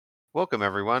Welcome,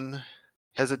 everyone.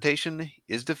 Hesitation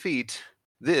is defeat.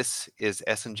 This is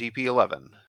SNGP 11.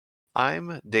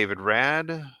 I'm David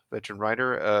Rad, veteran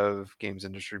writer of Games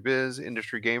Industry Biz,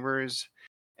 Industry Gamers,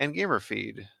 and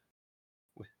GamerFeed.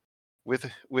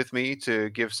 With me to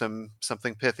give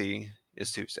something pithy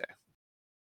is Tuesday.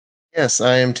 Yes,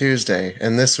 I am Tuesday,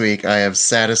 and this week I have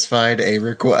satisfied a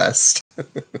request.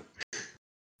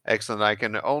 Excellent. I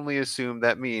can only assume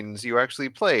that means you actually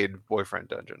played Boyfriend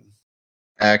Dungeon.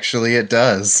 Actually, it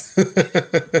does.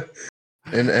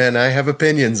 and I have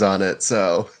opinions on it,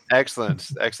 so.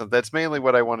 Excellent. That's mainly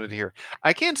what I wanted to hear.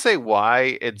 I can't say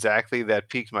why exactly that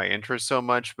piqued my interest so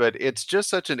much, but it's just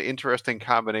such an interesting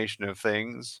combination of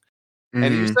things.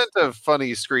 And you Mhm. sent a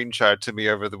funny screenshot to me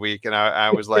over the week, and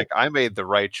I was like, I made the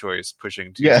right choice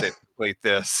pushing Yeah, Tuesday to complete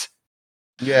this.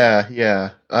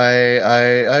 yeah.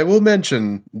 I will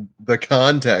mention the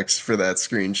context for that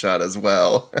screenshot as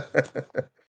well.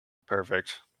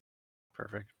 Perfect.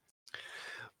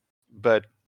 But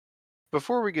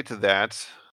before we get to that,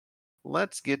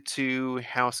 let's get to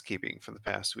housekeeping for the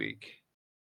past week.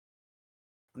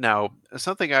 Now,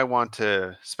 something I want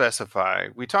to specify,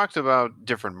 we talked about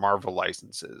different Marvel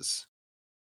licenses.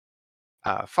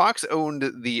 Fox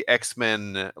owned the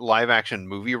X-Men live-action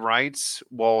movie rights,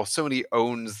 while Sony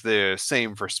owns the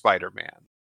same for Spider-Man.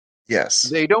 Yes.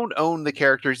 They don't own the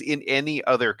characters in any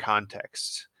other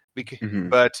context. Mhm.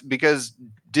 But because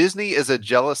Disney is a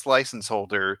jealous license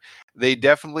holder, they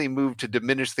definitely moved to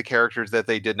diminish the characters that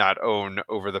they did not own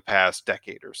over the past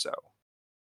decade or so.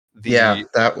 Yeah, The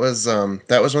that was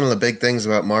one of the big things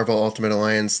about Marvel Ultimate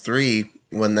Alliance 3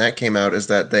 when that came out, is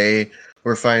that they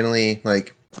were finally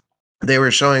they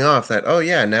were showing off that, oh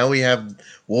yeah, now we have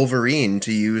Wolverine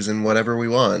to use in whatever we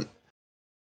want.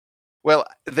 Well,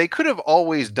 they could have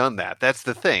always done that. That's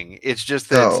the thing. It's just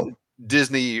that Oh.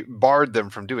 Disney barred them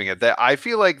from doing it. That I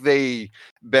feel like they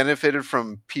benefited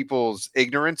from people's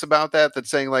ignorance about that.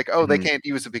 That's saying like, oh, they Mhm. can't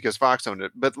use it because Fox owned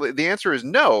it. But the answer is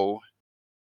no.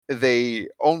 They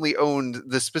only owned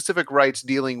the specific rights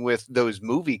dealing with those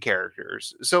movie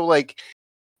characters. So like,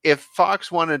 if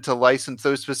Fox wanted to license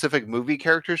those specific movie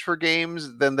characters for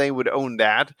games, then they would own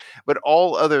that. But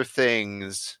all other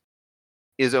things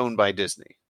is owned by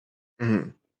Disney.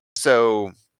 Mhm.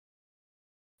 So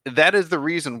that is the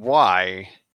reason why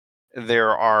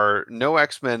there are no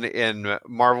X-Men in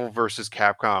Marvel vs.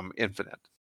 Capcom Infinite.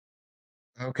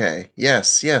 Okay.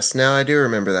 Yes. Now I do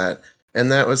remember that.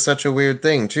 And that was such a weird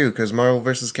thing too, because Marvel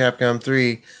vs. Capcom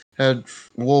 3 had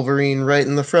Wolverine right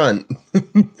in the front.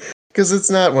 Because it's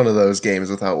not one of those games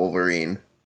without Wolverine.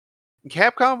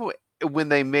 Capcom, when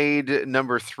they made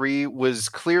number 3, was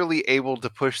clearly able to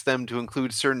push them to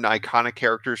include certain iconic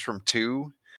characters from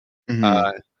 2. Hmm.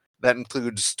 Uh, that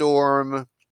includes Storm,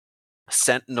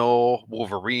 Sentinel,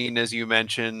 Wolverine, as you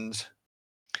mentioned.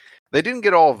 They didn't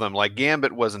get all of them. Like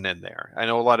Gambit wasn't in there. I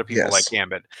know a lot of people like Yes.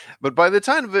 Gambit, but by the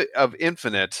time of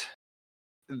Infinite,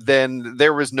 then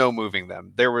there was no moving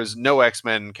them. There was no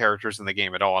X-Men characters in the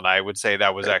game at all, and I would say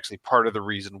that was Right. actually part of the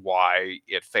reason why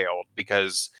it failed,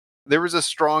 because there was a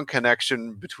strong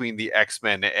connection between the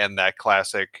X-Men and that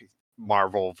classic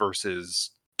Marvel versus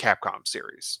Capcom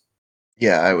series.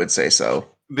 Yeah, I would say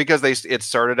so. Because it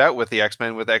started out with the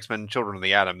X-Men, with X-Men Children of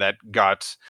the Atom, that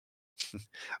got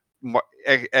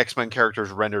X-Men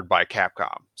characters rendered by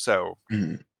Capcom. So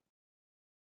Mhm.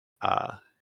 uh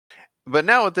but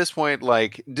now at this point,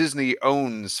 like, Disney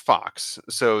owns Fox,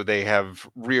 so they have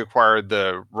reacquired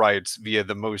the rights via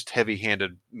the most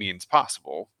heavy-handed means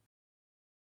possible.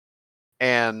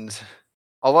 And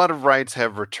a lot of rights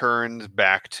have returned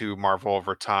back to Marvel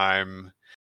over time,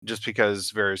 just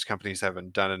because various companies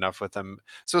haven't done enough with them.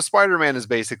 So Spider-Man is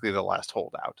basically the last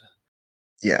holdout.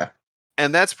 Yeah.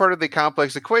 And that's part of the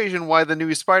complex equation why the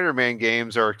new Spider-Man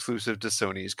games are exclusive to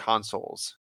Sony's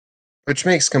consoles. Which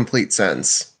makes complete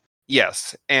sense.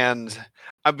 Yes, and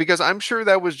because I'm sure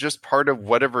that was just part of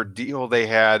whatever deal they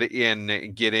had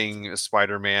in getting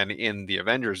Spider-Man in the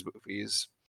Avengers movies.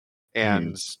 Mhm.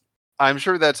 And I'm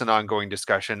sure that's an ongoing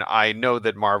discussion. I know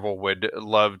that Marvel would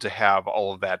love to have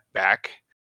all of that back,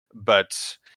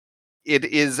 but it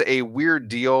is a weird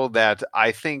deal that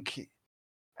I think,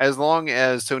 as long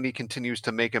as Sony continues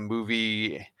to make a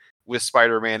movie with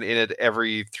Spider-Man in it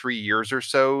every 3 years or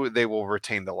so, they will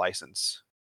retain the license.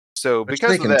 So Which they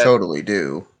because of can that, totally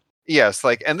do. yes,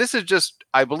 like, and this is just,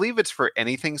 I believe it's for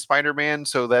anything Spider-Man,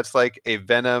 so that's like a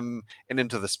Venom and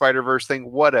Into the Spider-Verse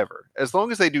thing, whatever. As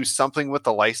long as they do something with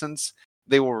the license,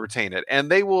 they will retain it. And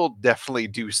they will definitely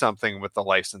do something with the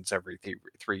license every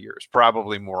 3 years,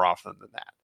 probably more often than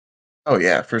that. Oh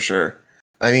yeah, for sure.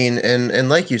 I mean, and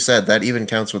like you said, that even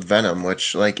counts with Venom,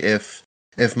 which, like, if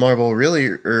if Marvel really,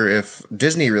 or if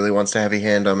Disney really wants to have a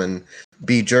hand on and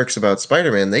be jerks about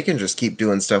Spider-Man, they can just keep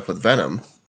doing stuff with Venom.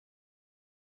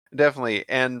 Definitely.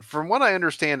 And from what I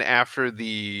understand, after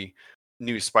the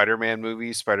new Spider-Man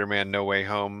movie, Spider-Man No Way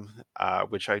Home,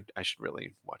 which I should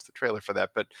really watch the trailer for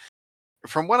that. But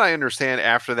from what I understand,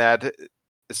 after that,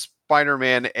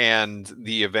 Spider-Man and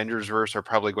the Avengers verse are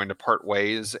probably going to part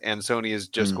ways, and Sony is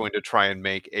just Mm. going to try and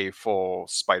make a full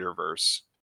Spider-Verse.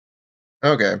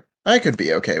 Okay, I could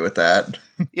be okay with that.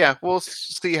 Yeah, we'll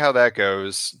see how that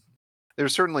goes.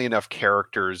 There's certainly enough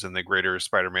characters in the greater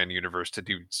Spider-Man universe to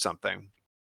do something.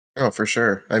 Oh, for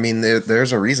sure. I mean,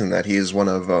 there's a reason that he is one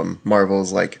of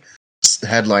Marvel's like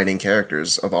headlining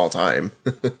characters of all time.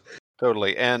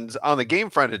 Totally. And on the game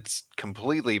front, it's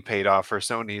completely paid off for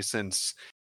Sony since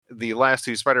the last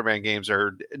two Spider-Man games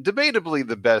are debatably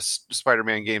the best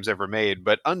Spider-Man games ever made,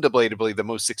 but undebatably the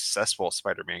most successful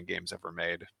Spider-Man games ever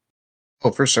made.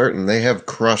 Oh, for certain. They have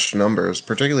crushed numbers,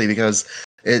 particularly because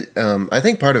I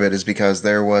think part of it is because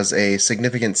there was a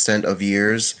significant stint of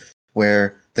years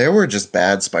where there were just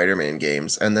bad Spider-Man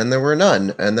games, and then there were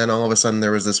none. And then all of a sudden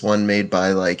there was this one made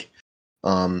by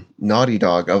Naughty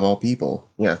Dog of all people.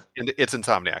 Yeah. And it's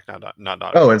Insomniac, not Naughty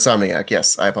Oh, Dog. Insomniac.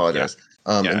 Yes, I Yeah, apologize.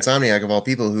 yeah. Insomniac of all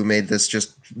people who made this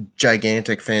just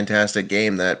gigantic, fantastic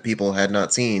game that people had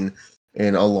not seen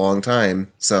in a long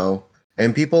time. So,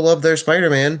 and people love their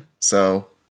Spider-Man. So,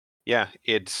 Yeah,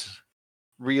 it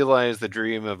realized the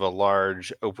dream of a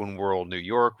large open world New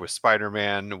York with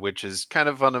Spider-Man, which is kind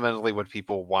of fundamentally what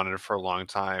people wanted for a long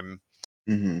time.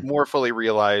 mhm. More fully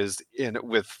realized in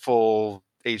with full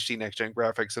HD next gen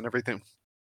graphics and everything.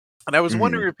 And I was Mhm.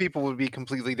 wondering if people would be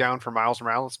completely down for Miles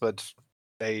Morales, but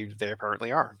they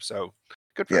apparently are. So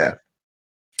good for Yeah. them.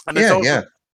 And it's Yeah, also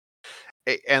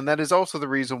yeah. and that is also the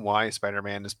reason why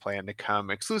Spider-Man is planned to come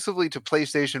exclusively to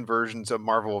PlayStation versions of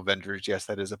Marvel Avengers. Yes,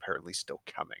 that is apparently still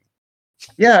coming.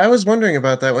 Yeah, I was wondering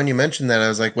about that when you mentioned that. I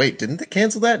was like, wait, didn't they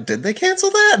cancel that? Did they cancel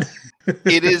that?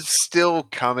 It is still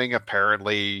coming,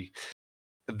 apparently.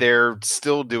 They're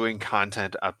still doing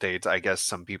content updates. I guess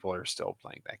some people are still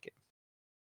playing that game.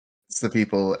 It's the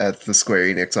people at the Square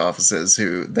Enix offices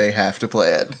who they have to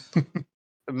play it.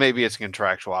 Maybe it's a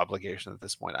contractual obligation at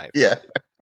this point. I have no Yeah. idea.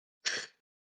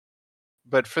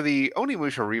 But for the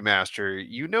Onimusha remaster,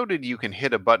 you noted you can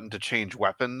hit a button to change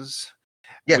weapons,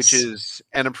 which Yes. is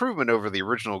an improvement over the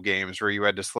original games where you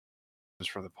had to select weapons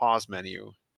from the pause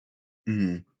menu.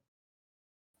 Mhm.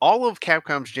 All of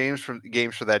Capcom's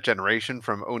games for that generation,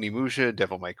 from Onimusha,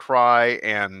 Devil May Cry,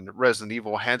 and Resident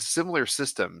Evil, had similar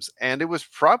systems, and it was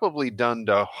probably done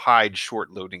to hide short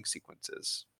loading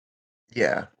sequences.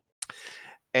 Yeah.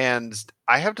 And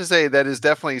I have to say that is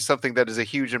definitely something that is a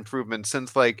huge improvement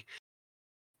since like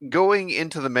going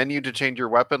into the menu to change your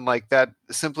weapon like that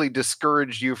simply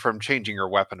discouraged you from changing your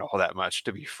weapon all that much,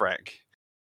 to be frank.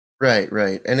 Right,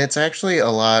 right. And it's actually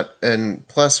a lot, and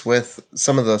plus with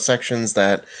some of the sections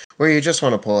that where you just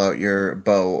want to pull out your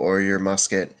bow or your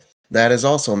musket, that is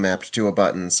also mapped to a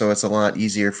button, so it's a lot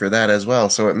easier for that as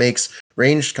well. So it makes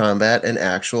ranged combat an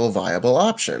actual viable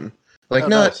option. Like Oh,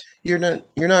 not nice. you're not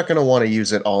going to want to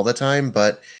use it all the time,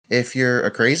 but if you're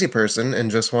a crazy person and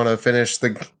just want to finish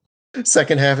the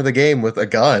second half of the game with a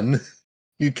gun,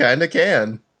 you kind of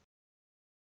can.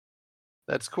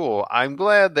 That's cool. I'm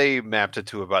glad they mapped it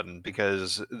to a button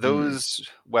because Mm, those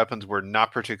weapons were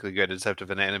not particularly good, except if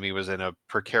an enemy was in a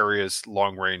precarious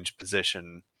long range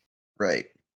position. right.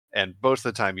 And most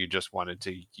of the time, you just wanted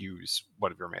to use one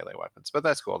of your melee weapons. But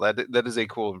that's cool. That is a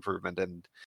cool improvement, and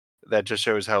that just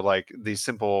shows how like the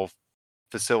simple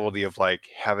facility of like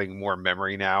having more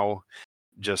memory now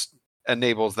just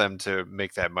enables them to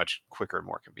make that much quicker and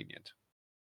more convenient.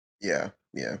 Yeah,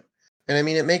 yeah. And I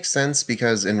mean it makes sense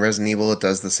because in Resident Evil it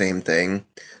does the same thing,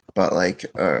 but like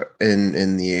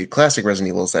in the classic Resident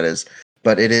Evils that is,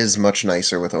 but it is much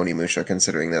nicer with Onimusha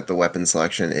considering that the weapon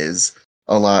selection is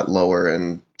a lot lower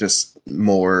and just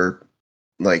more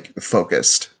like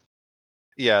focused.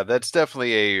 Yeah, that's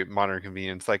definitely a modern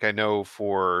convenience. Like I know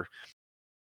for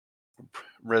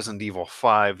Resident Evil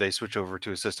 5, they switch over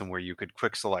to a system where you could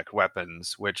quick select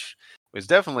weapons, which was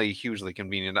definitely hugely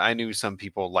convenient. I knew some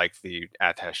people liked the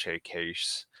attache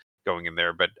case going in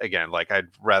there, but again, like I'd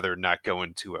rather not go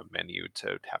into a menu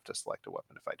to have to select a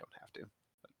weapon if I don't have to.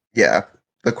 Yeah.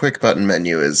 The quick button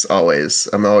menu is always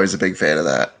I'm always a big fan of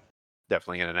that.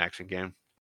 Definitely in an action game.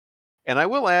 And I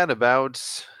will add about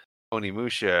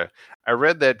Onimusha. I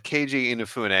read that Keiji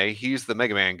Inafune, he's the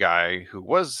Mega Man guy who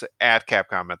was at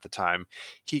Capcom at the time.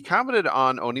 He commented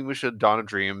on Onimusha Dawn of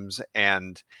Dreams,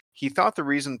 and he thought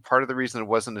part of the reason it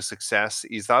wasn't a success,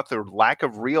 he thought the lack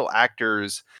of real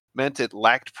actors meant it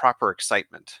lacked proper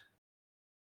excitement.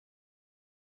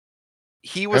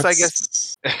 he was, I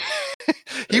guess, That's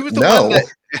he was the one no. that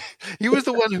he was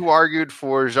the one who argued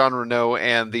for Jean Reno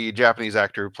and the Japanese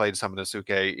actor who played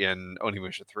Samanosuke in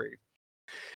Onimusha 3.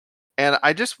 And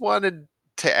I just wanted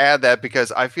to add that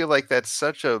because I feel like that's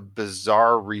such a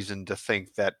bizarre reason to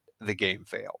think that the game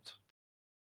failed.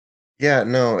 Yeah,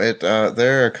 no, it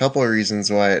there are a couple of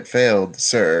reasons why it failed,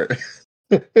 sir.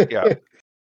 Yeah.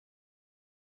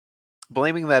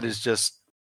 Blaming that is just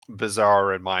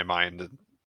bizarre in my mind.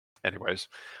 Anyways,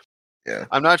 Yeah.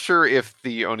 I'm not sure if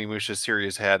the Onimusha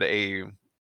series had a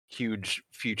huge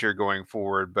future going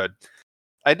forward, but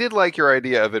I did like your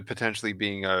idea of it potentially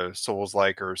being a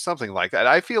Souls-like or something like that.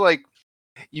 I feel like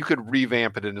you could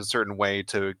revamp it in a certain way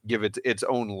to give it its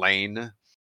own lane.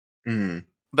 Mm.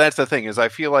 That's the thing, is I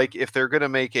feel like if they're going to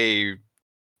make a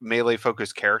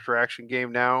melee-focused character action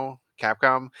game now,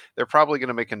 Capcom, they're probably going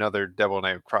to make another Devil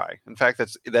May Cry. In fact,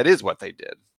 that is what they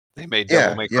did. They made Devil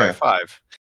Yeah, May Cry yeah. 5.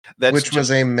 That's Which was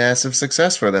just a massive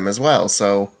success for them as well.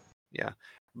 So yeah.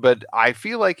 But I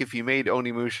feel like if you made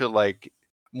Onimusha like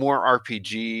more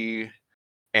RPG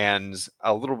and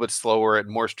a little bit slower and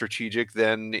more strategic,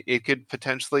 then it could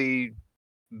potentially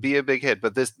be a big hit.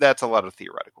 But that's a lot of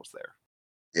theoreticals there.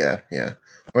 yeah, yeah.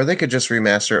 Or they could just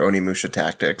remaster Onimusha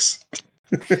Tactics.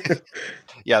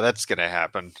 Yeah, that's gonna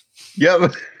happen.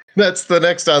 Yep. That's the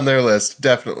next on their list,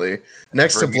 definitely.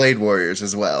 Next to Bring Blade Warriors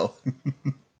as well.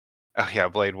 Oh yeah,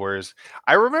 Blade Warriors.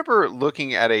 I remember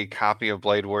looking at a copy of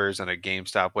Blade Warriors in a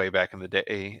GameStop way back in the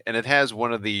day, and it has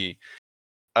one of the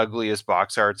ugliest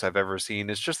box arts I've ever seen.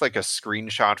 It's just like a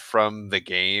screenshot from the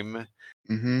game,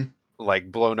 Mm-hmm.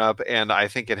 like blown up, and I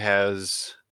think it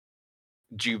has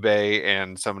Jubei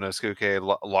and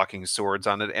Samanosuke locking swords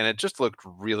on it, and it just looked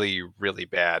really, really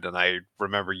bad. And I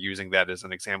remember using that as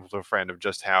an example to a friend of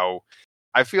just how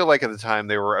I feel like at the time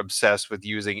they were obsessed with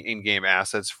using in-game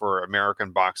assets for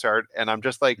American box art, and I'm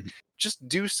just like, just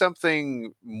do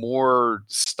something more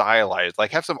stylized,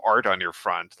 like have some art on your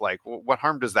front. Like, what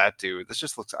harm does that do? This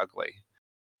just looks ugly.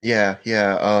 Yeah,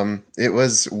 yeah. It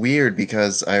was weird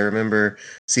because I remember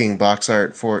seeing box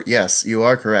art for. Yes, you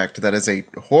are correct. That is a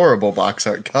horrible box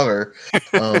art cover.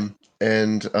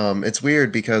 It's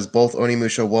weird because both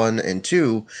Onimusha 1 and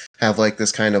 2 have like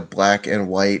this kind of black and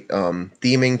white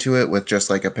theming to it with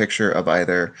just like a picture of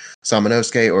either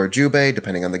Samanosuke or Jubei,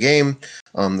 depending on the game.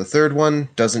 The third one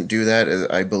doesn't do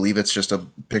that. I believe it's just a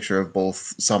picture of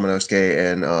both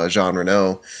Samanosuke and Jean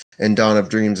Reno, and Dawn of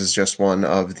Dreams is just one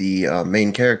of the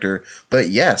main character. But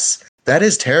yes, that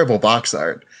is terrible box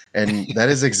art. And that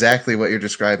is exactly what you're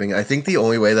describing. I think the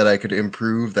only way that I could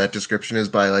improve that description is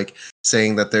by like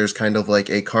saying that there's kind of like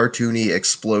a cartoony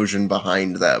explosion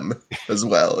behind them as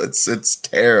well. It's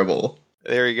terrible.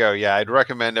 There you go. Yeah, I'd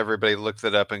recommend everybody look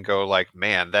that up and go like,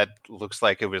 man, that looks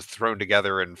like it was thrown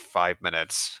together in 5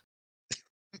 minutes.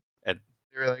 And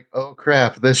You're like, oh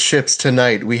crap, this ships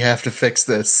tonight. We have to fix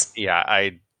this. yeah,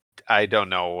 I don't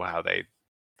know how they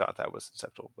thought that was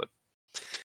acceptable, but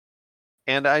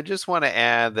and I just want to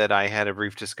add that I had a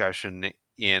brief discussion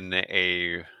in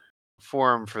a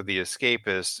forum for the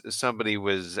Escapist. Somebody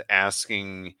was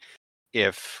asking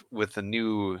if with the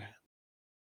new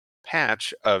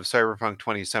patch of Cyberpunk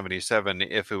 2077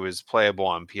 if it was playable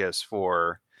on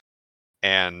PS4,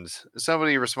 and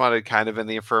somebody responded kind of in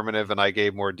the affirmative, and I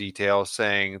gave more detail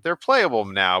saying they're playable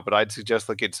now, but I'd suggest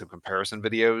looking at some comparison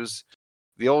videos.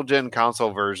 The old gen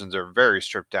console versions are very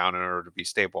stripped down in order to be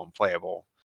stable and playable.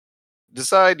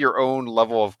 Decide your own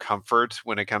level of comfort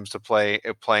when it comes to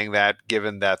playing that,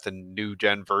 given that the new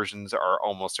gen versions are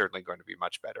almost certainly going to be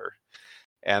much better.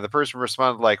 And the person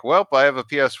responded like, well, I have a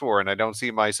PS4 and I don't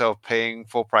see myself paying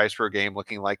full price for a game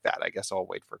looking like that. I guess I'll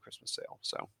wait for a Christmas sale.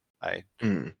 So I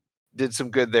Mm. did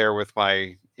some good there with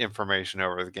my information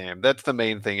over the game. That's the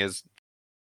main thing, is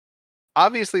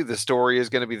obviously the story is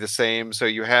going to be the same. So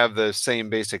you have the same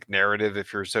basic narrative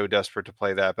if you're so desperate to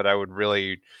play that. But I would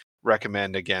really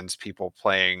recommend against people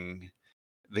playing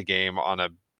the game on a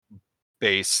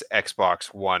base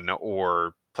Xbox One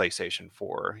or PlayStation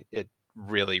 4. It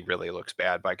really, really looks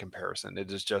bad by comparison.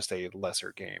 It is just a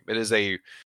lesser game. It is a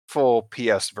full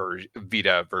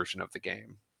Vita version of the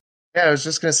game. Yeah, I was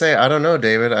just gonna say, I don't know,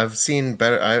 David. I've seen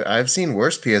better. I've seen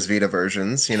worse PS Vita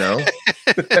versions. You know.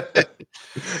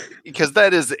 Because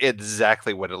that is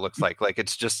exactly what it looks like. Like,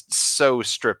 it's just so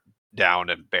stripped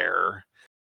down and bare.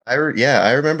 Yeah,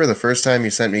 I remember the first time you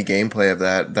sent me gameplay of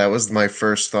that. That was my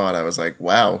first thought. I was like,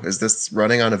 "Wow, is this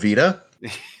running on a Vita?"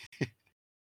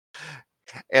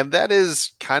 And that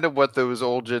is kind of what those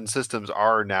old gen systems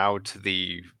are now to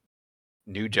the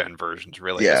new gen versions,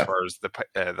 really, as Yeah. far as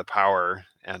the power.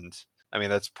 And I mean,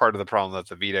 that's part of the problem that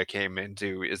the Vita came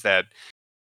into, is that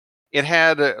it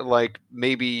had like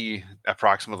maybe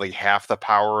approximately half the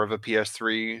power of a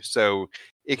PS3, so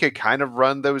it could kind of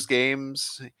run those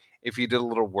games if you did a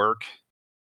little work.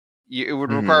 It would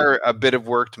Hmm. require a bit of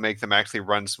work to make them actually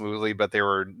run smoothly, but they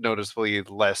were noticeably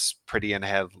less pretty and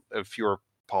had fewer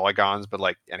polygons. But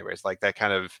like, anyways, like that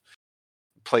kind of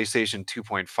PlayStation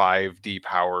 2.5D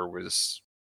power was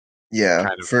Yeah,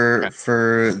 kind of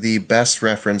for the best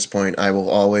reference point, I will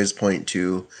always point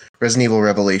to Resident Evil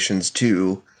Revelations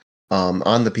 2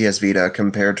 on the PS Vita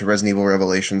compared to Resident Evil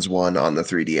Revelations 1 on the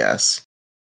 3DS.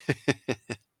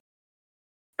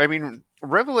 I mean,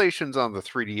 Revelations on the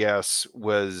 3DS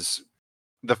was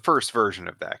the first version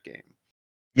of that game. It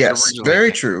Yes, originally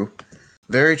very came. true.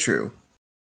 Very true.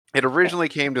 It originally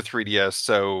came to 3DS,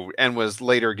 so and was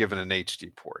later given an HD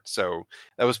port. So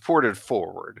that was ported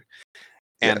forward.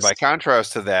 And Yes. by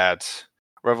contrast to that,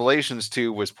 Revelations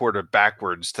 2 was ported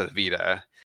backwards to the Vita.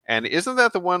 And isn't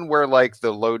that the one where like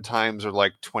the load times are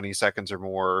like 20 seconds or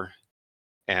more?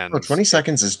 Oh, And 20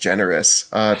 seconds is generous.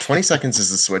 20 seconds is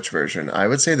the Switch version. I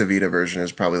would say the Vita version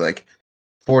is probably like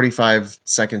 45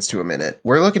 seconds to a minute.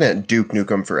 We're looking at Duke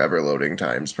Nukem Forever loading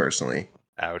times, personally.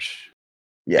 ouch.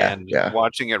 Yeah, And yeah.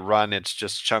 watching it run, it's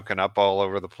just chunking up all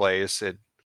over the place. It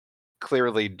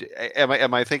clearly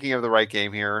am I thinking of the right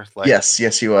game here? Like, Yes,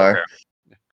 yes, you okay,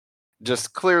 are.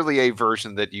 just clearly a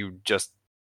version that you just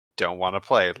don't want to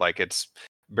play. Like it's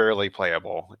barely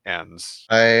playable, and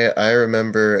I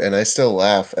remember, and I still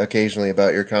laugh occasionally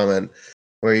about your comment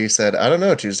where you said, "I don't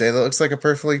know, Tuesday. That looks like a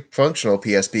perfectly functional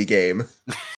PSP game."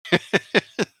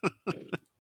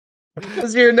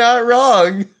 Because you're not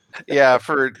wrong. yeah,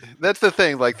 for that's the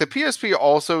thing. Like the PSP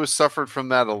also suffered from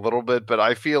that a little bit, but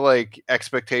I feel like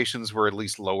expectations were at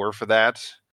least lower for that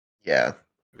Yeah.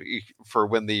 for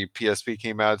when the PSP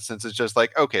came out, since it's just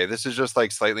like, okay, this is just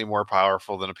like slightly more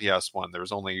powerful than a PS1.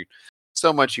 There's only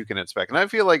so much you can expect. And I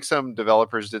feel like some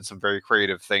developers did some very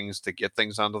creative things to get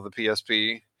things onto the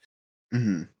PSP.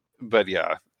 Hmm. But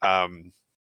yeah,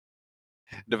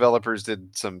 developers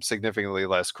did some significantly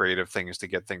less creative things to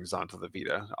get things onto the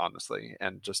Vita, honestly,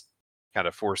 and just kind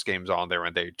of force games on there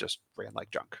and they just ran like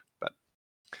junk. But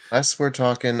Unless we're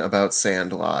talking about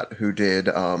Sandlot, who did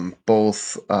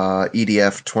both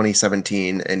EDF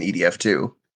 2017 and EDF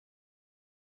 2.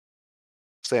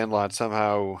 Sandlot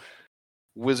somehow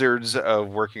wizards of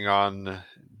working on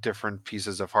different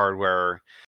pieces of hardware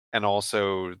and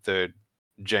also the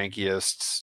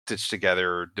jankiest stitched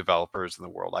together developers in the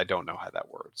world. I don't know how that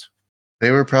works.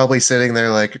 They were probably sitting there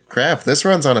like, crap, this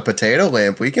runs on a potato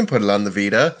lamp. We can put it on the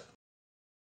Vita.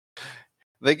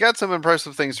 They got some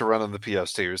impressive things to run on the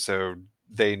PS2, so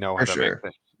they know how For to make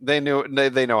sure. they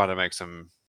know how to make some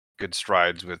good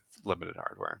strides with limited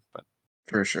hardware.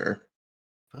 For sure.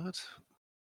 But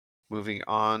moving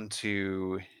on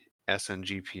to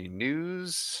SNGP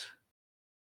news.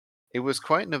 It was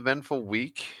quite an eventful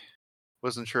week.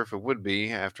 Wasn't sure if it would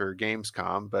be after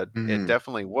Gamescom, but it Hmm.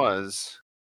 definitely was.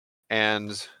 And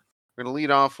we're going to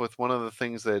lead off with one of the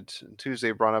things that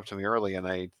Tuesday brought up to me early, and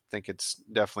I think it's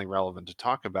definitely relevant to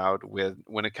talk about with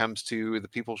when it comes to the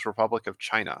People's Republic of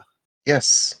China.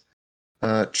 Yes.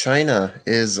 China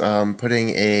is putting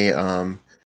a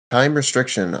time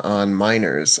restriction on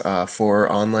minors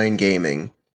for online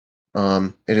gaming.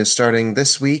 It is starting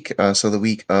this week, so the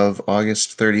week of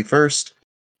August 31st.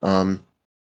 Um,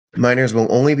 Minors will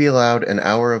only be allowed an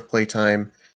hour of playtime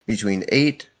between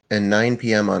 8 and 9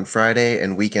 p.m. on Friday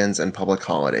and weekends and public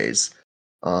holidays.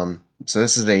 So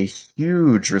this is a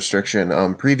huge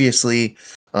restriction. Previously,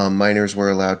 minors were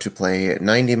allowed to play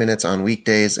 90 minutes on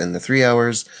weekdays and the 3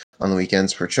 hours on the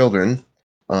weekends for children.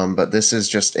 But this is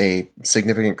just a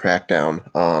significant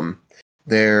crackdown.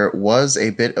 There was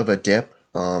a bit of a dip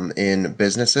in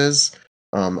businesses.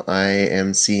 I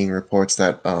am seeing reports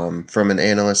that from an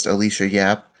analyst, Alicia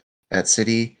Yap, at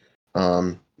Citi,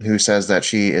 who says that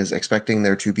she is expecting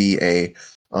there to be a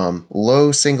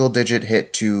low single-digit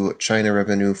hit to China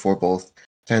revenue for both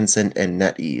Tencent and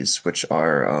NetEase, which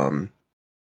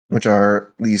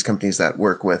are these companies that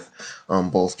work with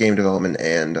both game development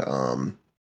and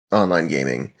online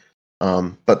gaming.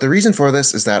 But the reason for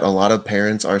this is that a lot of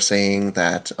parents are saying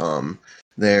that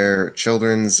their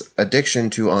children's addiction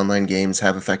to online games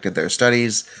have affected their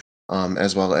studies,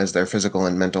 as well as their physical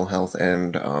and mental health,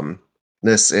 and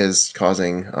this is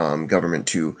causing government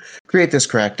to create this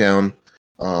crackdown.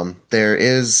 There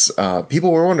is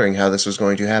people were wondering how this was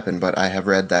going to happen, but I have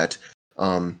read that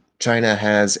China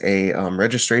has a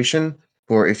registration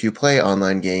for if you play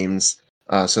online games,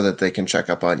 so that they can check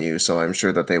up on you. So I'm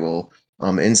sure that they will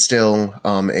instill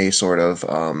a sort of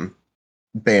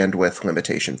bandwidth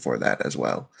limitation for that as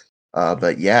well.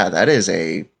 But yeah, that is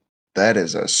a that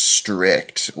is a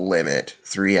strict limit,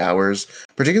 3 hours,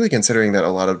 particularly considering that a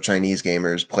lot of Chinese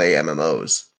gamers play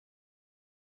MMOs.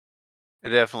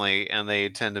 Definitely, and they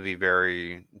tend to be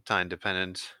very time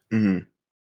dependent. Hmm.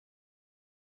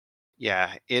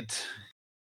 Yeah, it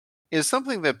is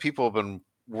something that people have been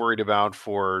worried about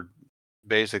for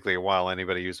basically a while.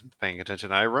 Anybody who's been paying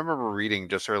attention. I remember reading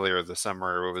just earlier this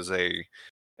summer. It was a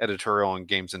editorial in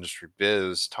Games Industry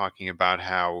Biz talking about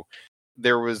how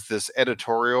there was this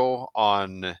editorial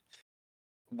on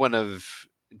one of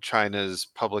China's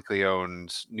publicly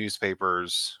owned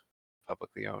newspapers,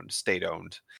 publicly owned, state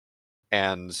owned,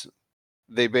 and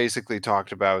they basically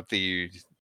talked about the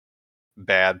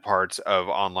bad parts of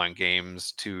online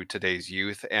games to today's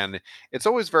youth. And it's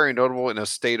always very notable in a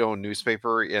state owned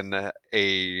newspaper in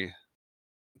a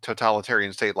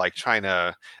totalitarian state like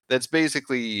China, that's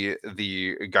basically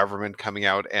the government coming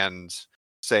out and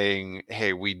saying,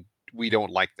 "Hey, we don't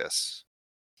like this."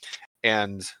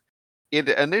 And it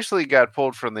initially got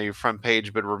pulled from the front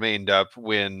page, but remained up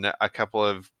when a couple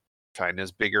of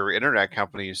China's bigger internet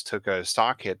companies took a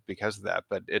stock hit because of that.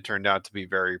 But it turned out to be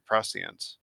very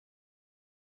prescient.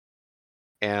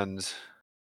 And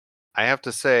I have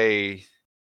to say,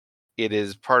 it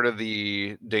is part of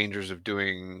the dangers of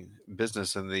doing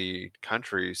business in the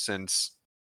country, since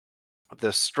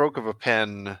the stroke of a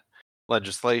pen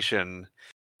legislation,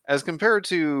 as compared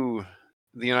to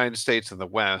the United States and the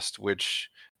West, which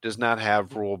does not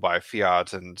have rule by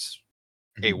fiat and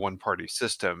a Hmm. one party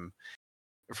system.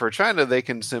 For China, they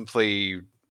can simply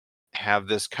have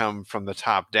this come from the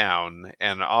top down,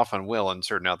 and often will in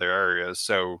certain other areas.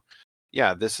 So,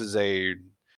 yeah, this is a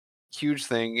huge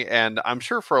thing. And I'm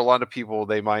sure for a lot of people,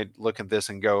 they might look at this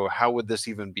and go, how would this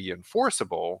even be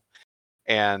enforceable?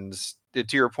 And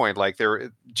to your point, like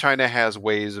China has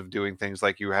ways of doing things,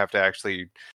 like you have to actually,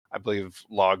 I believe,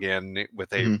 log in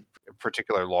with a Hmm.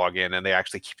 particular login, and they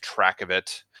actually keep track of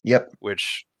it, Yep.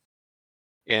 which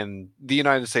in the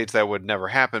United States that would never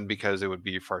happen because it would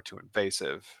be far too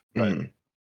invasive. But Hmm.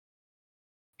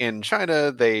 in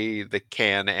China, they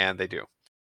can and they do.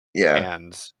 Yeah.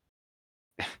 And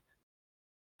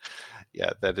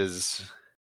yeah, that is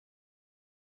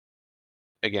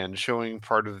again showing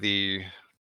part of the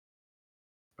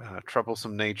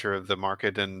troublesome nature of the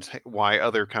market, and why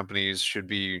other companies should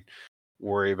be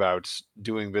worry about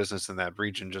doing business in that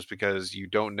region, just because you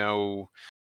don't know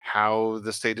how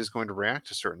the state is going to react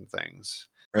to certain things.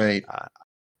 Right. Uh,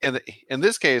 and in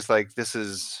this case, like, this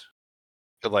is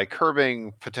like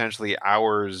curbing potentially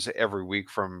hours every week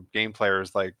from game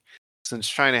players. Like, since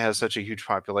China has such a huge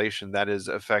population, that is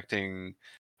affecting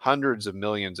hundreds of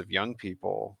millions of young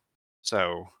people.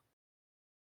 So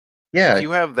if Yeah.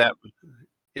 you have that,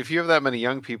 if you have that many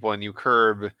young people and you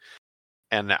curb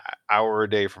an hour a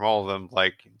day from all of them,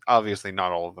 like, obviously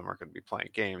not all of them are going to be playing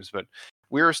games, but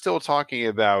we are still talking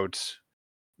about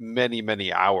many,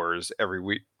 many hours every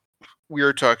week. We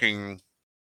are talking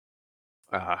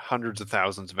hundreds of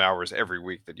thousands of hours every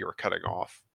week that you're cutting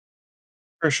off.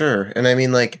 For sure. And I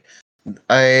mean, like,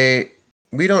 I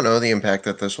we don't know the impact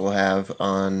that this will have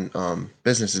on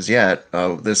businesses yet.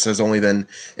 This has only been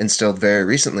instilled very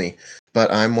recently,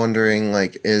 but I'm wondering,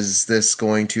 like, is this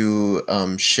going to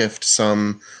shift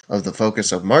some of the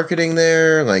focus of marketing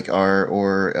there? Like,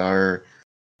 are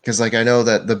because, like, I know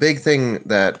that the big thing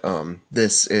that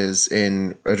this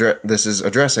is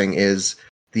addressing is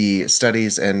the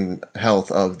studies and health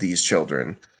of these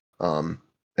children. Um,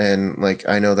 and like,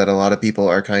 I know that a lot of people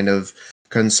are kind of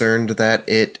concerned that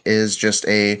it is just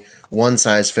a one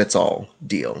size fits all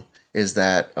deal. Is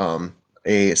that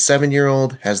a 7-year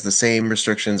old has the same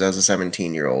restrictions as a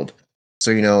 17-year old?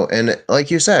 So, and like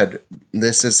you said,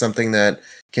 this is something that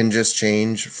can just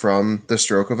change from the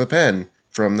stroke of a pen,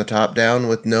 from the top down,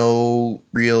 with no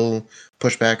real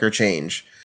pushback or change.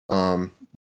 Um,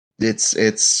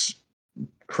 it's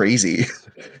crazy.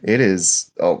 It is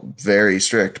very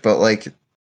strict, but like,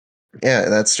 yeah,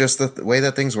 that's just the way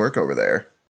that things work over there.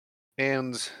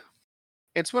 And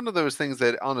it's one of those things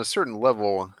that, on a certain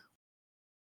level,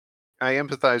 I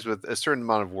empathize with a certain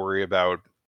amount of worry about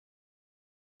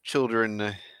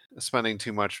children spending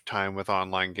too much time with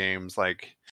online games,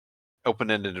 like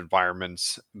open-ended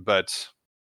environments. But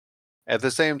at the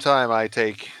same time, I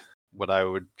take what I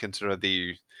would consider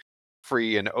the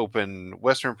free and open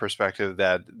Western perspective,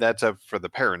 that that's up for the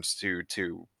parents to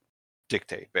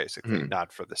dictate, basically, Mhm.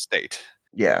 not for the state.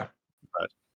 Yeah,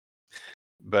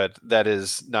 But that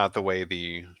is not the way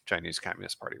the Chinese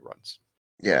Communist Party runs.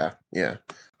 yeah, yeah.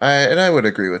 I would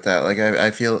agree with that. Like,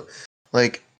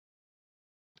 like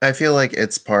I feel like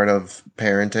it's part of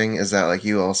parenting, is that like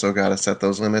you also got to set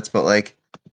those limits, but like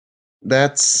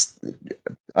that's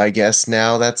I guess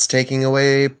now that's taking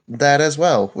away that as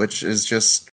well, which is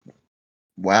just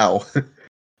wow.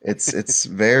 It's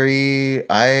very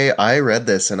I read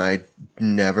this and I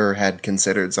never had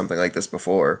considered something like this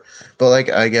before. But like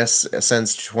I guess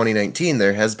since 2019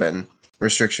 there has been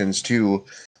restrictions to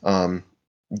um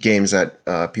games that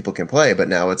people can play, but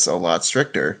now it's a lot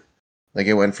stricter. Like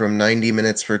it went from 90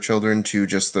 minutes for children to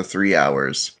just the 3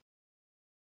 hours.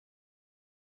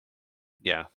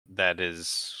 Yeah, that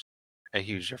is a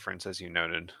huge difference, as you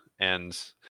noted. And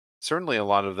certainly a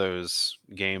lot of those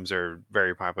games are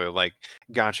very popular, like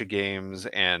gotcha games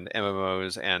and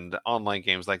MMOs and online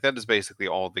games. Like that is basically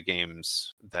all the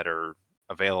games that are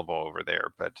available over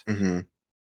there. But Mhm.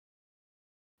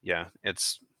 yeah,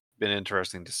 it's been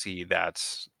interesting to see that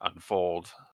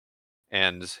unfold.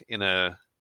 And in a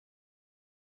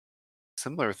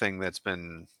similar thing that's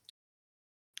been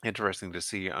interesting to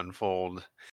see unfold,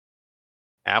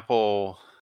 Apple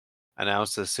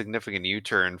announced a significant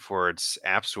U-turn for its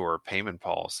App Store payment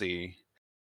policy,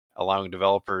 allowing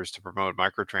developers to promote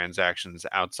microtransactions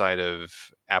outside of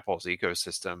Apple's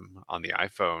ecosystem on the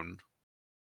iPhone.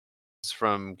 It's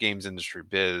from Games Industry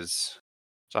Biz,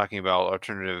 talking about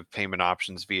alternative payment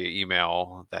options via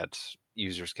email that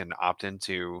users can opt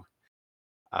into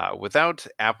without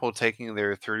Apple taking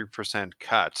their 30%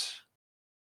 cut.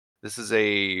 This is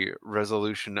a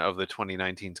resolution of the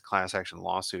 2019 class action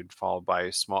lawsuit filed by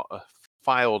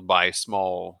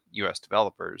small U.S.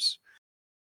 developers.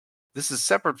 This is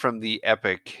separate from the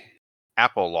Epic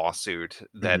Apple lawsuit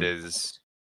that Mhm. is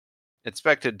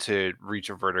expected to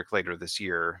reach a verdict later this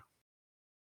year.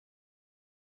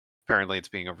 Apparently, it's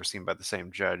being overseen by the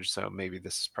same judge, so maybe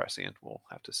this is prescient. We'll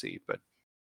have to see. But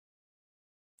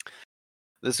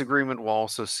this agreement will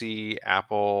also see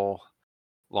Apple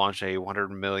launch a 100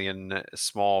 million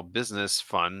small business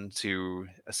fund to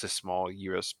assist small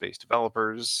US-based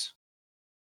developers.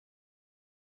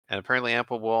 And apparently,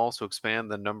 Apple will also expand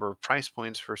the number of price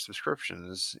points for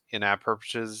subscriptions, in-app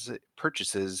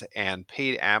purchases, and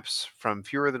paid apps from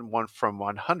fewer than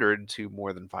 100 to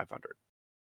more than 500.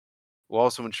 Will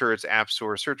also ensure its App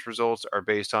Store search results are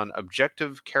based on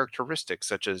objective characteristics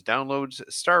such as downloads,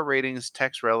 star ratings,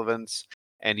 text relevance,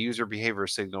 and user behavior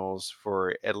signals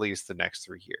for at least the next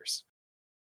 3 years.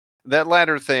 That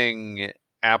latter thing,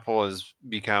 Apple has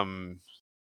become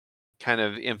kind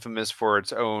of infamous for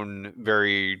its own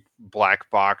very black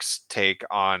box take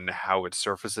on how it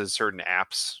surfaces certain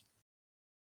apps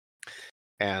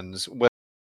and with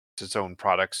its own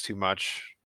products too much.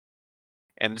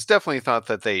 And it's definitely thought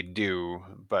that they do,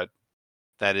 but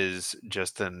that is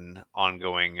just an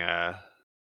ongoing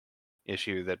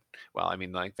issue that, well, I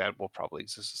mean, like that will probably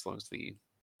exist as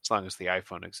long as the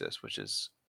iPhone exists, which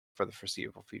is for the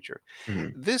foreseeable future.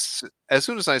 Mhm. This, as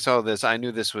soon as I saw this, I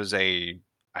knew this was a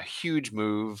huge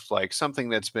move, like something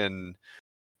that's been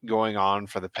going on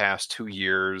for the past 2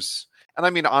 years. And I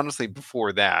mean, honestly,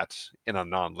 before that, in a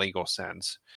non legal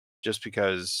sense, just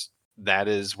because that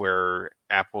is where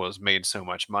Apple has made so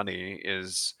much money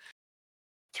is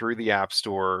through the App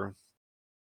Store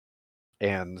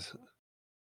and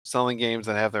selling games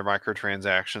that have their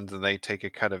microtransactions and they take a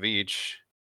cut of each.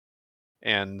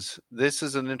 And this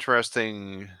is an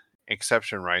interesting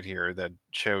exception right here that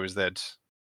shows that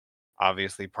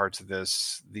obviously parts of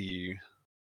this the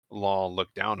law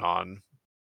looked down on,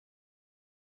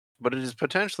 but it is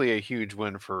potentially a huge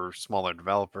win for smaller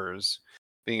developers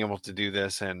being able to do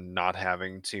this and not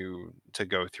having to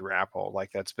go through Apple.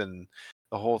 Like that's been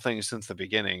the whole thing since the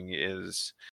beginning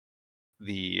is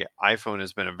the iPhone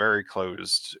has been a very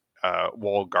closed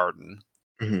walled garden,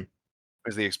 Mhm.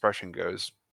 as the expression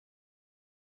goes.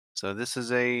 So this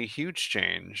is a huge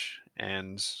change,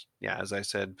 and yeah, as I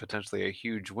said, potentially a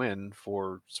huge win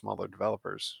for smaller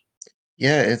developers.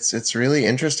 Yeah, it's really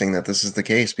interesting that this is the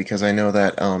case because I know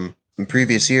that in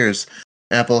previous years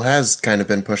Apple has kind of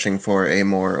been pushing for a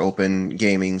more open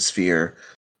gaming sphere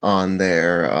on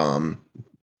their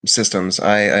systems.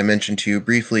 I mentioned to you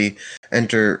briefly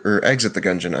Enter or Exit the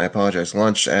Gungeon, I apologize,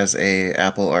 launched as a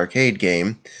Apple arcade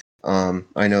game.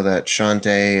 I know that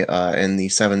Shantae and the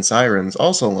Seven Sirens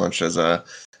also launched as a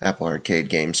Apple arcade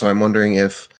game. So I'm wondering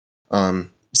if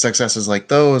successes like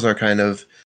those are kind of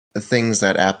the things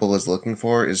that Apple is looking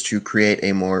for is to create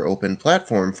a more open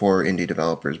platform for indie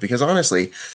developers. Because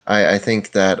honestly, I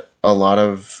think that a lot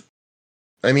of,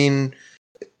 I mean,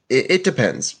 it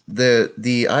depends. The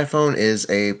iPhone is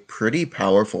a pretty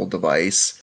powerful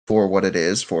device for what it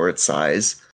is, for its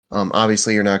size.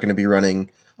 Obviously, um, you're not going to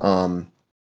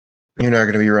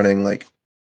be running like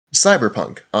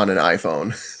Cyberpunk on an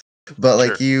iPhone, but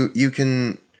like Sure. you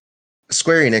can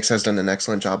Square Enix has done an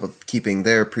excellent job of keeping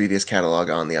their previous catalog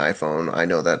on the iPhone. I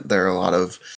know that there are a lot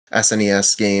of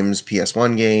SNES games,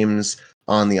 PS1 games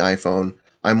on the iPhone.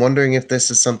 I'm wondering if this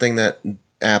is something that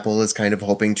Apple is kind of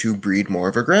hoping to breed more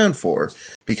of a ground for,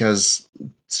 because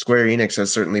Square Enix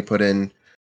has certainly put in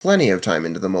plenty of time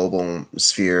into the mobile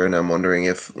sphere, and I'm wondering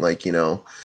if, like,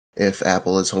 if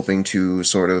Apple is hoping to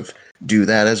sort of do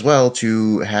that as well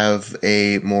to have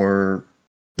a more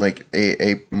like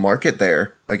a market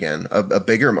there again, a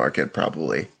bigger market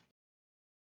probably.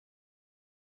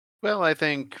 Well, I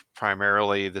think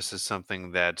primarily this is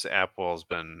something that Apple's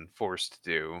been forced to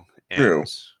do True. and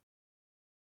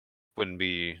wouldn't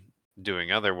be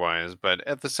doing otherwise. But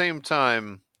at the same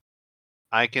time,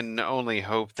 I can only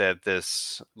hope that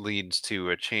this leads to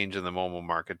a change in the mobile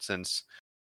market, since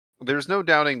there's no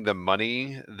doubting the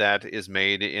money that is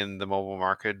made in the mobile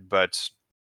market. But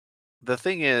the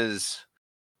thing is,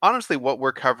 honestly, what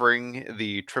we're covering,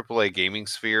 the AAA gaming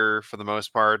sphere for the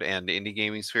most part and indie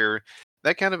gaming sphere,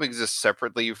 that kind of exists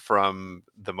separately from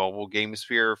the mobile game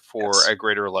sphere for Yes. a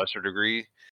greater or lesser degree.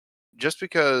 Just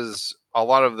because a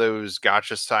lot of those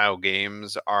gotcha style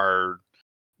games are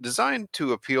designed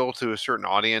to appeal to a certain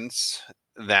audience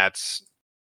that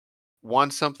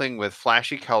wants something with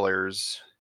flashy colors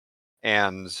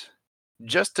and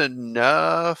just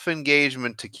enough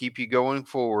engagement to keep you going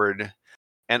forward,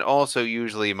 and also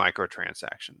usually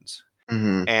microtransactions.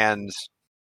 Hmm. And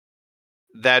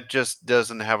that just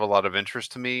doesn't have a lot of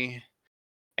interest to me,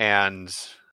 and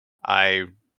I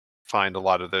find a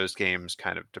lot of those games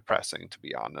kind of depressing, to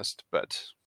be honest. But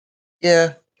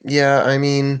Yeah, yeah. I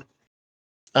mean,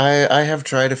 I have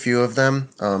tried a few of them.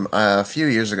 A few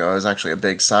years ago, I was actually a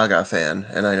big Saga fan,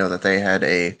 and I know that they had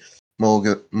a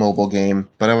mobile game,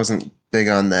 but I wasn't big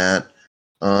on that.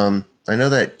 I know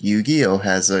that Yu-Gi-Oh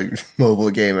has a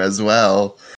mobile game as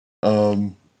well,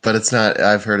 but it's not.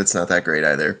 I've heard it's not that great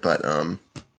either.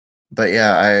 But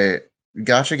yeah, I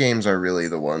gotcha games are really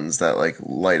the ones that like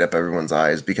light up everyone's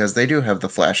eyes because they do have the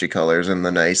flashy colors and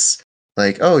the nice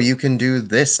like, oh, you can do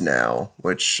this now,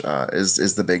 which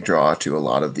is the big draw to a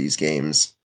lot of these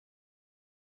games.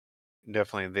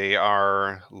 definitely, they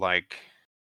are like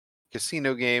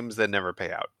casino games that never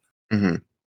pay out. Hmm.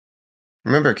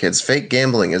 Remember, kids, fake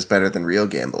gambling is better than real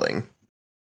gambling.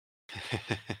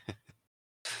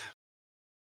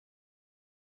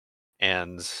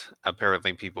 And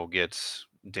apparently, people get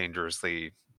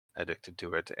dangerously addicted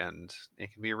to it, and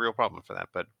it can be a real problem for that.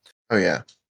 But Oh yeah.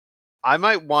 I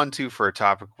might want to, for a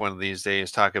topic one of these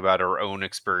days, talk about our own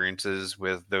experiences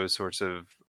with those sorts of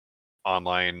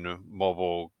online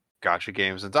mobile gotcha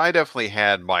games. And I definitely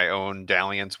had my own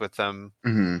dalliance with them,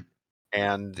 Hmm.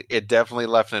 and it definitely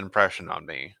left an impression on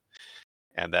me.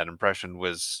 And that impression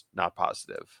was not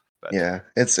positive. But Yeah,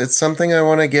 it's something I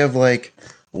want to give like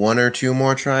one or two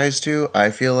more tries to. I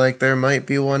feel like there might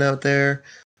be one out there.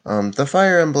 The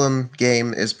Fire Emblem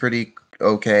game is pretty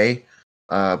okay,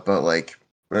 but like,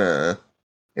 uh,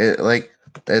 it like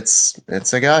it's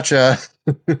a gotcha.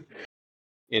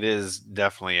 it is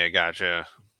definitely a gotcha,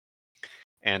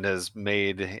 and has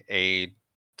made a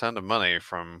ton of money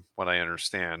from what I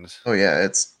understand. Oh yeah,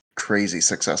 it's crazy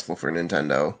successful for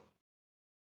Nintendo.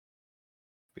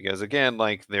 Because again,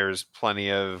 like there's plenty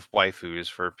of waifus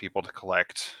for people to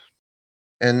collect.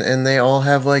 And they all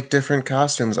have like different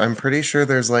costumes. I'm pretty sure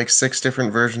there's like six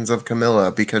different versions of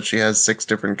Camilla because she has six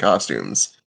different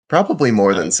costumes. Probably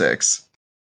more than No, six.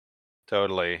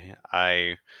 totally.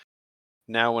 I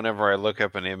now whenever I look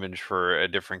up an image for a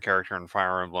different character in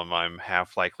Fire Emblem, I'm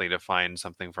half likely to find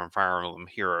something from Fire Emblem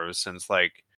Heroes, since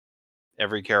like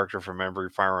every character from every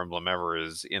Fire Emblem ever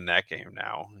is in that game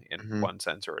now, in Hmm. one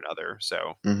sense or another.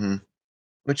 So Hmm.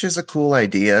 Which is a cool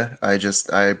idea. I just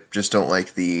don't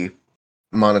like the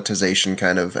monetization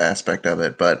kind of aspect of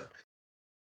it, but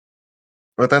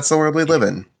that's the world we live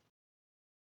in.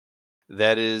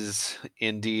 that is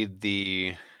indeed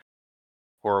the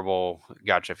horrible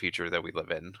gotcha future that we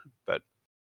live in. But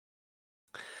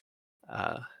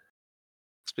uh,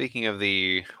 speaking of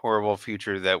the horrible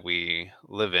future that we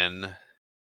live in,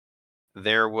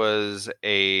 there was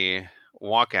a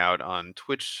walkout on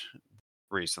Twitch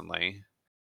recently.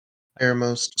 There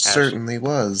most Hash, certainly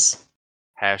was.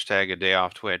 hashtag a day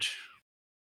off Twitch.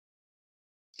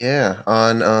 Yeah,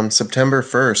 on September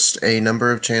 1st, a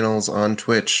number of channels on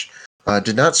Twitch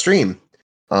did not stream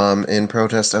in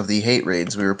protest of the hate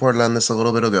raids. We reported on this a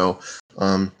little bit ago.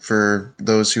 For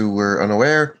those who were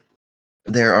unaware,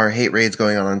 there are hate raids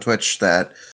going on Twitch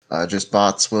that just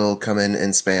bots will come in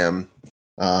and spam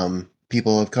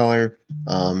people of color,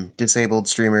 disabled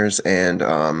streamers, and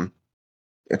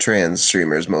trans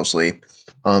streamers mostly.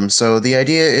 So the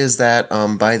idea is that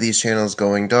by these channels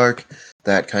going dark,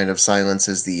 that kind of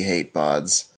silences the hate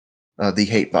bots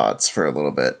for a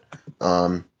little bit.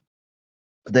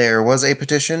 There was a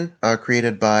petition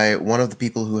created by one of the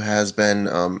people who has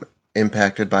been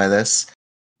impacted by this.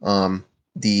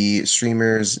 The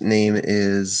streamer's name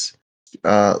is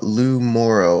Lou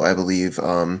Morrow, I believe,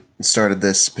 started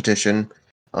this petition.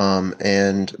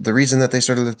 And the reason that they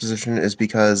started this petition is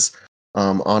because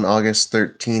on August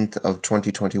 13th of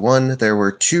 2021, there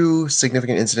were two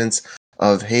significant incidents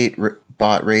of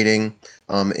bot raiding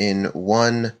in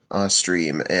one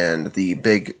stream, and the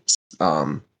big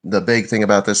thing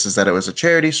about this is that it was a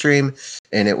charity stream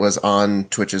and it was on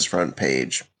Twitch's front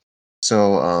page.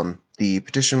 So the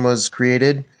petition was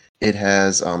created. It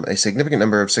has a significant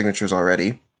number of signatures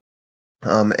already,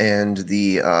 and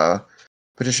the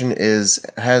petition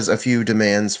has a few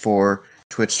demands for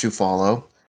Twitch to follow,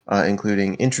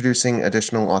 including introducing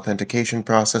additional authentication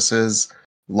processes,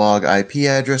 log IP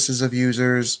addresses of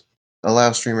users,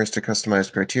 allow streamers to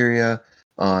customize criteria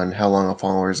on how long a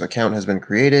follower's account has been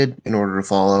created in order to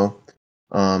follow,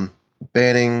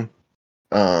 banning,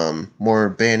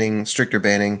 stricter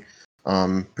banning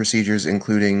procedures,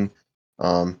 including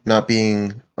not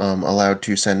being allowed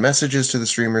to send messages to the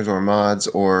streamers or mods,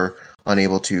 or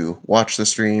unable to watch the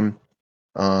stream.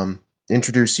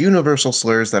 Introduce universal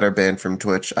slurs that are banned from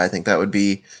Twitch. I think that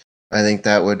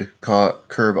would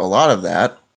curb a lot of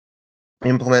that.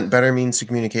 Implement better means to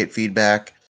communicate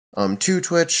feedback to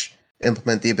Twitch.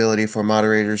 Implement the ability for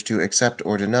moderators to accept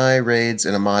or deny raids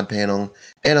in a mod panel,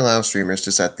 and allow streamers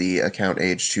to set the account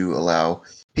age to allow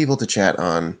people to chat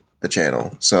on the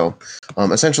channel. So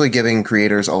essentially giving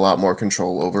creators a lot more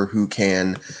control over who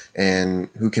can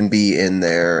be in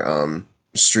their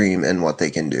stream and what they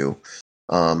can do.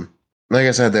 Like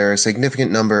I said, there are a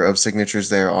significant number of signatures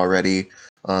there already.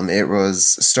 It was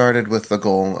started with the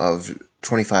goal of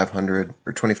 2,500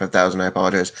 or 25,000, I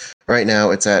apologize. Right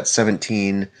now it's at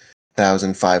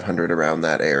 17,500 around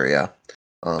that area.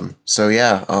 So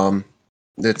yeah,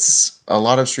 it's a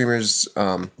lot of streamers,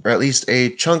 or at least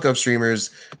a chunk of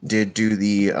streamers did do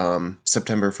the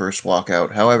September 1st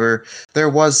walkout. However, there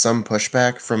was some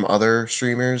pushback from other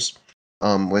streamers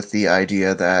with the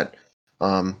idea that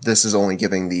this is only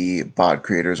giving the bot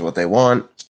creators what they want,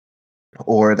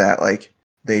 or that like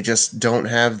they just don't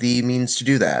have the means to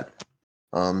do that.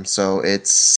 So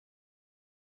it's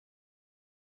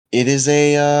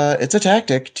a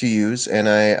tactic to use, and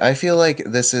I feel like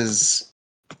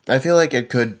it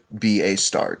could be a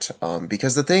start.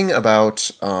 Because the thing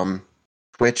about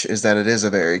Twitch is that it is a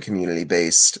very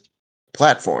community-based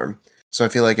platform. So I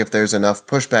feel like if there's enough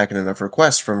pushback and enough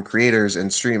requests from creators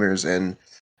and streamers and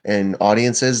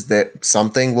audiences, that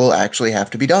something will actually have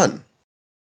to be done.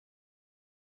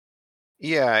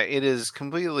 Yeah, it is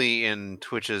completely in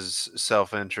Twitch's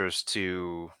self-interest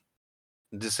to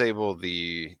disable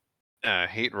the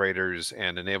hate raiders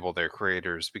and enable their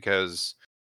creators, because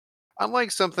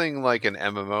unlike something like an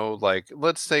MMO, like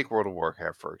let's take World of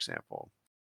Warcraft for example,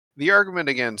 the argument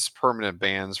against permanent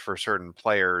bans for certain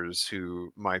players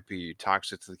who might be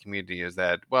toxic to the community is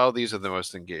that, well, these are the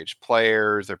most engaged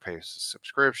players, they're paying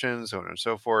subscriptions, so on and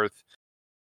so forth.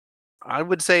 I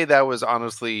would say that was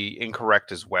honestly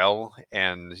incorrect as well,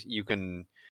 and you can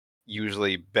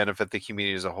usually benefit the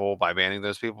community as a whole by banning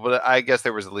those people. But I guess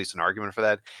there was at least an argument for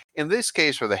that. In this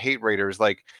case, for the hate raiders,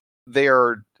 like they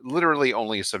are literally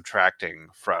only subtracting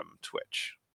from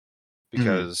Twitch,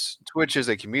 because Twitch is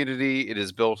a community. It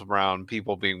is built around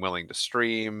people being willing to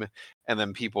stream and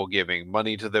then people giving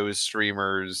money to those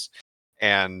streamers.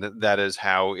 And that is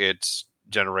how it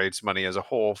generates money as a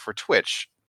whole for Twitch.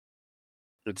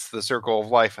 It's the circle of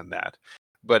life in that.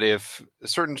 But if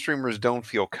certain streamers don't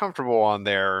feel comfortable on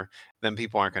there, then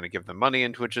people aren't going to give them money,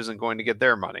 and Twitch isn't going to get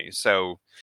their money. So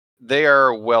they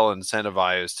are well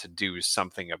incentivized to do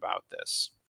something about this,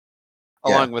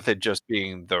 along with it just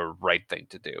being the right thing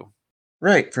to do.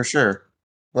 Right, for sure.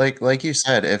 Like you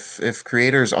said, if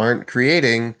creators aren't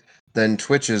creating, then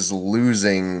Twitch is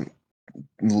losing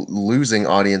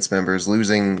audience members,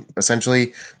 losing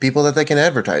essentially people that they can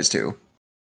advertise to.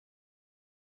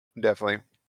 Definitely.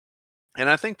 And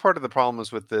I think part of the problem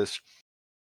is with this,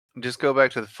 just go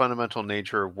back to the fundamental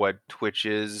nature of what Twitch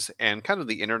is and kind of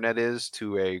the internet is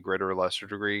to a greater or lesser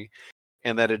degree,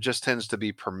 and that it just tends to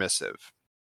be permissive.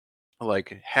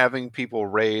 Like having people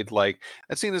raid, like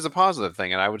that's seen as a positive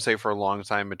thing, and I would say for a long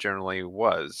time it generally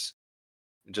was.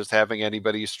 Just having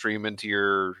anybody stream into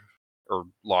your or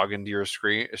log into your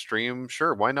stream,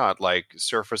 sure, why not? Like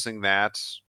surfacing that,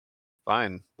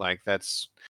 fine. Like that's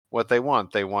what they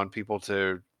want. They want people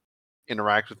to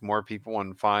interact with more people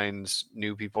and find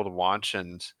new people to watch,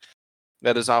 and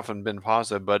that has often been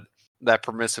positive. But that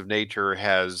permissive nature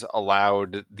has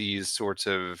allowed these sorts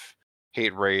of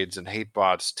hate raids and hate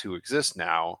bots to exist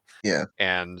now, Yeah.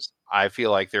 and I feel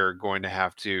like they're going to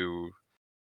have to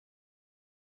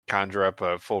conjure up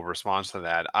a full response to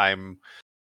that. I'm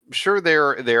sure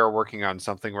they're working on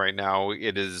something right now.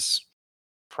 It is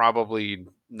probably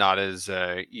not as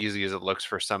easy as it looks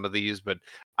for some of these, but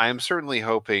I am certainly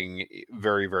hoping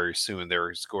very, very soon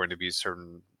there's going to be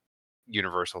certain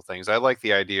universal things. I like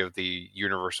the idea of the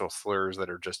universal slurs that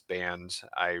are just banned.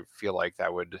 I feel like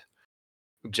that would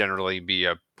generally be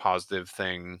a positive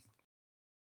thing.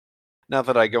 Not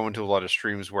that I go into a lot of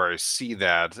streams where I see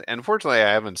that. And fortunately,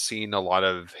 I haven't seen a lot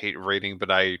of hate rating,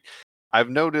 but I've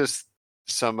noticed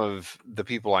some of the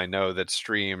people I know that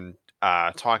stream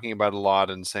talking about it a lot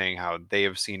and saying how they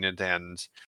have seen it, and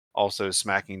also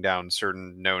smacking down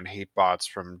certain known hate bots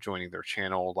from joining their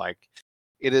channel. Like,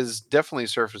 it is definitely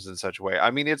surfaced in such a way.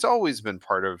 I mean, it's always been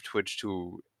part of Twitch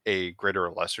to a greater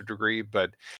or lesser degree,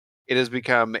 but it has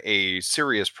become a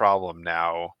serious problem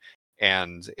now,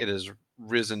 and it has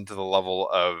risen to the level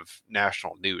of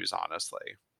national news,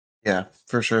 honestly. Yeah,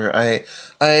 for sure. I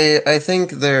think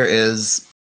there is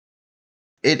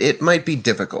it might be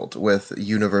difficult with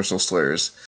universal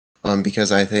slurs,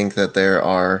 because I think that there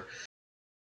are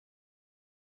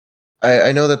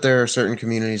I know that there are certain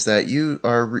communities that you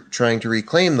are trying to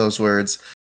reclaim those words,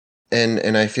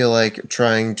 and I feel like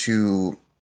trying to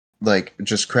like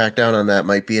just crack down on that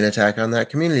might be an attack on that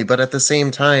community. But at the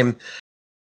same time,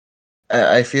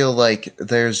 I feel like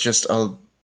there's just a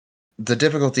the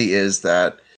difficulty is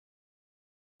that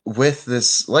with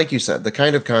this, like you said, the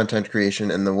kind of content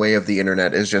creation and the way of the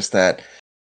internet is just that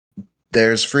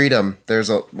there's freedom. There's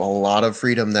a lot of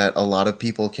freedom that a lot of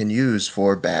people can use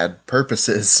for bad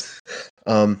purposes.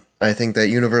 I think that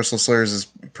universal slurs is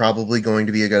probably going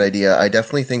to be a good idea. I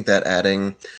definitely think that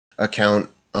adding account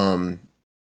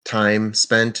time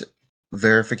spent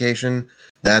verification,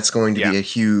 that's going to Yeah. be a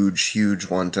huge, huge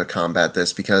one to combat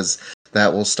this, because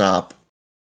that will stop,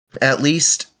 at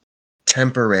least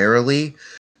temporarily,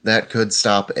 that could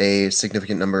stop a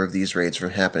significant number of these raids from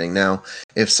happening. Now,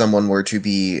 if someone were to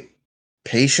be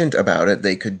patient about it,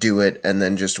 they could do it and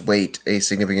then just wait a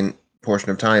significant portion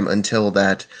of time until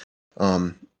that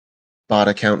um, bot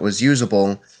account was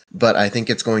usable. But I think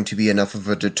it's going to be enough of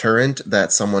a deterrent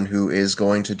that someone who is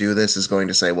going to do this is going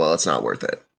to say, well, it's not worth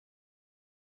it.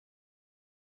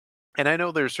 And I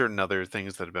know there's certain other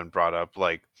things that have been brought up,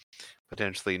 like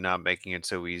potentially not making it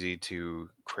so easy to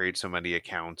create so many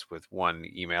accounts with one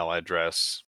email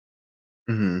address.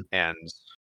 Hmm. And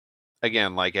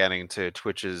again, like adding to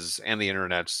Twitch's and the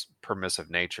internet's permissive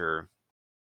nature.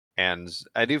 And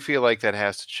I do feel like that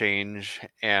has to change.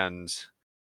 And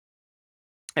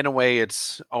in a way,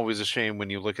 it's always a shame when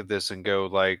you look at this and go,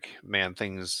 like, man,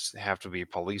 things have to be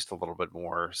policed a little bit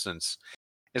more, since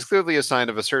it's clearly a sign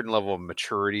of a certain level of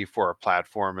maturity for a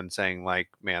platform, and saying, like,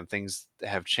 man, things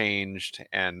have changed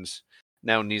and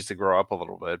now needs to grow up a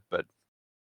little bit. But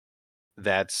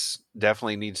that's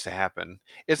definitely needs to happen.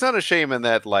 It's not a shame in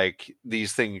that, like,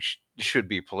 these things should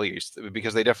be policed,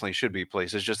 because they definitely should be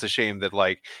policed. It's just a shame that,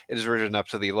 like, it has risen up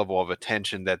to the level of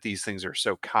attention that these things are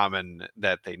so common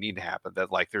that they need to happen,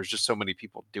 that, like, there's just so many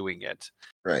people doing it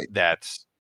Right. that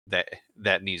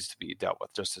that needs to be dealt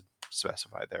with, just to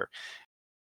specify there.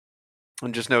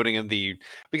 And just noting in the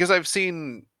because I've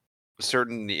seen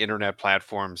certain internet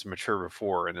platforms mature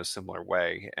before in a similar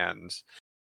way, and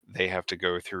they have to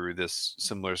go through this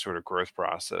similar sort of growth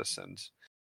process. And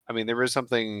I mean, there is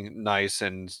something nice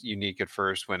and unique at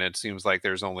first when it seems like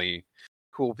there's only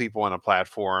cool people on a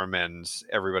platform and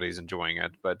everybody's enjoying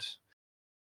it, but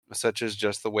such is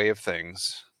just the way of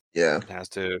things. Yeah. It has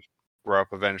to grow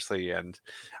up eventually, and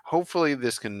hopefully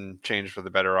this can change for the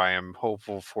better. I am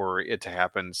hopeful for it to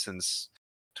happen, since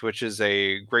Twitch is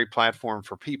a great platform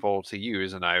for people to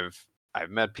use, and I've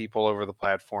met people over the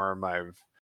platform. I've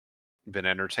been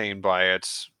entertained by it.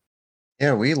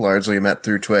 Yeah, we largely met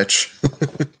through Twitch.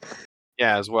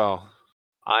 Yeah, as well.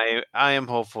 I am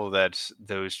hopeful that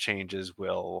those changes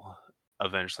will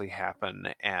eventually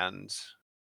happen, and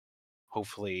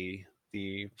hopefully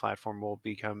the platform will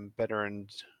become better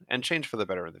and change for the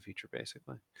better in the future,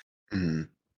 basically. Mhm.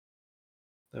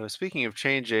 So speaking of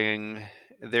changing,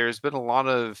 there's been a lot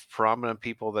of prominent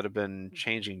people that have been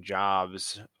changing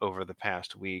jobs over the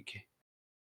past week,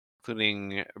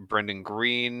 including Brendan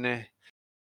Green,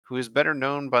 who is better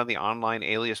known by the online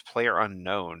alias Player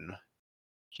Unknown.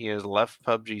 He has left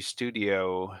PUBG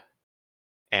Studio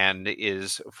and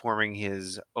is forming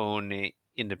his own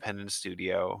independent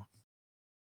studio.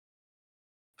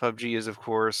 PUBG is, of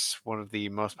course, one of the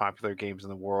most popular games in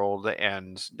the world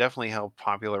and definitely helped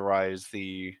popularize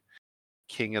the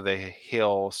King of the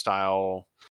Hill style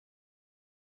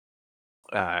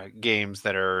games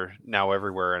that are now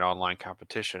everywhere in online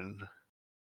competition.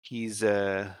 He's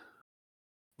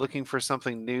looking for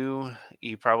something new.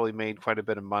 He probably made quite a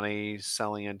bit of money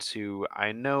selling it to,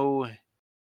 I know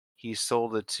he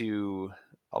sold it to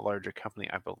a larger company,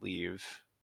 I believe.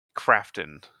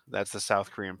 Krafton. That's the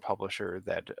South Korean publisher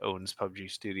that owns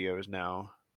PUBG Studios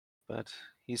now. But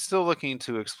he's still looking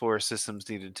to explore systems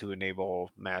needed to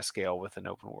enable mass scale within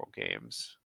open world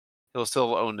games. He'll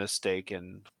still own a stake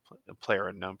in Player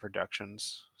Unknown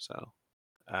Productions. So,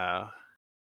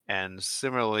 and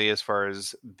similarly, as far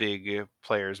as big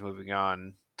players moving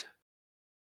on,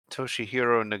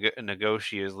 Toshihiro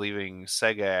Nagoshi is leaving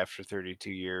Sega after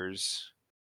 32 years.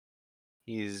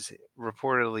 He's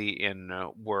reportedly in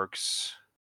works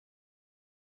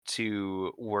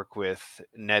to work with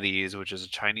NetEase, which is a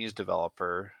Chinese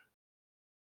developer.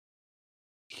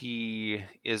 He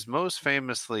is most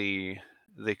famously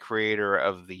the creator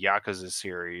of the Yakuza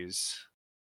series,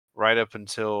 right up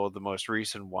until the most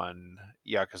recent one,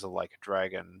 Yakuza Like a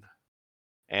Dragon.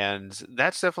 And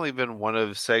that's definitely been one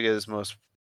of Sega's most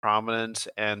prominent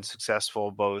and successful,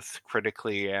 both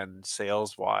critically and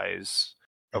sales wise,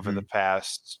 over the Mhm.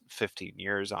 past 15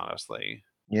 years, honestly.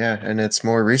 Yeah, and it's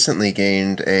more recently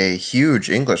gained a huge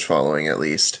English following, at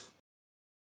least.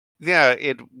 Yeah,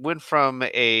 it went from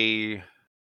a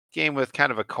game with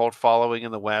kind of a cult following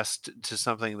in the West to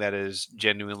something that is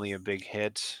genuinely a big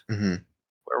hit. Hmm.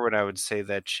 Where would I would say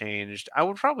that changed? I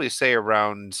would probably say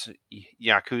around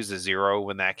Yakuza 0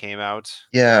 when that came out.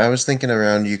 Yeah, I was thinking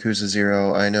around Yakuza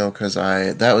Zero. I know because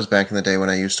that was back in the day when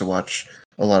I used to watch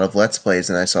a lot of Let's Plays,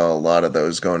 and I saw a lot of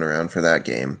those going around for that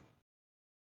game.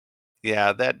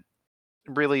 Yeah, that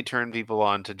really turned people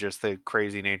on to just the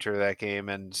crazy nature of that game,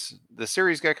 and the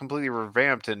series got completely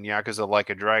revamped in Yakuza Like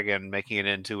a Dragon, making it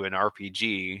into an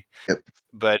RPG, Yep.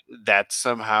 but that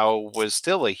somehow was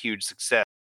still a huge success.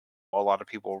 A lot of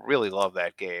people really love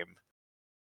that game.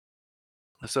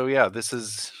 So yeah, this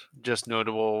is just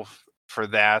notable for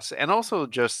that, and also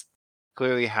just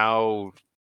clearly how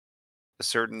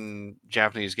certain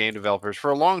Japanese game developers, for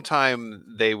a long time,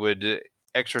 they would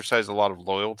exercise a lot of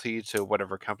loyalty to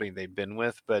whatever company they've been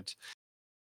with, but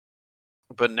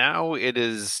now it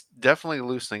is definitely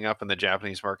loosening up in the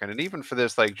Japanese market, and even for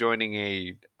this, like joining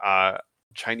a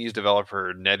Chinese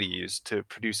developer NetEase to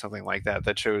produce something like that,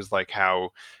 that shows like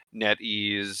how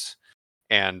NetEase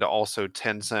and also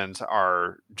Tencent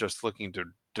are just looking to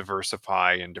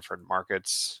diversify in different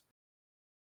markets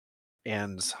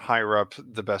and hire up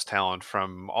the best talent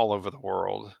from all over the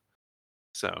world.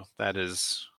 So that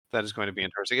is going to be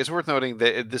interesting. It's worth noting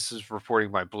that this is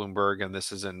reporting by Bloomberg and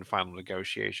this is in final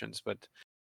negotiations, but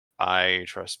I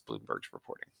trust Bloomberg's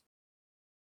reporting.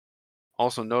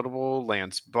 Also notable,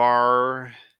 Lance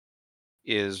Barr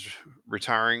is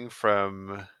retiring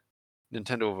from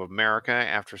Nintendo of America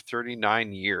after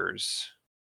 39 years.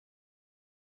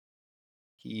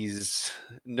 He's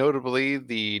notably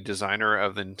the designer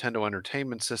of the Nintendo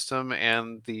Entertainment System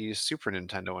and the Super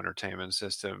Nintendo Entertainment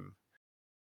System.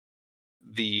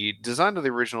 The design of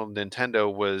the original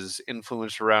Nintendo was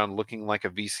influenced around looking like a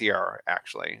VCR,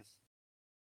 actually.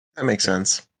 That makes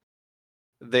sense.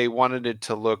 They wanted it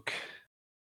to look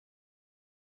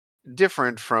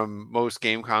different from most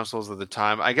game consoles of the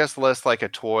time. I guess less like a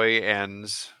toy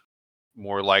and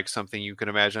more like something you can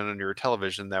imagine on your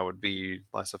television that would be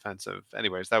less offensive.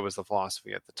 Anyways, that was the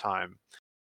philosophy at the time.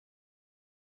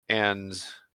 And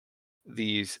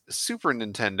the Super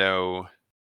Nintendo,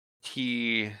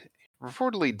 he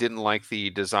reportedly didn't like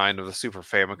the design of the Super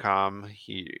Famicom.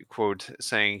 He quote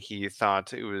saying he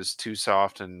thought it was too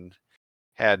soft and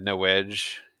had no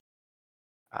edge.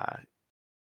 Uh,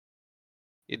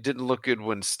 it didn't look good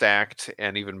when stacked,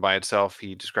 and even by itself,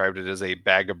 he described it as a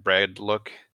bag of bread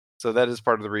look. So that is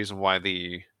part of the reason why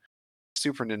the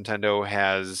Super Nintendo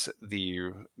has the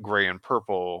gray and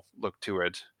purple look to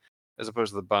it, as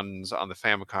opposed to the buttons on the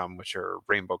Famicom, which are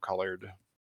rainbow colored.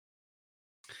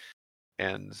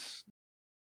 And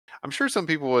I'm sure some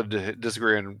people would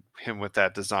disagree on him with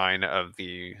that design of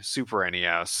the Super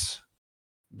NES,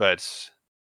 but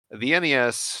the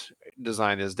NES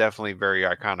design is definitely very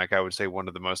iconic. I would say one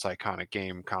of the most iconic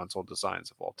game console designs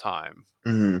of all time.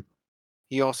 Hmm.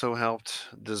 He also helped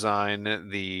design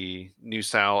the new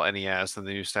style NES and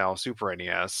the new style Super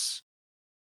NES,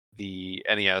 the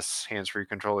NES hands-free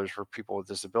controllers for people with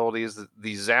disabilities,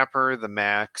 the Zapper, the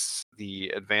Max, the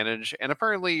Advantage, and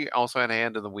apparently also had a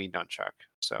hand in the Wii Nunchuck.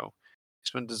 So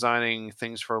he's been designing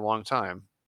things for a long time.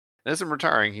 isn't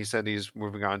retiring. He said he's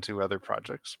moving on to other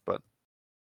projects, but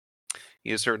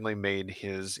he has certainly made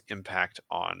his impact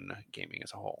on gaming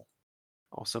as a whole.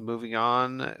 Also moving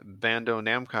on, Bandai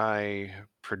Namco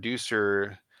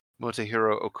producer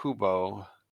Motohiro Okubo.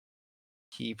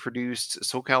 He produced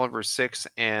Soul Calibur 6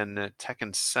 and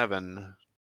Tekken 7.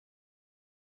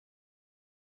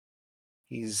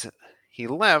 He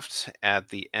left at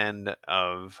the end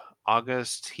of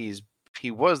August.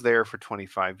 He was there for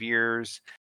 25 years.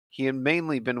 He had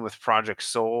mainly been with Project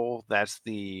Soul. That's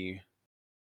the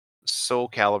Soul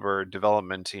Calibur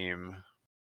development team.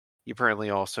 He apparently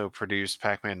also produced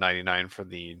Pac-Man 99 for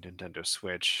the Nintendo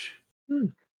Switch.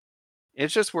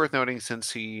 It's just worth noting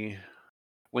since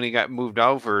when he got moved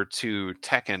over to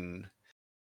Tekken,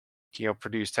 he helped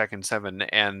produce Tekken 7,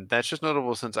 and that's just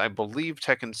notable since I believe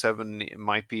Tekken 7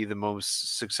 might be the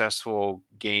most successful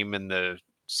game in the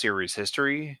series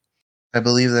history. I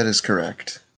believe that is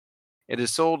correct. It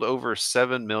has sold over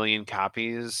 7 million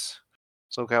copies.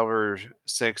 Soul Calibur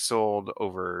 6 sold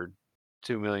over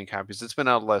 2 million copies. It's been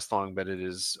out less long, but it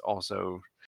is also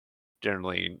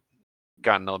generally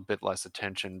gotten a bit less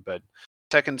attention. But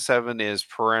Tekken 7 is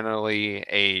perennially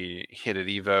a hit at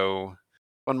Evo.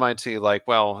 One might say, like,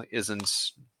 well,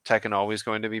 isn't Tekken always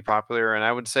going to be popular? And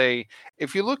I would say,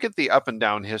 if you look at the up and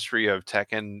down history of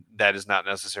Tekken, that is not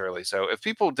necessarily so. If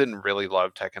people didn't really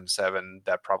love Tekken 7,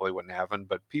 that probably wouldn't happen,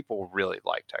 but people really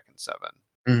like Tekken 7.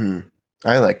 Mm-hmm.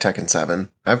 I like Tekken 7.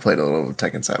 I've played a little of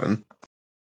Tekken 7.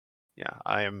 Yeah,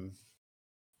 I am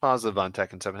positive on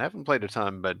Tekken 7. I haven't played a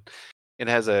ton, but it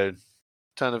has a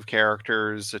ton of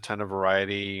characters, a ton of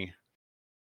variety.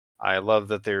 I love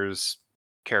that there's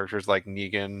characters like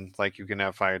Negan, like you can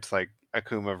have fights like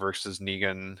Akuma versus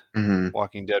Negan, Mm-hmm.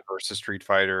 Walking Dead versus Street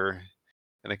Fighter,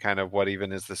 and a kind of what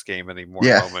even is this game anymore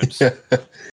Yeah. moment.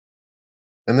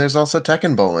 And there's also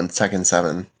Tekken Bowl in Tekken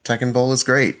 7. Tekken Bowl is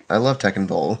great. I love Tekken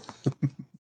Bowl.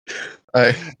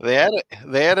 I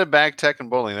They added back Tekken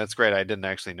Bowling. That's great. I didn't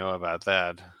actually know about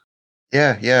that.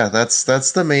 yeah, that's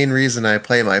the main reason I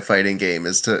play my fighting game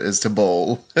is to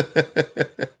bowl.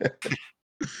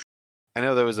 I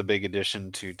know there was a big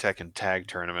addition to Tekken Tag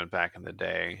Tournament back in the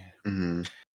day. Mm-hmm.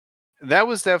 That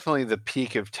was definitely the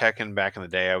peak of Tekken back in the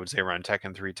day. I would say around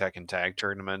Tekken 3 Tekken Tag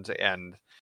Tournament, and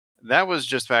that was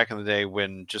just back in the day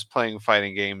when just playing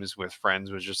fighting games with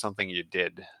friends was just something you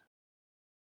did.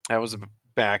 That was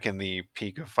back in the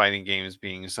peak of fighting games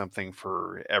being something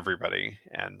for everybody,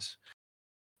 and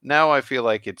now I feel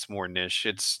like it's more niche.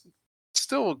 It's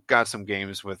still got some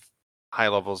games with high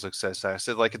levels of success. I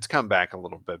said like it's come back a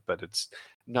little bit, but it's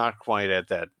not quite at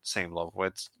that same level.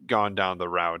 It's gone down the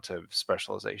route of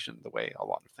specialization the way a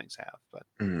lot of things have. But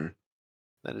Mm-hmm.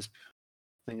 that is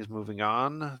things moving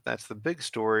on. That's the big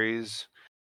stories.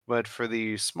 But for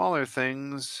the smaller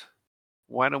things,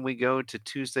 why don't we go to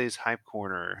Tuesday's Hype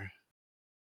Corner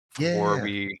before Yeah.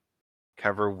 we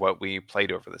cover what we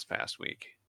played over this past week?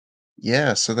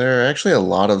 Yeah, so there are actually a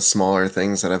lot of smaller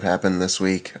things that have happened this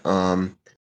week.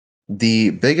 The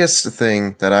biggest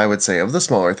thing that I would say of the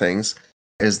smaller things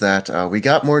is that we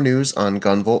got more news on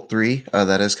Gunvolt 3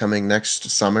 that is coming next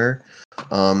summer.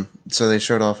 So they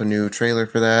showed off a new trailer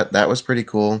for that. That was pretty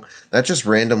cool. That just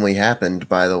randomly happened,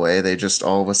 by the way. They just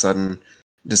all of a sudden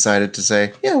decided to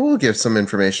say, yeah, we'll give some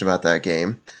information about that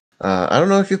game. I don't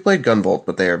know if you've played Gunvolt,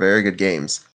 but they are very good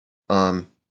games.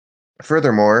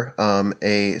 Furthermore,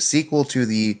 a sequel to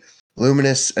the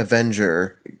Luminous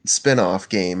Avenger spin-off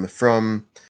game from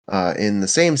in the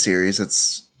same series,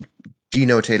 it's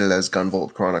denotated as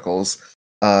Gunvolt Chronicles.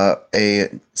 A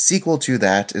sequel to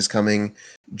that is coming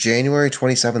January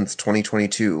 27th,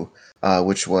 2022,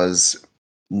 which was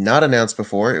not announced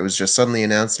before. It was just suddenly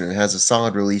announced and it has a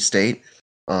solid release date.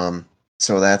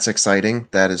 So that's exciting.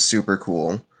 That is super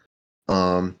cool.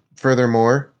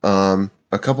 Furthermore,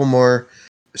 a couple more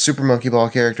Super Monkey Ball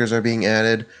characters are being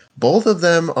added. Both of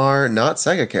them are not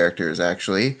Sega characters,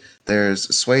 actually. There's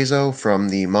Suezo from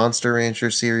the Monster Rancher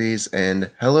series and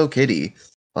Hello Kitty.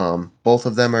 Both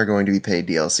of them are going to be paid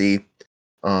DLC.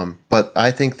 But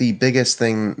I think the biggest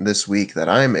thing this week that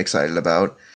I'm excited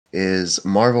about is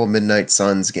Marvel Midnight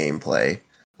Suns gameplay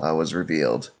was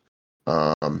revealed.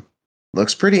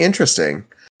 Looks pretty interesting.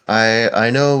 I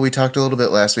know we talked a little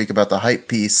bit last week about the hype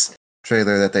piece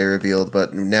trailer that they revealed,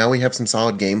 but now we have some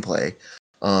solid gameplay.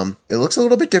 It looks a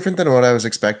little bit different than what I was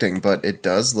expecting, but it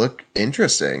does look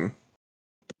interesting.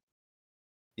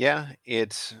 Yeah,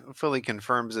 it fully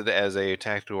confirms it as a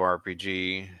tactical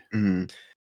RPG, Mm,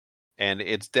 and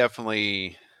it's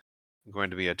definitely going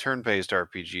to be a turn-based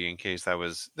RPG. In case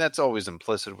that's always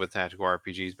implicit with tactical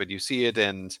RPGs, but you see it,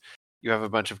 and you have a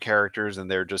bunch of characters and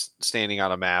they're just standing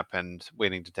on a map and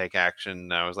waiting to take action.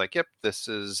 And I was like, yep, this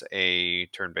is a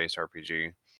turn-based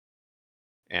RPG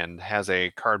and has a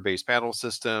card-based battle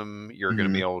system. You're going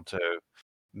to be Mhm. able to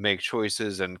make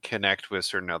choices and connect with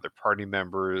certain other party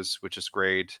members, which is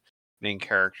great. Main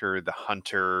character, the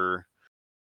hunter,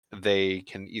 they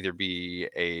can either be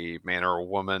a man or a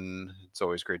woman. It's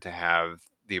always great to have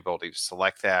the ability to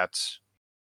select that.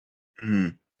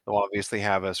 Mhm. They'll obviously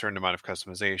have a certain amount of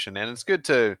customization, and it's good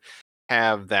to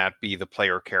have that be the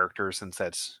player character, since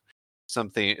that's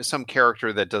some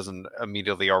character that doesn't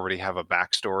immediately already have a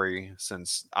backstory,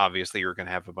 since obviously you're going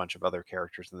to have a bunch of other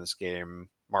characters in this game,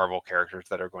 Marvel characters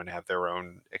that are going to have their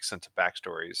own extensive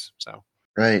backstories. So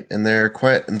Right, and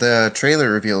the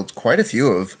trailer revealed quite a few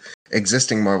of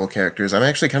existing Marvel characters. I'm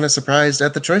actually kind of surprised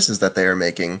at the choices that they are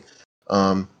making.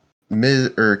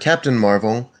 Captain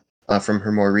Marvel, from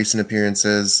her more recent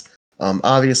appearances.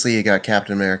 Obviously, you got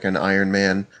Captain America and Iron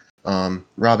Man.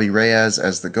 Robbie Reyes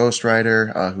as the Ghost Rider,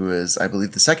 who is, I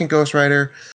believe, the second Ghost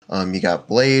Rider. You got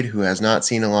Blade, who has not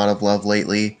seen a lot of love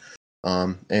lately.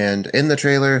 And in the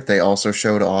trailer, they also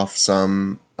showed off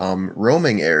some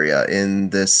roaming area in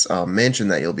this mansion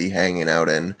that you'll be hanging out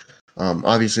in.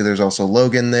 Obviously, there's also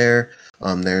Logan there.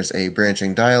 There's a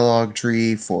branching dialogue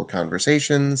tree for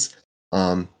conversations.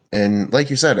 And like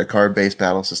you said, a card based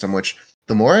battle system, which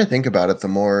the more I think about it, the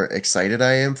more excited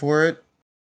I am for it.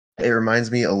 It reminds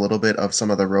me a little bit of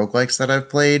some of the roguelikes that I've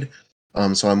played.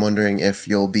 So I'm wondering if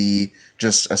you'll be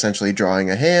just essentially drawing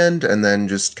a hand and then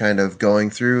just kind of going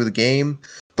through the game.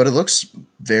 But it looks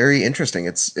very interesting.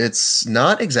 It's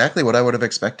not exactly what I would have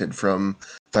expected from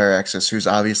Firaxis, who's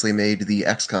obviously made the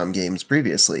XCOM games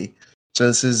previously. So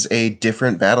this is a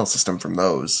different battle system from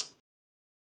those.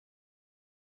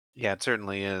 yeah, it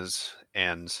certainly is,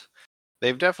 and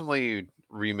they've definitely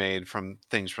remade from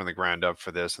things from the ground up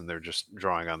for this, and they're just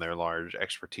drawing on their large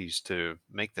expertise to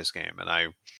make this game, and I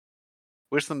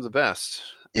wish them the best.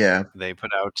 Yeah, They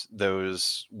put out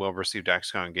those well-received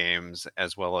XCOM games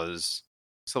as well as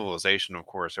Civilization, of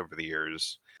course, over the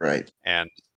years, right. and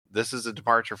this is a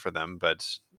departure for them, but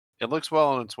it looks well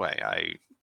on its way. I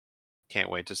can't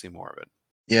wait to see more of it.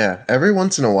 Yeah, every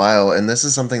once in a while, and this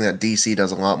is something that DC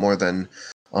does a lot more than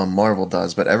Marvel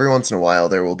does, but every once in a while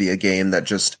there will be a game that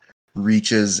just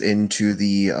reaches into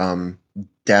the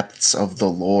depths of the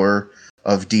lore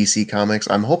of DC Comics.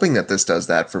 I'm hoping that this does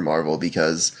that for Marvel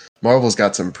because Marvel's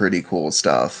got some pretty cool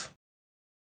stuff.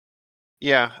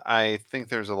 Yeah, I think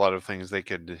there's a lot of things they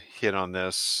could hit on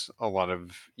this, a lot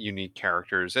of unique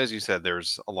characters. As you said,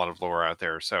 there's a lot of lore out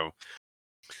there, so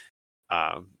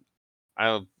um,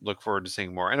 I look forward to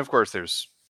seeing more. And of course, there's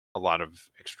a lot of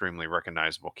extremely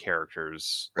recognizable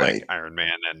characters like Right. Iron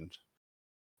Man and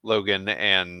Logan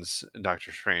and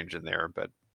Doctor Strange in there. But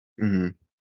hmm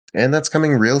And that's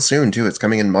coming real soon too. It's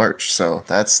coming in March, so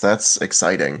that's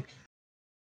exciting.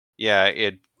 yeah,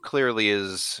 it clearly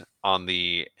is on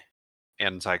the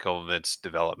end cycle of its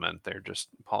development. They're just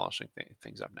polishing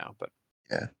things up now.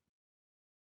 Yeah.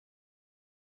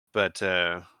 But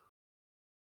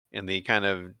in the kind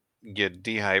of get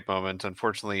dehype moment,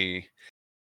 unfortunately,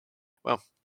 well,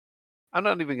 I'm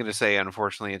not even going to say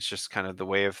unfortunately. It's just kind of the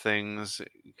way of things.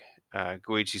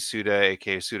 Goichi Suda,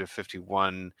 aka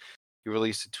Suda51, he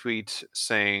released a tweet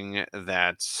saying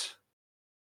that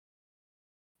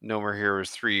No More Heroes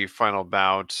 3 Final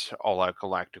Bout All Out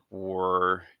Galactic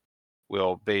War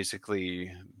will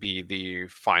basically be the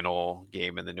final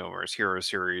game in the No More Heroes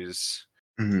series.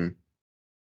 hmm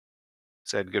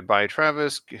Said goodbye,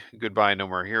 Travis. Goodbye, No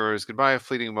More Heroes. Goodbye,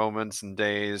 fleeting moments and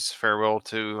days. Farewell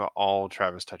to all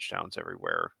Travis touchdowns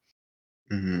everywhere.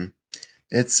 hmm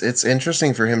it's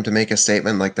interesting for him to make a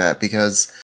statement like that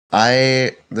because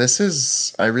I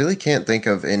really can't think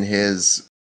of in his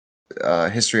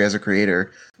history as a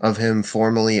creator of him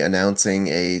formally announcing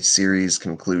a series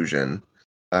conclusion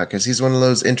because he's one of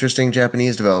those interesting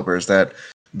Japanese developers that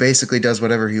basically does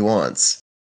whatever he wants.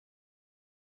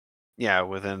 Yeah,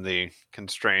 within the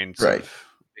constraints Right. of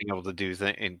being able to do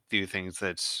things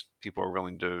that people are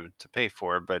willing to pay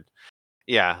for. But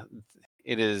yeah,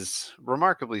 it is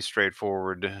remarkably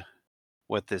straightforward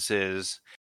what this is.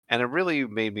 And it really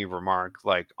made me remark,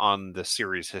 like, on the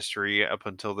series history up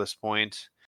until this point.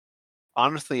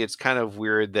 Honestly, it's kind of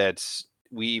weird that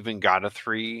we even got a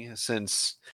 3,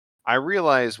 since I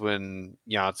realized when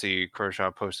Yahtzee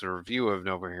Croshaw posted a review of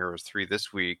No More Heroes 3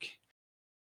 this week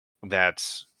that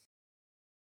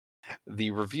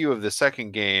the review of the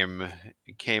second game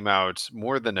came out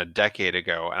more than a decade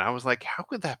ago. And I was like, how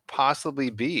could that possibly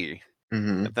be?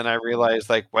 hmm And then I realized,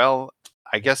 like, well,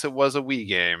 I guess it was a Wii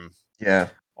game. Yeah.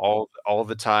 All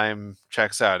the time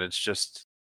checks out.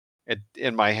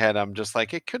 in my head, I'm just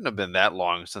like, it couldn't have been that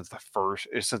long since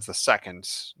the second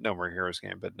No More Heroes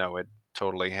game, but no, it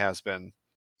totally has been.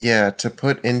 Yeah, to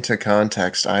put into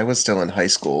context, I was still in high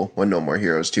school when No More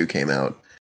Heroes 2 came out.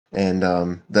 And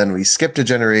then we skipped a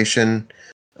generation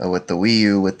with the Wii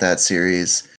U with that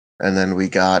series. And then we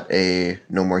got a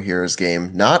No More Heroes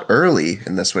game not early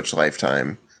in the Switch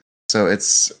lifetime. So it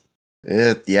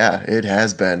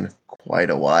has been quite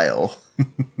a while.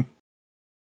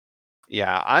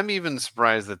 Yeah, I'm even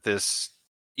surprised that this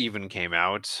even came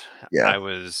out. Yeah. I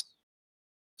was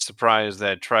surprised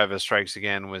that Travis Strikes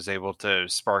Again was able to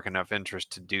spark enough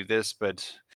interest to do this, but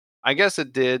I guess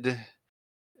it did.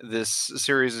 This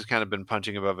series has kind of been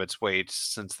punching above its weight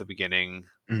since the beginning.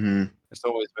 Hmm. It's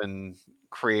always been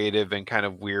creative and kind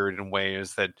of weird in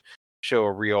ways that show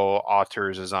a real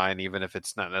author's design, even if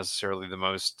it's not necessarily the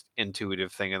most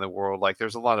intuitive thing in the world. Like,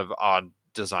 there's a lot of odd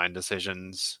design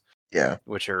decisions, Yeah.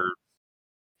 which are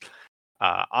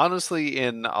honestly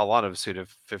in a lot of Suda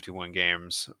 51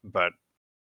 games, but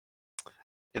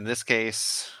in this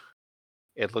case,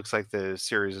 it looks like the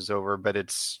series is over. But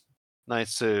it's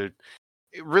nice to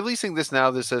releasing this now.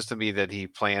 This says to me that he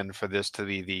planned for this to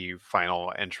be the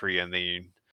final entry in the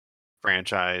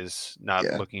franchise, not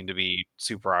Yeah. looking to be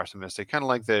super optimistic. Kind of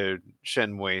like the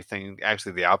Shenmue thing.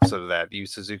 Actually, the opposite of that. Yu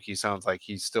Suzuki sounds like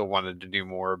he still wanted to do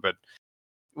more, but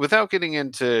without getting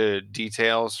into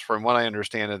details, from what I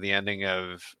understand of the ending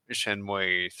of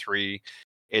Shenmue 3,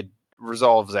 it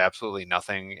resolves absolutely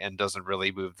nothing and doesn't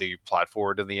really move the plot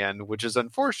forward in the end, which is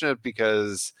unfortunate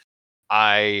because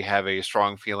I have a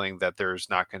strong feeling that there's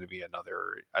not going to be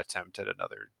another attempt at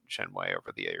another Shenmue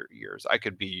over the years. I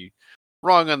could be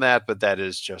wrong on that, but that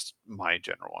is just my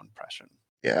general impression.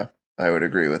 Yeah. I would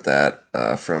agree with that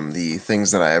from the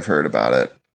things that I have heard about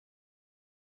it.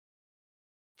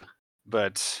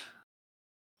 But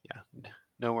yeah,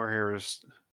 No More Heroes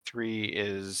 3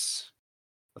 is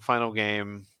the final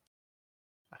game.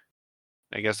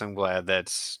 I guess I'm glad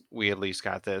that we at least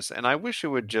got this. And I wish it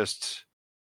would just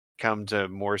come to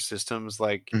more systems.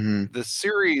 Like, Hmm. the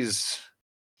series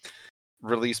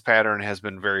release pattern has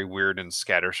been very weird and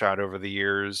scattershot over the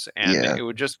years, and Yeah. it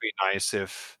would just be nice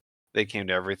if they came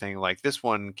to everything. Like, this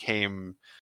one came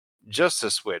just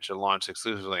to Switch. It launched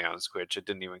exclusively on Switch. It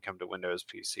didn't even come to Windows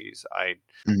PCs.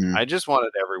 Hmm. I just want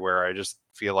it everywhere. I just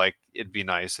feel like it'd be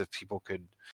nice if people could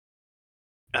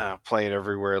play it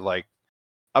everywhere. Like,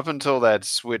 up until that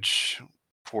Switch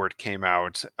port came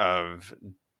out of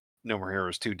No More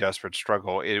Heroes 2 Desperate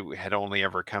Struggle, it had only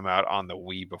ever come out on the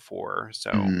Wii before.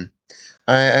 So, Hmm.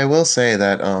 I will say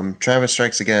that Travis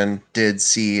Strikes Again did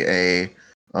see a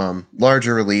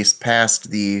larger release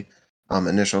past the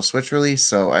initial Switch release,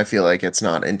 so I feel like it's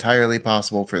not entirely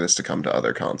possible for this to come to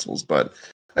other consoles. But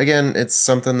again, it's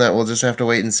something that we'll just have to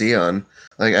wait and see on.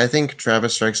 Like, I think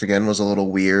Travis Strikes Again was a little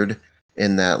weird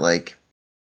in that, like,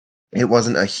 it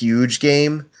wasn't a huge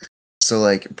game, so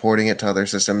like porting it to other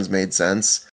systems made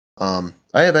sense. I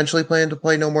eventually plan to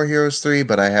play No More Heroes 3,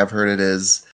 but I have heard it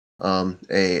is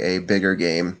a bigger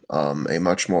game, a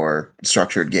much more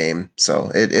structured game. So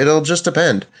it'll just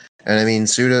depend. And I mean,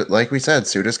 Suda, like we said,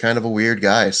 Suda's kind of a weird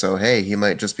guy. So hey, he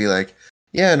might just be like,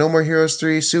 yeah, No More Heroes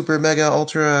 3 Super Mega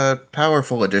Ultra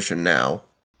Powerful Edition now.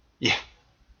 yeah,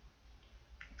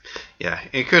 yeah,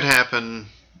 it could happen.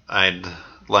 I'd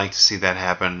like to see that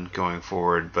happen going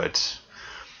forward, but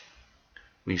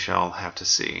we shall have to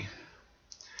see.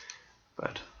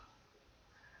 But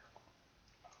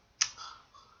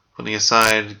putting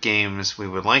aside games we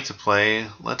would like to play,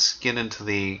 let's get into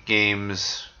the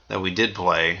games that we did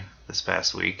play this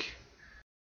past week.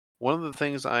 One of the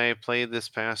things I played this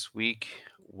past week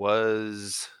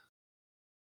was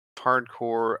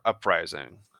Hardcore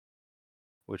Uprising,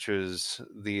 which was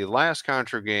the last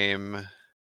Contra game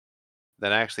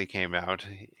that actually came out,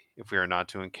 if we are not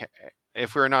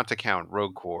to count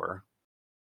Rogue Core.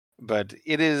 But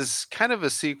it is kind of a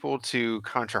sequel to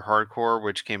Contra Hardcore,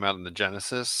 which came out in the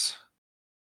Genesis,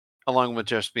 along with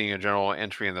just being a general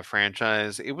entry in the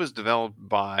franchise. It was developed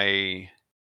by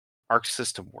Arc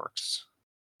System Works,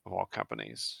 of all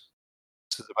companies.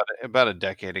 This is about a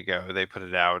decade ago. They put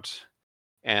it out,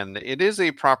 and it is a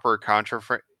proper Contra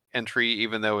entry,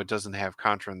 even though it doesn't have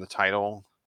Contra in the title.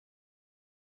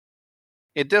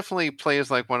 It definitely plays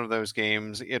like one of those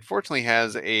games. It fortunately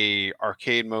has a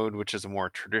arcade mode, which is a more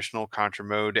traditional Contra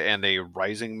mode, and a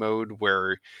rising mode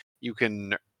where you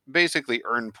can basically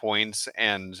earn points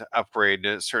and upgrade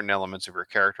certain elements of your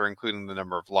character, including the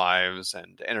number of lives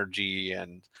and energy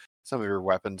and some of your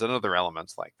weapons and other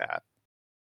elements like that.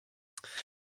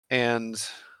 And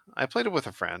I played it with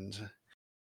a friend,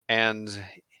 and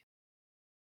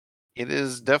It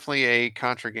is definitely a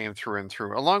Contra game through and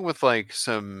through, along with like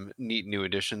some neat new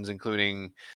additions,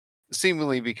 including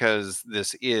seemingly because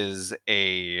this is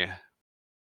a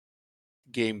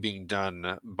game being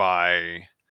done by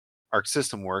Arc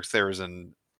System Works, there is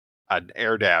an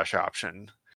air dash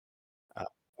option, uh,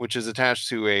 which is attached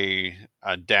to a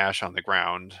dash on the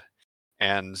ground,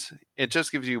 and it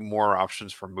just gives you more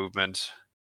options for movement.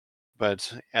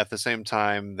 But at the same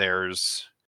time, there's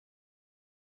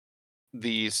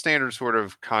the standard sort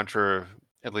of Contra,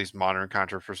 at least modern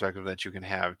Contra perspective, that you can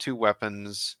have two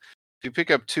weapons. If you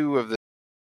pick up two of the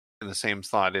in the same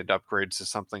slot, it upgrades to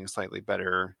something slightly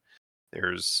better.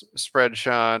 There's spread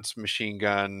shots, machine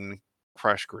gun,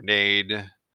 crush grenade,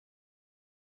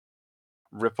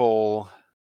 ripple,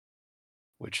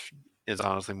 which is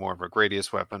honestly more of a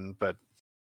Gradius weapon,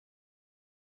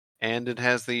 and it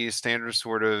has the standard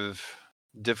sort of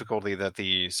difficulty that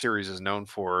the series is known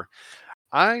for.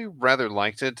 I rather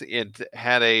liked it. It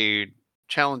had a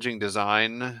challenging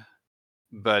design,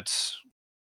 but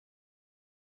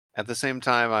at the same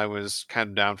time, I was kind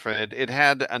of down for it. It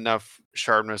had enough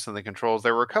sharpness in the controls.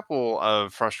 There were a couple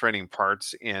of frustrating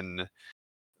parts in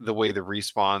the way the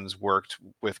respawns worked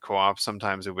with co-op.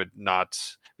 Sometimes it would not,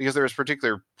 because there was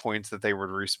particular points that they would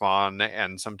respawn,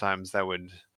 and sometimes that would,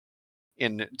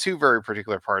 in two very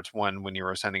particular parts. One, when you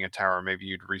were ascending a tower, maybe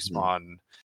you'd Mhm. respawn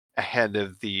ahead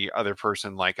of the other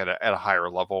person, like at a higher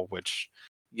level, which,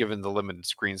 given the limited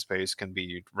screen space, can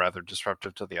be rather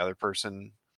disruptive to the other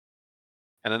person.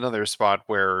 And another spot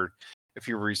where if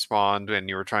you respawned and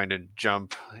you were trying to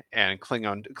jump and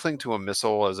cling to a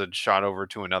missile as it shot over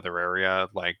to another area,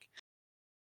 like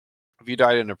if you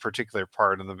died in a particular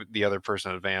part and the other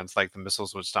person advanced, like the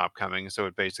missiles would stop coming. So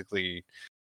it basically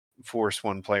forced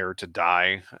one player to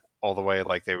die all the way.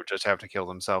 Like they would just have to kill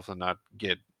themselves and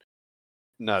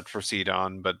not proceed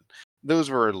on. But those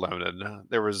were limited.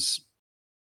 There was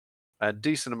a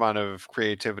decent amount of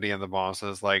creativity in the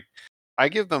bosses. Like I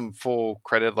give them full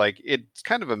credit. Like it's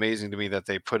kind of amazing to me that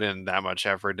they put in that much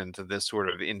effort into this sort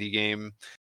of indie game.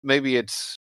 Maybe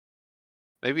it's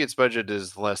maybe its budget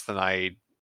is less than I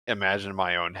imagine in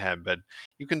my own head, but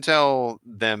you can tell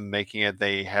them making it,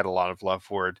 they had a lot of love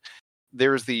for it.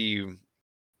 There's the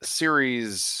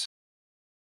series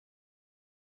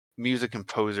music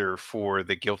composer for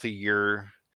the Guilty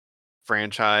Gear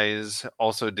franchise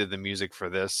also did the music for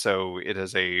this, so it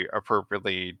is a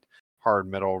appropriately hard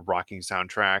metal rocking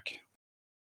soundtrack.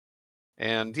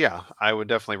 And yeah, I would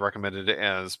definitely recommend it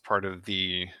as part of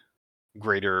the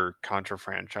greater Contra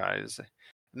franchise.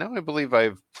 Now I believe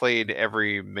I've played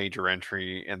every major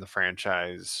entry in the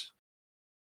franchise.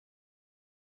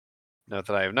 Note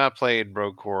that I have not played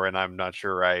Rogue Core, and I'm not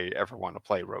sure I ever want to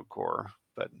play Rogue Core,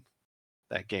 but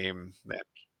that game, man,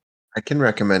 I can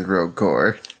recommend Rogue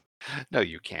Core. no,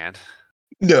 you can't.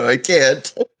 No, I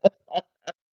can't.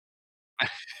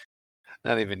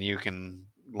 Not even you can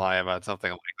lie about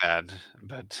something like that.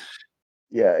 But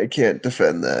Yeah, I can't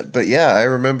defend that. But yeah, I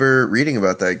remember reading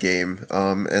about that game.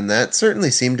 And that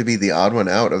certainly seemed to be the odd one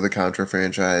out of the Contra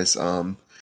franchise.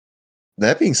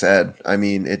 That being said, I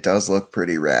mean, it does look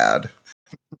pretty rad.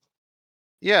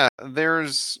 yeah,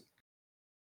 there's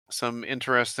some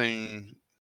interesting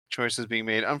choices being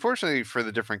made. Unfortunately for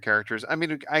the different characters, I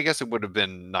mean, I guess it would have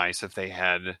been nice if they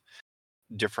had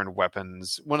different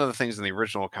weapons. One of the things in the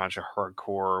original Contra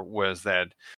Hardcore was that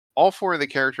all four of the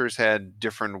characters had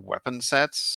different weapon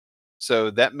sets,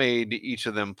 so that made each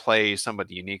of them play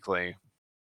somewhat uniquely,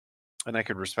 and I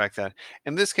could respect that.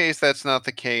 In this case, that's not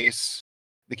the case.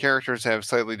 The characters have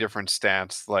slightly different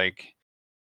stats, like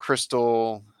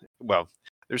Crystal. Well,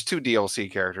 there's two DLC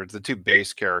characters, the two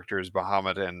base characters,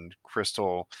 Bahamut and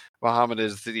Crystal. Bahamut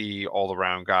is the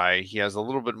all-around guy. He has a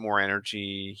little bit more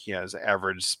energy. He has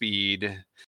average speed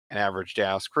and average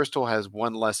dash. Crystal has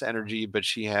one less energy, but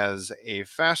she has a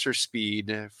faster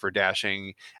speed for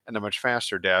dashing and a much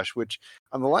faster dash, which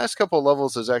on the last couple of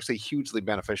levels is actually hugely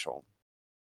beneficial,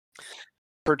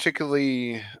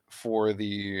 particularly for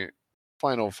the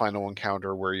final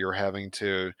encounter where you're having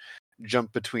to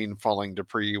jump between falling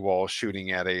debris while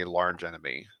shooting at a large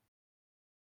enemy.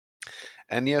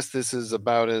 And yes, this is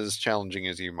about as challenging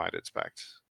as you might expect.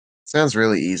 Sounds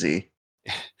really easy.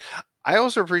 I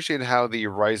also appreciate how the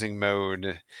rising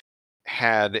mode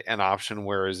had an option,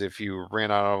 whereas if you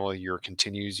ran out of all your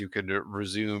continues, you could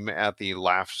resume at the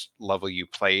last level you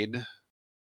played.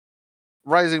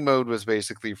 Rising mode was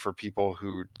basically for people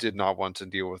who did not want to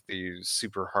deal with the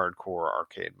super hardcore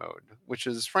arcade mode, which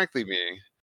is frankly me,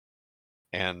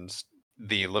 and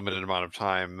the limited amount of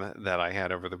time that I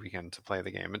had over the weekend to play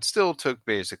the game. It still took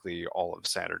basically all of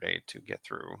Saturday to get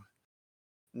through.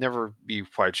 never be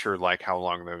quite sure like how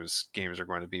long those games are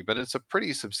going to be, but it's a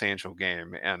pretty substantial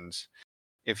game. And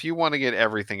if you want to get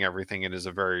everything, it is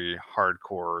a very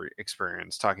hardcore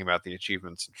experience. Talking about the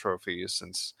achievements and trophies,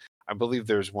 since I believe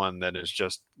there's one that is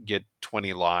just get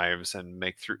 20 lives and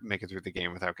make it through the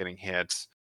game without getting hit,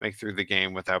 make through the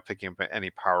game without picking up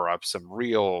any power ups. Some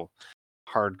real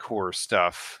hardcore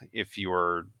stuff if you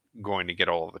are going to get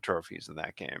all of the trophies in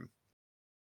that game.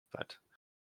 But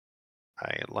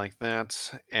I like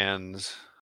that. And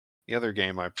the other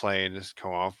game I played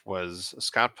co-op was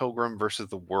Scott Pilgrim versus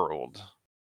the World.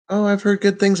 Oh, I've heard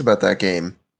good things about that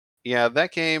game. Yeah,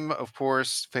 that game, of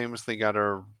course, famously got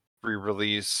a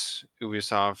re-release.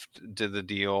 Ubisoft did the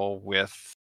deal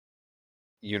with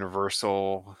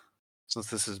Universal, since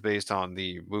this is based on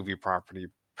the movie property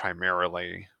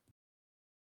primarily,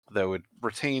 though it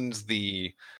retains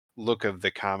the look of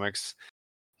the comics.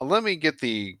 Let me get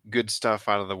the good stuff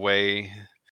out of the way.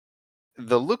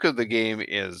 The look of the game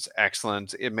is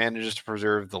excellent. It manages to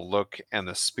preserve the look and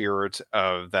the spirit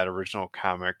of that original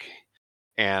comic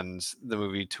and the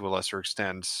movie to a lesser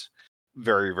extent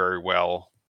very, very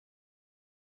well.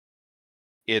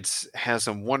 It has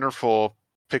some wonderful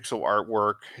pixel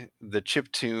artwork. The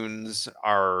chip tunes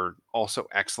are also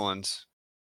excellent.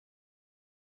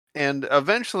 And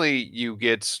eventually you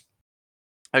get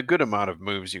a good amount of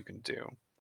moves you can do.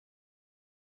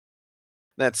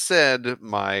 That said,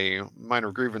 my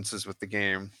minor grievances with the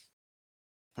game,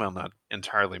 well, not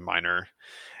entirely minor,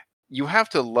 you have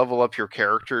to level up your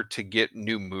character to get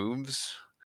new moves,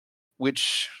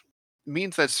 which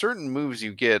means that certain moves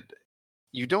you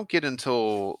don't get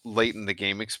until late in the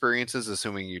game experiences,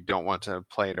 assuming you don't want to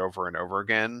play it over and over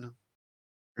again.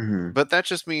 Hmm. But that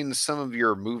just means some of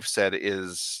your move set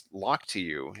is locked to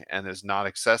you and is not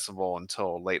accessible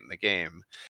until late in the game.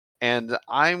 And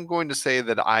I'm going to say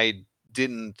that I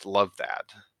didn't love that.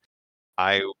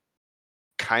 I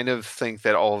kind of think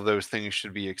that all of those things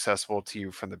should be accessible to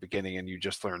you from the beginning and you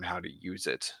just learn how to use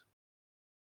it.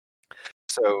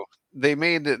 So they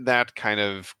made that kind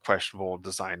of questionable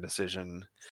design decision,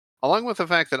 along with the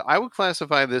fact that I would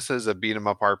classify this as a beat 'em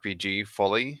up RPG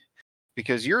fully,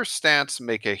 because your stats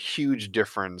make a huge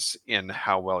difference in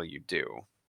how well you do.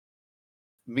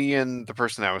 Me and the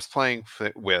person I was playing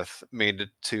with made it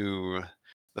to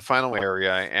the final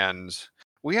area, and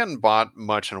we hadn't bought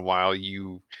much in a while.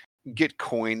 You get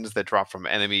coins that drop from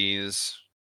enemies.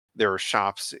 There are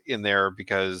shops in there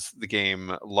because the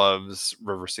game loves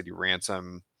River City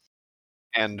Ransom.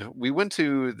 And we went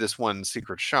to this one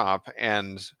secret shop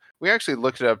and we actually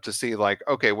looked it up to see, like,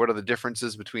 okay, what are the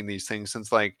differences between these things?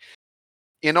 Since, like,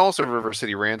 in also River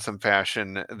City Ransom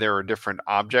fashion, there are different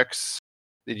objects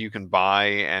that you can buy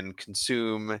and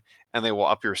consume, and they will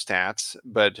up your stats.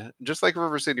 But just like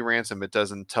River City Ransom, it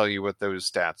doesn't tell you what those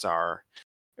stats are.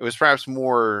 It was perhaps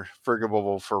more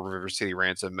forgivable for River City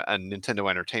Ransom, a Nintendo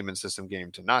Entertainment System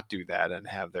game, to not do that and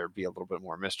have there be a little bit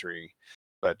more mystery.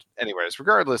 But anyways,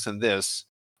 regardless, in this,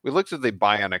 we looked at the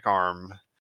bionic arm,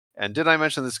 and did I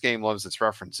mention this game loves its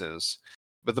references?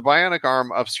 But the bionic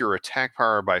arm ups your attack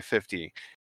power by 50,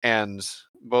 and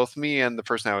both me and the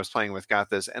person I was playing with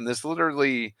got this, and this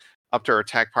literally upped our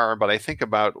attack power, but I think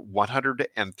about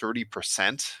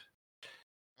 130%.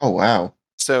 Oh, wow.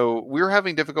 So we were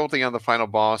having difficulty on the final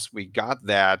boss. We got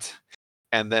that,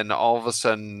 and then all of a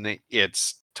sudden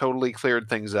it's totally cleared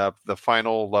things up. The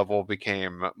final level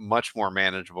became much more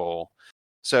manageable.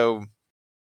 So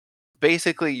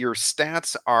basically, your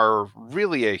stats are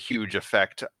really a huge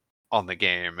effect on the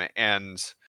game,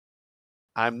 and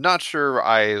I'm not sure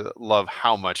I love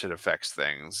how much it affects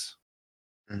things.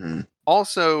 Hmm.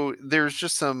 Also, there's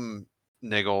just some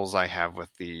niggles I have with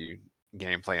the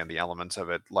gameplay and the elements of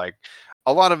it. Like,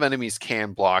 a lot of enemies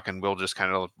can block and will just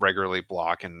kind of regularly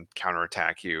block and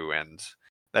counterattack you, and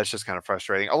that's just kind of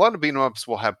frustrating. A lot of beat 'em ups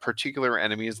will have particular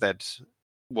enemies that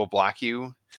will block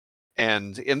you,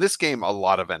 and in this game, a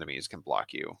lot of enemies can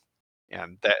block you,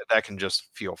 and that can just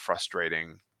feel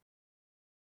frustrating.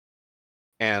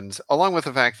 And along with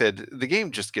the fact that the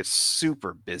game just gets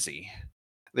super busy.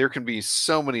 There can be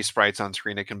so many sprites on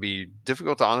screen. It can be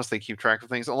difficult to honestly keep track of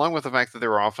things, along with the fact that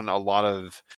there are often a lot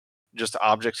of just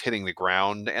objects hitting the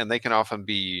ground, and they can often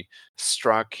be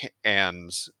struck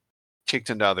and kicked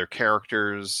into other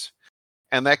characters.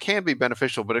 And that can be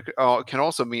beneficial, but it can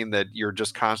also mean that you're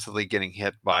just constantly getting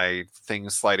hit by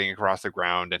things sliding across the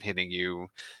ground and hitting you.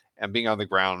 And being on the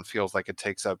ground feels like it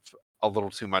takes up a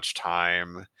little too much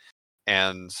time.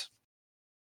 And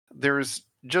there's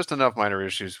just enough minor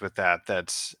issues with that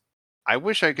I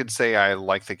wish I could say I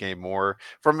like the game more.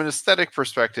 From an aesthetic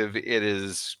perspective, it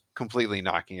is completely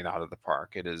knocking it out of the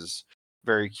park. It is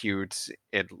very cute.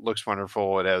 It looks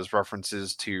wonderful. It has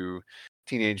references to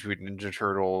Teenage Mutant Ninja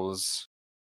Turtles,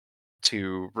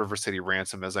 to River City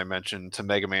Ransom, as I mentioned, to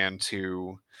Mega Man,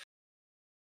 to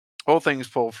all things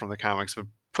pulled from the comics, but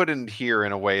put in here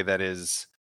in a way that is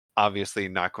obviously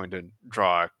not going to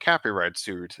draw a copyright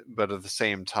suit, but at the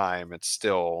same time, it's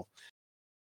still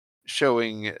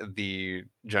showing the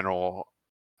general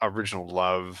original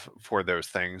love for those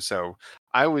things. So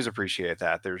I always appreciate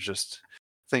that. There's just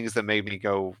things that made me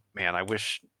go, man, I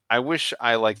wish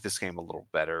I liked this game a little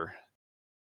better.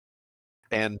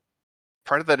 And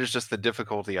part of that is just the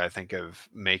difficulty, I think, of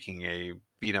making a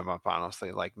beat 'em up,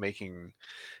 honestly. Like making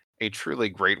a truly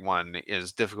great one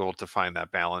is difficult to find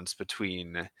that balance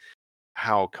between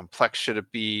how complex should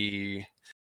it be,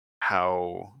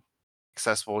 how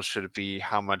accessible should it be,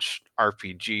 how much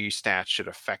RPG stats should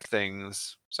affect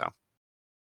things. So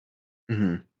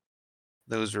Hmm.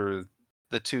 those are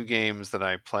the two games that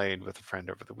I played with a friend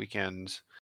over the weekend.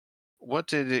 What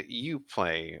did you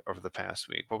play over the past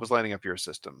week? What was lighting up your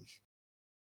system?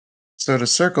 So to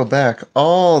circle back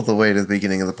all the way to the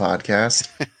beginning of the podcast,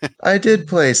 I did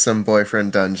play some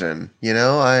Boyfriend Dungeon. You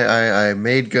know, I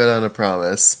made good on a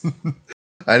promise.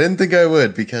 I didn't think I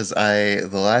would because the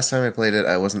last time I played it,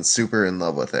 I wasn't super in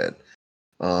love with it.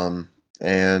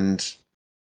 And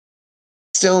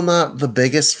still not the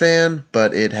biggest fan,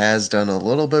 but it has done a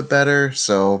little bit better.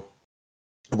 So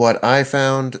what I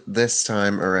found this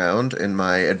time around in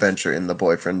my adventure in the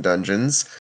Boyfriend Dungeons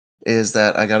is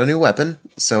that I got a new weapon,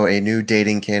 so a new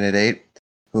dating candidate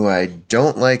who I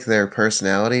don't like their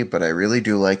personality, but I really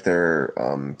do like their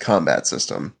combat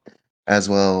system, as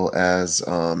well as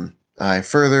I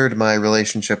furthered my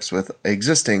relationships with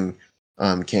existing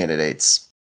candidates.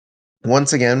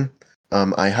 Once again,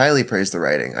 I highly praise the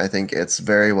writing. I think it's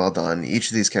very well done. Each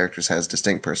of these characters has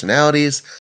distinct personalities.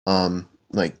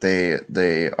 Like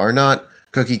they are not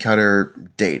cookie cutter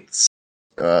dates.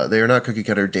 They are not cookie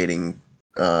cutter dating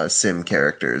sim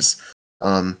characters.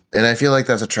 And I feel like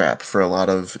that's a trap for a lot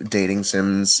of dating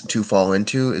sims to fall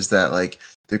into, is that like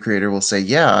the creator will say,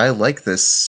 yeah, I like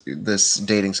this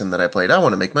dating sim that I played. I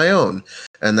want to make my own.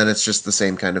 And then it's just the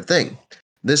same kind of thing.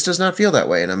 This does not feel that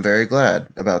way, and I'm very glad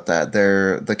about that.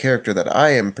 The character that I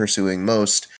am pursuing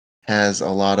most has a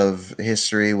lot of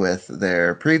history with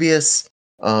their previous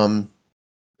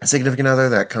significant other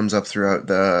that comes up throughout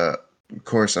the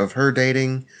course of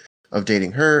dating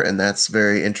her, and that's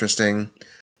very interesting.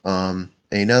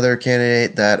 Another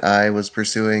candidate that I was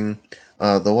pursuing,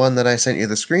 the one that I sent you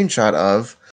the screenshot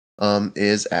of,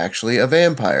 is actually a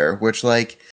vampire, which,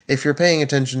 like, if you're paying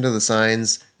attention to the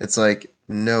signs, it's like,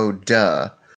 no duh.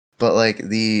 But, like,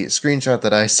 the screenshot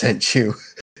that I sent you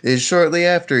is shortly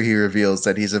after he reveals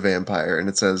that he's a vampire, and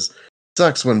it says,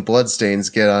 sucks when bloodstains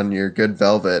get on your good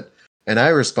velvet. And I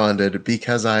responded,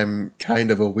 because I'm kind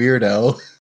of a weirdo.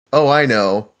 Oh, I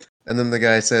know. And then the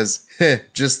guy says, heh,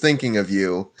 just thinking of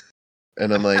you.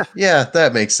 And I'm like, yeah,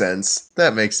 that makes sense.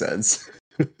 That makes sense.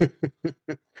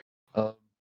 um,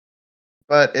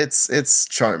 but it's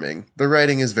charming. The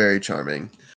writing is very charming.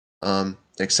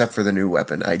 Except for the new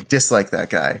weapon. I dislike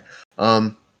that guy.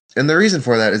 And the reason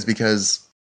for that is because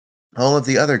all of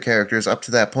the other characters up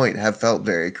to that point have felt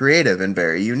very creative and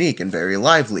very unique and very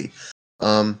lively.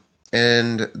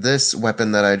 And this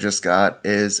weapon that I just got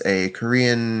is a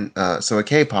Korean, so a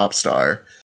K-pop star,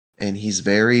 and he's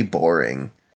very boring.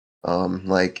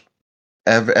 Like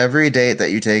every date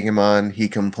that you take him on, he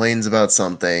complains about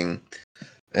something,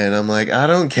 and I'm like, I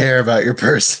don't care about your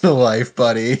personal life,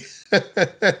 buddy.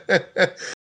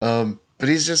 But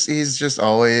he's just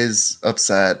always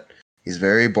upset. He's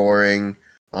very boring.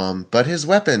 But his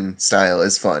weapon style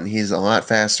is fun. He's a lot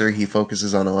faster. He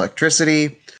focuses on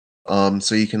electricity.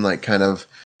 So you can like kind of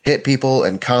hit people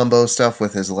and combo stuff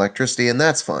with his electricity, and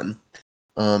that's fun.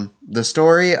 The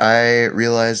story, I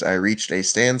realized I reached a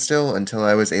standstill until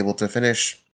I was able to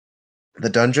finish the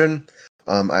dungeon.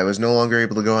 I was no longer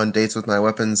able to go on dates with my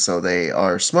weapons, so they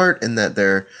are smart in that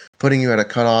they're putting you at a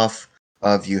cutoff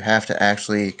of you have to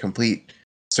actually complete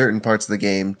certain parts of the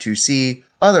game to see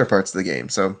other parts of the game.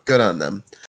 So good on them.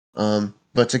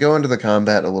 But to go into the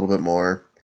combat a little bit more,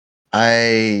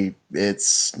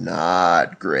 it's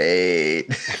not great.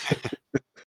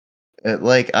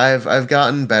 I've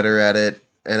gotten better at it,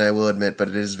 and I will admit, but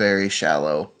it is very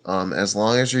shallow. As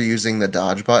long as you're using the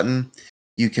dodge button,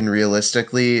 you can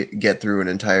realistically get through an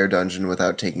entire dungeon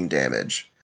without taking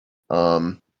damage.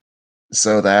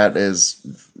 So that is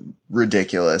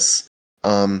ridiculous.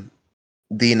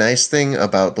 The nice thing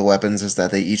about the weapons is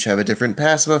that they each have a different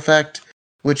passive effect,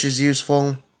 which is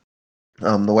useful.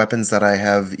 The weapons that I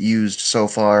have used so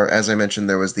far, as I mentioned,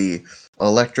 there was the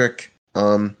electric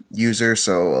user,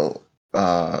 so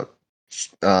uh,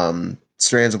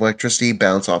 strands of electricity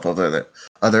bounce off of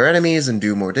other enemies and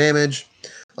do more damage.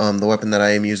 The weapon that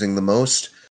I am using the most,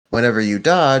 whenever you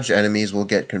dodge, enemies will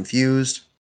get confused.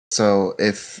 So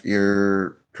if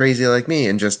you're crazy like me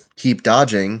and just keep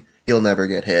dodging, you'll never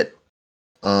get hit.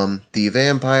 The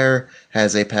vampire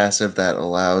has a passive that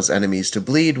allows enemies to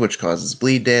bleed, which causes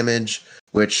bleed damage,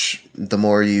 which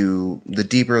the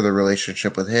deeper the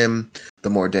relationship with him, the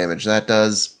more damage that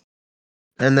does.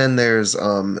 And then there's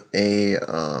a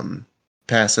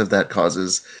passive that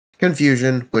causes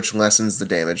confusion, which lessens the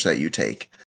damage that you take.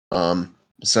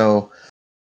 So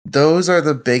those are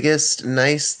the biggest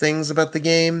nice things about the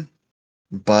game,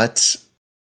 but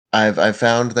I've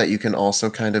found that you can also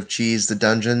kind of cheese the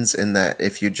dungeons in that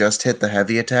if you just hit the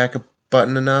heavy attack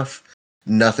button enough,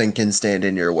 nothing can stand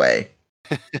in your way.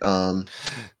 Um,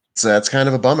 so that's kind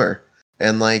of a bummer.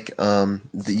 And like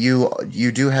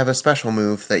you do have a special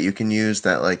move that you can use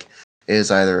that like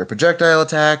is either a projectile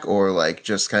attack or like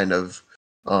just kind of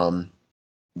um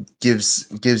gives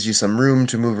you some room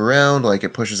to move around, like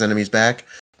it pushes enemies back,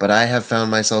 but I have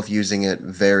found myself using it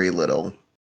very little.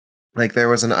 Like there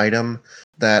was an item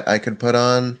that I could put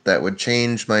on that would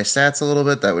change my stats a little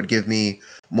bit, that would give me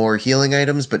more healing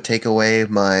items, but take away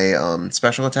my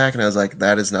special attack. And I was like,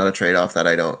 that is not a trade off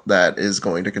that is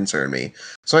going to concern me.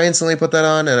 So I instantly put that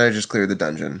on and I just cleared the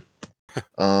dungeon.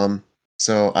 Um,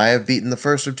 so I have beaten the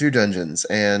first of two dungeons,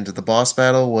 and the boss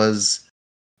battle was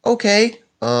okay.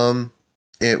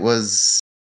 It was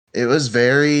it was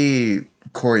very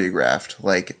choreographed.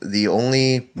 Like the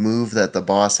only move that the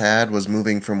boss had was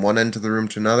moving from one end of the room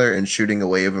to another and shooting a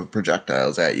wave of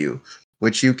projectiles at you,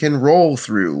 which you can roll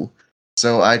through.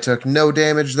 So I took no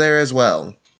damage there as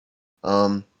well.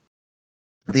 Um,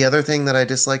 the other thing that I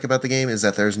dislike about the game is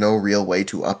that there's no real way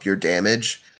to up your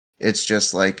damage. It's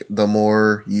just like the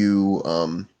more you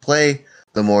play,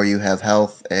 the more you have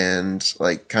health, and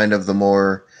like kind of the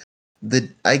more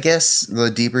I guess the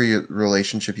deeper your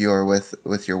relationship you are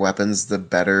with your weapons, the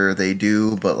better they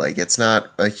do. But like, it's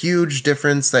not a huge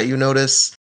difference that you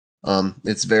notice.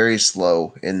 It's very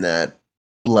slow in that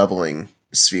leveling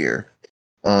sphere.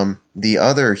 The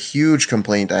other huge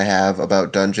complaint I have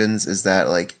about dungeons is that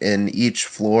like in each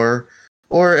floor,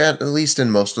 or at least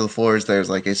in most of the floors, there's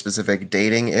like a specific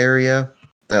dating area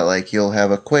that like you'll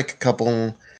have a quick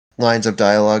couple lines of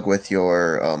dialogue with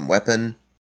your weapon,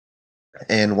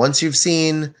 and once you've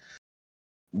seen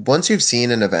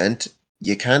an event,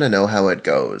 you kind of know how it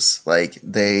goes. Like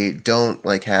they don't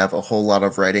like have a whole lot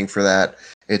of writing for that.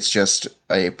 It's just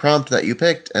a prompt that you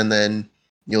picked and then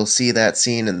you'll see that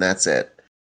scene and that's it.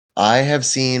 I have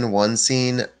seen one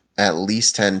scene at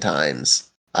least 10 times.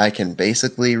 I can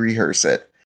basically rehearse it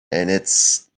and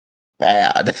it's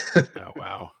bad. Oh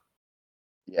wow.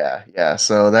 Yeah.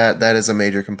 So that is a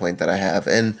major complaint that I have,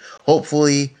 and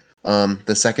hopefully,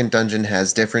 the second dungeon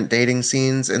has different dating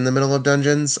scenes in the middle of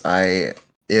dungeons.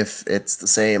 If it's the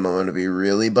same, I'm going to be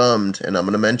really bummed, and I'm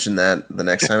going to mention that the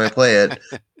next time I play it.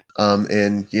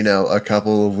 In a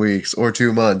couple of weeks or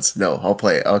 2 months. No, I'll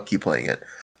play it. I'll keep playing it.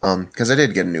 Because I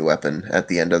did get a new weapon at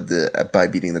the end of by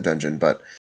beating the dungeon, but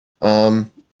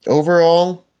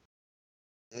overall,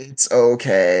 it's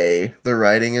okay. The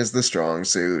writing is the strong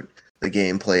suit. The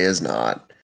gameplay is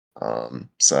not.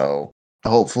 So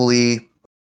hopefully,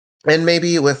 and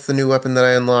maybe with the new weapon that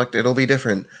I unlocked, it'll be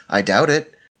different. I doubt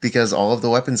it because all of the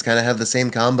weapons kind of have the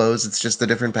same combos. It's just the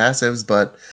different passives.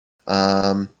 But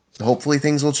hopefully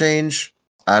things will change.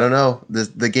 I don't know.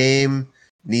 The game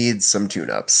needs some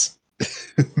tune-ups.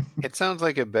 It sounds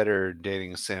like a better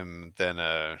dating sim than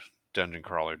a dungeon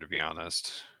crawler, to be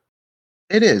honest.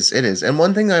 It is. And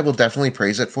one thing I will definitely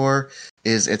praise it for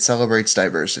is it celebrates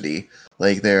diversity.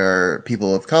 Like there are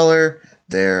people of color,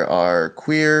 there are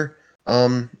queer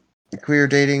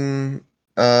dating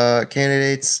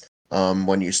candidates.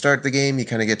 When you start the game, you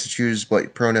kind of get to choose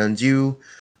what pronouns you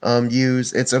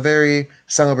use. It's a very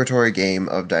celebratory game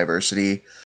of diversity.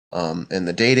 And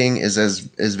the dating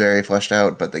is very fleshed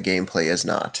out, but the gameplay is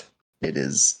not. It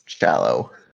is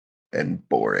shallow and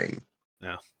boring.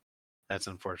 No, that's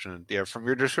unfortunate. Yeah, from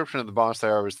your description of the boss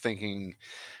there, I was thinking,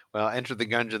 well, Enter the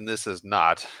Gungeon, this is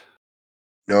not.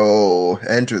 No,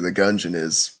 Enter the Gungeon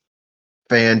is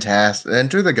fantastic.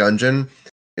 Enter the Gungeon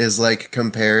is like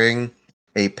comparing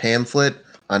a pamphlet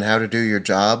on how to do your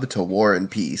job to War and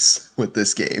Peace with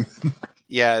this game.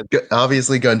 Yeah,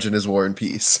 Obviously, Gungeon is War and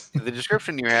Peace. the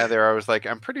description you had there, I was like,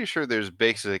 I'm pretty sure there's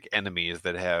basic enemies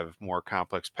that have more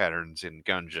complex patterns in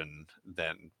Gungeon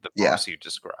than the Yeah. boss you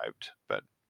described. But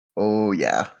Oh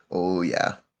yeah. Oh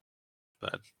yeah.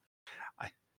 but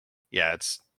yeah,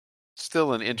 it's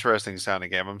still an interesting sounding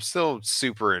game. I'm still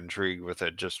super intrigued with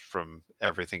it just from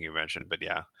everything you mentioned. But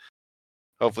yeah,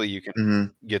 hopefully you can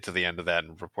Hmm. get to the end of that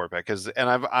and report back.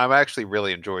 I've actually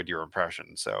really enjoyed your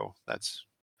impression, so that's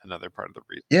another part of the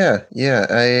reason. Yeah, yeah.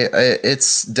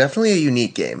 It's definitely a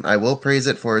unique game. I will praise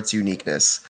it for its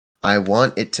uniqueness. I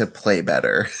want it to play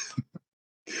better.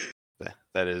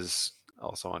 That is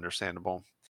also understandable.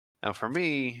 Now, for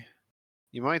me,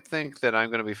 you might think that I'm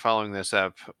going to be following this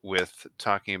up with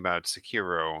talking about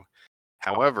Sekiro.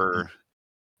 However,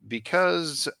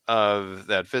 because of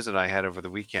that visit I had over the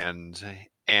weekend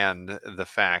and the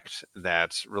fact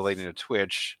that relating to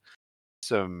Twitch,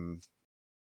 some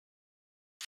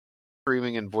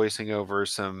streaming and voicing over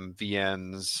some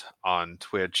VNs on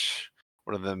Twitch,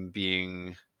 one of them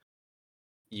being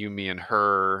Yumi and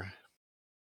Her.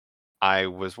 I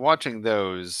was watching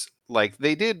those. Like,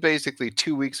 they did basically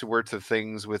 2 weeks worth of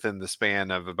things within the span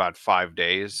of about 5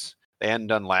 days. They hadn't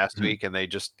done last Mhm. week, and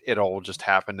it all just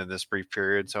happened in this brief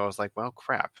period. So I was like, well,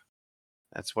 crap.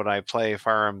 That's what I play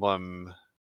Fire Emblem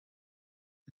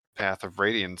Path of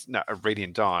Radiant, no,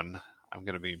 Radiant Dawn. I'm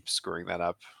going to be screwing that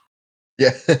up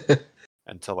Yeah.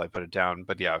 until I put it down.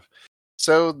 But yeah,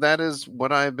 so that is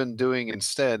what I've been doing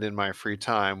instead in my free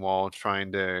time while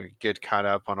trying to get caught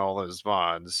up on all those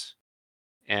VODs.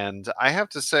 And I have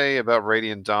to say about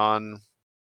Radiant Dawn,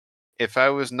 if I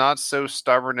was not so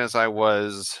stubborn as I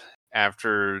was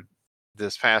after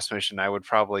this past mission, I would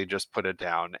probably just put it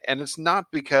down. And it's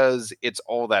not because it's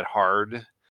all that hard.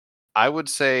 I would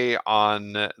say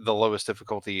on the lowest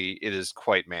difficulty, it is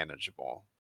quite manageable.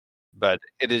 But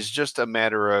it is just a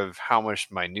matter of how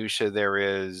much minutia there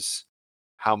is,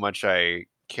 how much I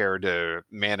care to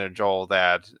manage all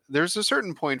that. There's a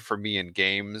certain point for me in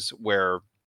games where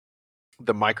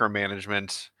the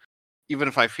micromanagement, even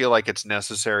if I feel like it's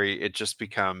necessary, it just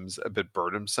becomes a bit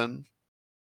burdensome.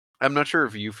 I'm not sure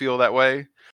if you feel that way,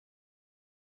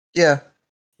 Yeah.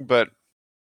 but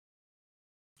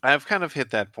I've kind of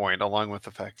hit that point along with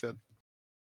the fact that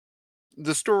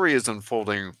the story is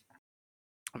unfolding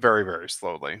very, very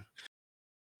slowly.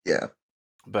 Yeah.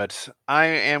 But I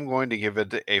am going to give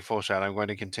it a full shot. I'm going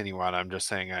to continue on. I'm just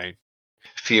saying I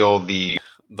feel the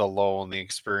lull in the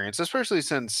experience, especially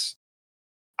since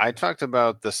I talked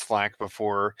about the Slack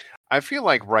before. I feel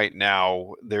like right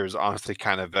now there's honestly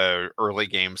kind of a early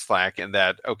game Slack in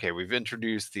that okay, we've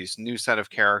introduced these new set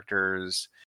of characters.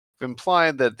 We've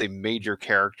implied that the major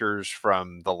characters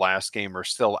from the last game are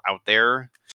still out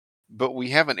there, but we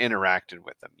haven't interacted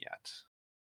with them yet.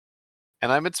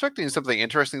 And I'm expecting something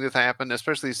interesting to happen,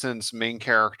 especially since main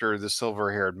character, the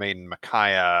silver-haired maiden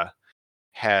Micaiah,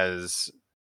 has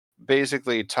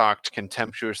basically talked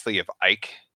contemptuously of Ike.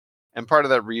 And part of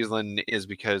that reason is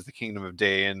because the Kingdom of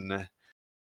Daen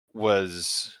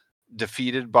was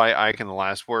defeated by Ike in the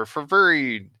last war for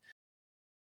very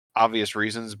obvious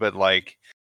reasons, but like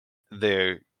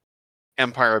the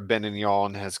Empire of Benin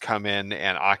has come in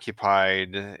and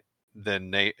occupied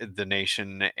the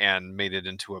nation and made it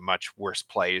into a much worse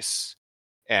place.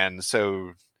 And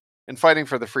so in fighting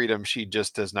for the freedom, she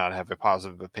just does not have a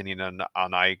positive opinion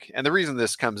on Ike. And the reason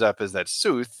this comes up is that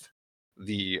Sooth,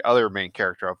 the other main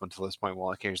character up until this point,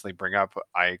 will occasionally bring up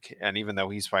Ike. And even though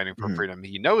he's fighting for Mhm. freedom,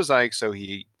 he knows Ike, so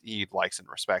he likes and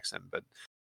respects him. But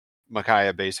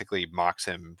Micaiah basically mocks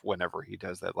him whenever he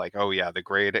does that, like, "Oh yeah, the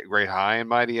great high and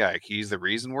mighty Ike. He's the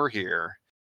reason we're here."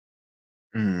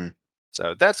 Mhm.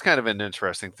 So that's kind of an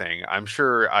interesting thing. I'm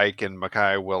sure Ike and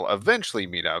Micaiah will eventually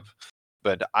meet up,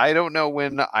 but I don't know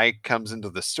when Ike comes into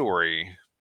the story,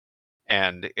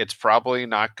 and it's probably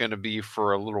not going to be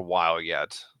for a little while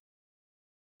yet.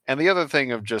 And the other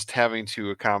thing of just having to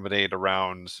accommodate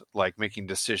around like making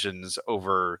decisions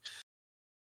over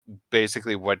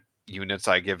basically what units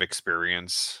I give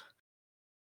experience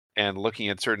and looking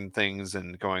at certain things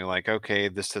and going like, okay,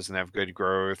 this doesn't have good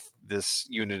growth. This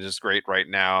unit is great right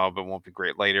now, but won't be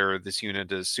great later. This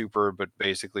unit is super, but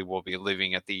basically will be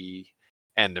leaving at the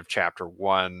end of chapter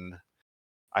one.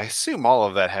 I assume all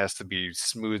of that has to be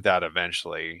smoothed out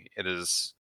eventually. It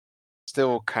is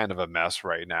still kind of a mess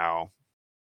right now.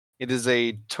 It is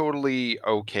a totally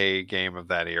okay game of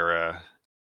that era,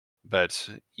 but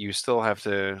you still have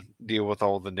to deal with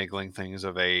all the niggling things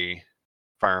of a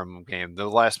Fire Emblem game. The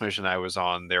last mission I was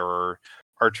on, there were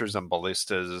archers and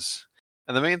ballistas.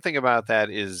 And the main thing about that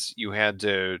is you had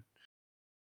to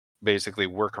basically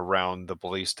work around the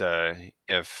ballista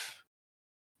if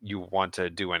you want to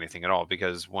do anything at all,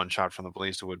 because one shot from the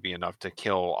ballista would be enough to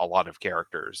kill a lot of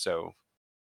characters. So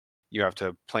you have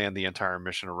to plan the entire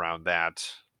mission around that.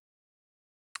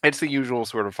 It's the usual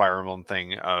sort of Fire Emblem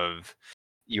thing of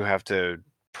you have to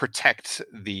protect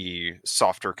the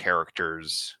softer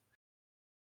characters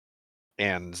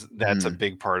And that's a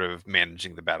big part of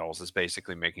managing the battles, is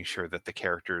basically making sure that the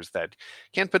characters that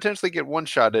can potentially get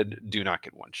one-shotted do not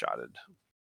get one-shotted.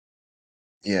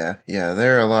 Yeah, yeah,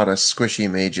 there are a lot of squishy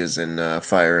mages in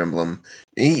Fire Emblem.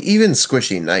 Even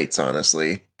squishy knights,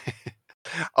 honestly.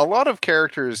 A lot of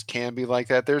characters can be like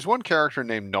that. There's one character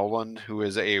named Nolan who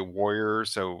is a warrior,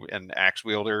 so an axe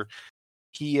wielder.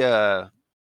 He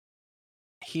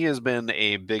he has been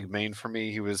a big main for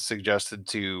me. He was suggested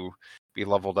to be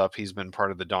leveled up. He's been part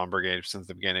of the Dawn Brigade since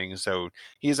the beginning, so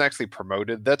he's actually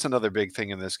promoted. That's another big thing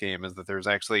in this game, is that there's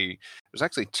actually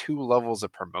 2 levels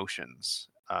of promotions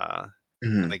in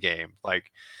Mhm. the game.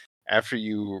 Like, after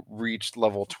you reach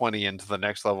level 20 into the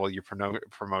next level, you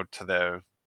promote to the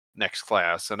next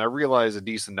class. And I realize a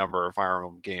decent number of Fire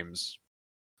Emblem games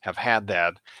have had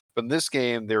that, but in this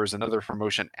game there is another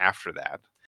promotion after that.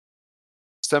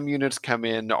 Some units come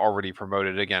in already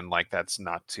promoted again, like that's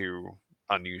not too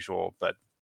unusual, but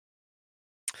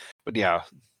yeah,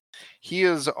 he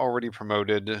is already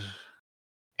promoted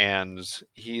and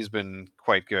he's been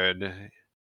quite good.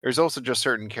 There's also just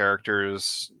certain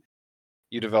characters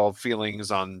you develop feelings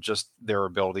on just their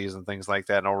abilities and things like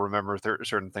that. And I'll remember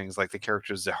certain things, like the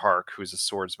character Zehark, who's a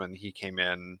swordsman. He came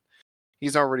in,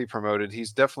 he's already promoted.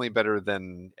 He's definitely better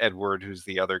than Edward, who's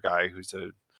the other guy who's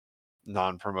a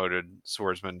non-promoted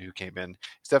swordsman who came in.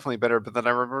 He's definitely better. But then I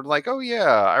remembered, like, oh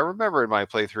yeah, I remember in my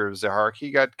playthrough of Zehark,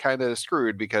 he got kind of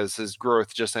screwed because his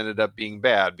growth just ended up being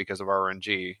bad because of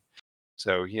RNG.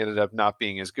 So he ended up not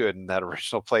being as good in that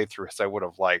original playthrough as I would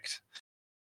have liked.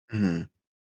 Mhm.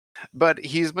 But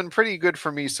he's been pretty good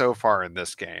for me so far in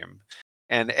this game.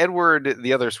 And Edward,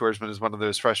 the other swordsman, is one of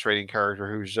those frustrating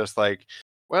character who's just like,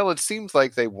 well, it seems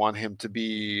like they want him to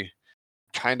be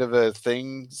kind of a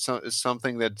thing,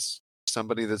 something that's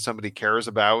somebody cares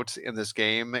about in this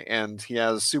game, and he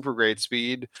has super great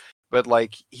speed, but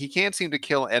like he can't seem to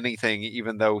kill anything,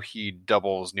 even though he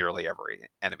doubles nearly every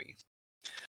enemy.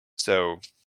 So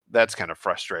that's kind of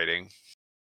frustrating.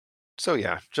 So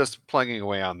yeah, just plugging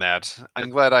away on that.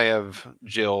 I'm glad I have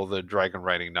Jill, the Dragon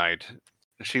Riding Knight.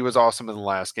 She was awesome in the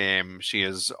last game. She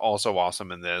is also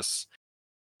awesome in this.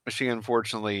 She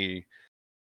unfortunately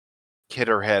hit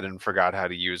her head and forgot how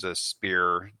to use a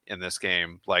spear in this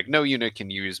game. Like, no unit can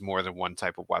use more than one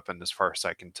type of weapon, as far as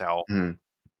I can tell, Mhm.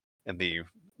 in the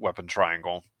weapon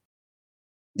triangle.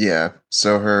 Yeah,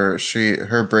 so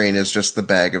her brain is just the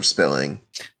bag of spilling.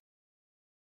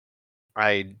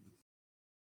 I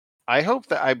I hope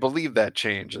that I believe that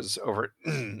changes over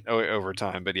over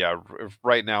time, but yeah,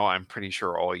 right now I'm pretty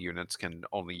sure all units can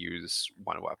only use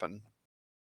one weapon,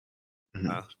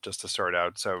 Mhm. just to start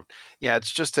out. So yeah,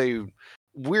 it's just a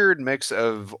weird mix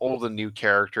of old and new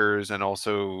characters, and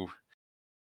also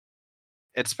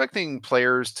expecting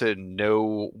players to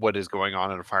know what is going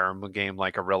on in a Fire Emblem game,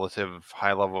 like a relative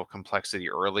high level of complexity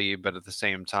early, but at the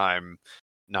same time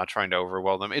not trying to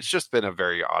overwhelm them. It's just been a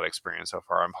very odd experience so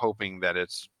far. I'm hoping that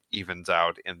it evens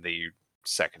out in the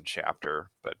second chapter,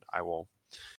 but I will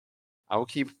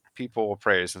keep people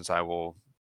appraised, since I will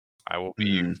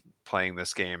be Mhm. playing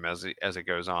this game as it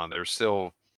goes on. There's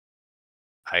still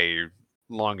a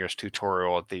longish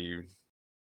tutorial at the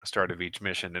start of each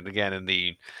mission. And again, in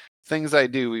the things I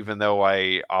do, even though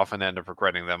I often end up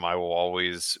regretting them, I will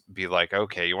always be like,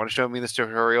 okay, you want to show me this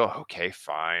tutorial? Okay,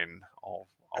 fine. I'll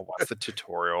watch the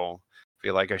tutorial.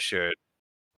 Feel like I should.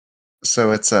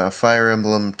 So it's a Fire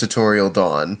Emblem Tutorial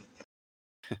Dawn.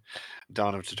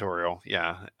 Dawn of tutorial,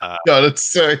 yeah. God,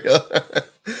 it's so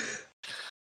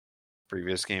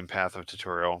Previous game path of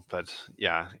tutorial, but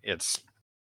yeah, it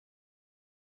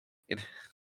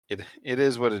it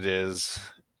is what it is.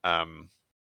 Um,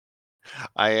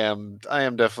 I am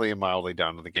definitely mildly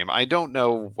down to the game. I don't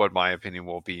know what my opinion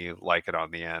will be like it on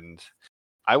the end.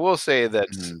 I will say that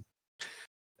Mhm.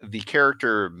 the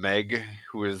character Meg,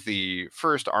 who is the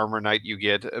first armor knight you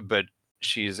get, but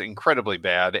she's incredibly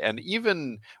bad. And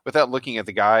even without looking at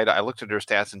the guide, I looked at her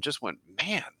stats and just went,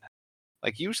 man,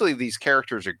 like usually these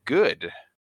characters are good.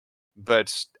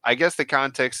 But I guess the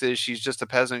context is she's just a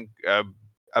peasant,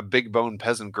 a big bone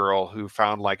peasant girl who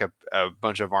found like a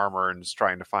bunch of armor and is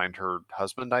trying to find her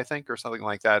husband, I think, or something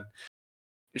like that.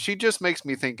 She just makes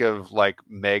me think of like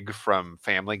Meg from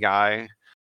Family Guy.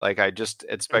 Like, I just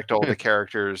expect all the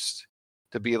characters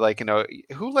to be like,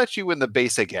 who let you in the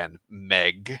base again,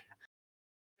 Meg?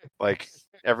 Like,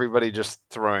 everybody just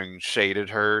throwing shade at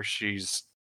her.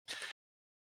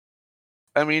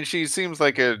 I mean, she seems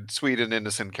like a sweet and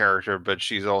innocent character, but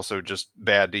she's also just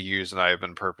bad to use, and I have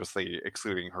been purposely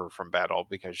excluding her from battle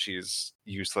because she's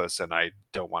useless and I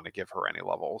don't want to give her any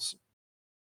levels.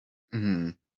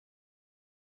 Mhm.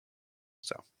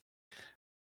 So,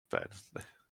 but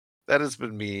that has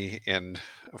been me in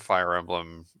Fire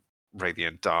Emblem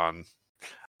Radiant Dawn.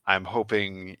 I'm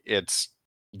hoping it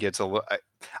gets a little.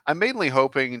 I'm mainly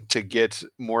hoping to get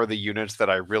more of the units that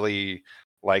I really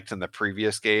liked in the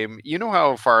previous game. You know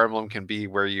how Fire Emblem can be,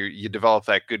 where you develop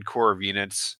that good core of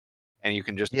units, and you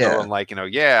can just go Yeah,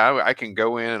 and yeah, I can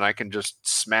go in and I can just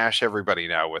smash everybody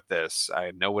now with this.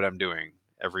 I know what I'm doing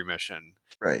every mission.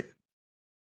 right.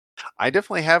 I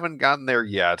definitely haven't gotten there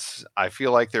yet. I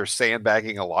feel like they're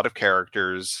sandbagging a lot of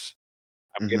characters.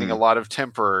 I'm getting a Hmm. lot of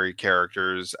temporary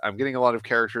characters. I'm getting a lot of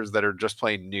characters that are just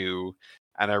plain new.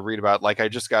 And I read about, like, I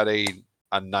just got a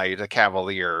knight, a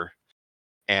cavalier,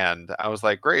 and I was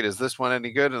like, great, is this one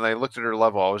any good? And I looked at her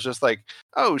level. I was just like,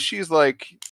 oh, she's like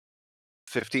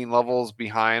 15 levels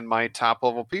behind my top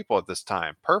level people at this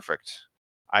time. Perfect.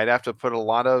 I'd have to put a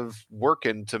lot of work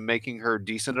into making her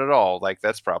decent at all. Like,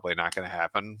 that's probably not going to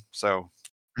happen.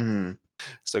 Hmm.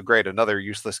 So great, another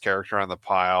useless character on the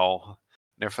pile.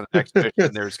 And for the next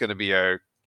mission, there's going to be a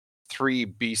 3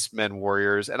 Beastmen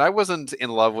warriors, and I wasn't in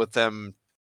love with them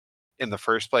in the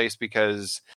first place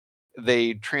because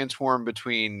they transform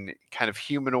between kind of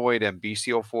humanoid and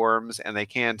bestial forms, and they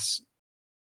can't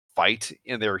fight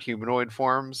in their humanoid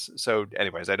forms. So,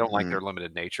 anyways, I don't like Hmm. their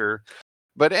limited nature.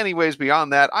 But anyways,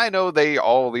 beyond that, I know they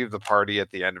all leave the party at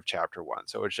the end of chapter 1.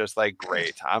 So it's just like,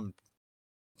 great. I'm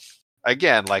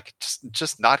again like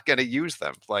just not going to use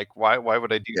them. Like, why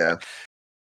would I do Yeah.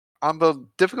 on the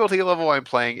difficulty level I'm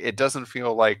playing, it doesn't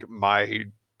feel like my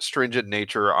stringent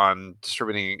nature on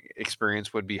distributing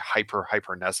experience would be hyper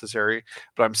necessary,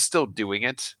 but I'm still doing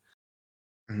it.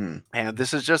 Hmm. And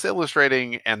this is just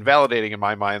illustrating and validating in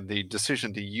my mind the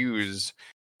decision to use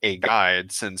a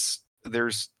guide, since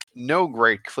there's no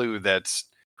great clue that's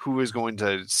who is going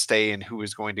to stay and who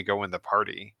is going to go in the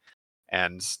party.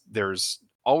 And there's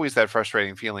always that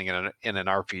frustrating feeling in an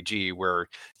RPG where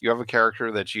you have a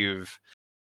character that you've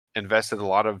invested a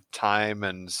lot of time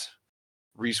and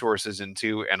resources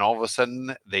into, and all of a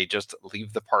sudden they just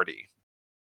leave the party.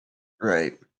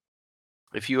 Right.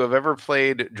 If you have ever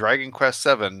played Dragon Quest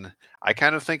VII, I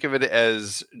kind of think of it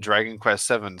as Dragon Quest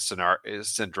VII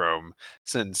syndrome,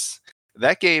 since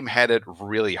that game had it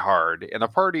really hard in a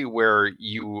party where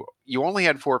you only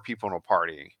had 4 people in a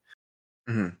party.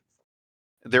 Hmm.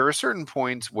 There are certain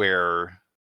points where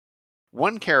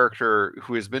one character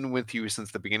who has been with you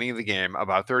since the beginning of the game,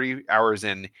 about 30 hours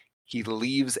in, he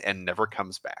leaves and never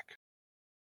comes back.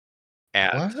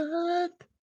 And What?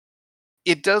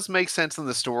 it does make sense in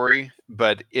the story,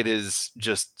 but it is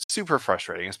just super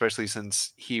frustrating, especially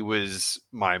since he was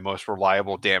my most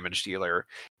reliable damage dealer.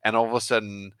 And all of a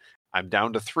sudden, I'm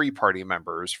down to 3 party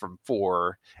members from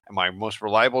 4, and my most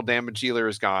reliable damage dealer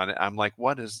is gone. I'm like,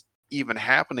 what is even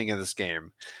happening in this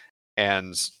game?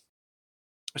 And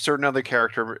a certain other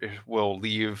character will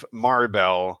leave.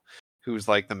 Maribel, who's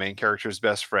like the main character's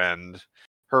best friend.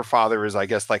 Her father is, I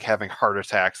guess, like having heart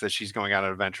attacks that she's going out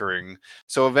adventuring.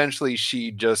 So eventually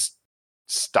she just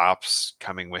stops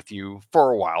coming with you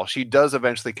for a while. She does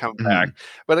eventually come back. Hmm.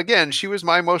 But again, she was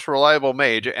my most reliable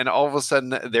mage, and all of a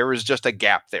sudden there was just a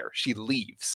gap there. She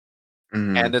leaves.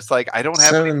 Hmm. And it's like, I don't have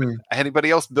Seven.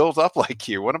 anybody else built up like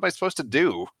you. What am I supposed to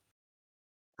do?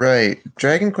 Right.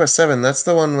 Dragon Quest Seven. That's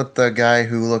the one with the guy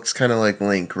who looks kind of like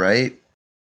Link, right?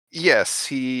 Yes,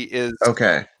 he is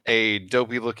Okay. a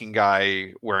dopey looking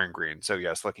guy wearing green. So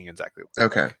yes, looking exactly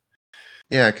Okay. like.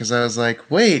 Yeah, because I was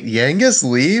like, wait, Yangus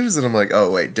leaves? And I'm like,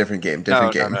 oh, wait, different game,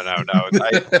 different No, no, game. no,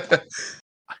 no, no.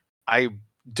 I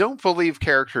don't believe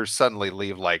characters suddenly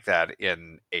leave like that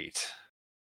in 8.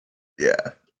 Yeah.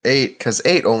 Eight, because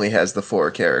eight only has the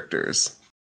 4 characters.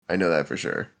 I know that for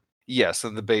sure. Yes,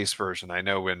 in the base version. I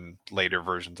know in later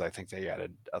versions I think they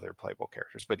added other playable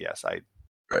characters. But yes, I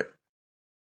Right.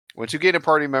 once you get a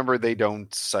party member, they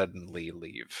don't suddenly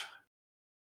leave.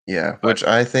 Yeah, But which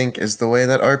I think is the way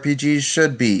that RPGs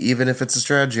should be, even if it's a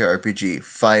strategy RPG.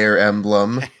 Fire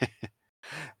Emblem.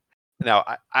 now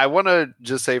I want to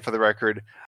just say for the record,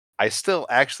 I still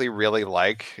actually really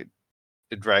like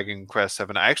Dragon Quest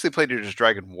 7. I actually played it as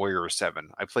Dragon Warrior 7.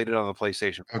 I played it on the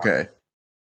PlayStation 1. Okay.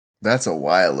 That's a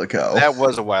while ago. That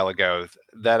was a while ago.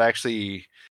 That actually,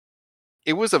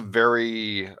 it was a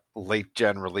very late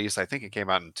gen release. I think it came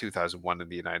out in 2001 in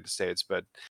the United States. But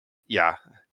yeah,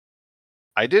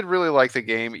 I did really like the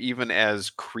game, even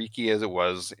as creaky as it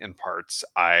was in parts.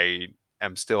 I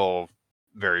am still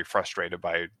very frustrated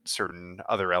by certain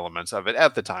other elements of it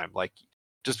at the time, like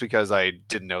just because I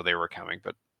didn't know they were coming.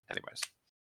 But anyways,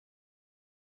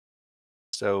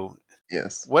 so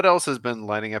Yes. what else has been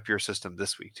lining up your system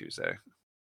this week, Tuesday?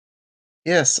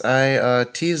 Yes, I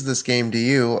teased this game to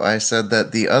you. I said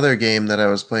that the other game that I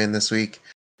was playing this week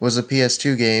was a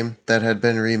PS2 game that had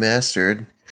been remastered.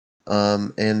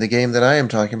 And the game that I am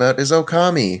talking about is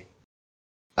Okami.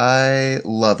 I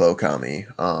love Okami.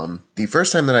 The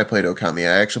first time that I played Okami,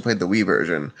 I actually played the Wii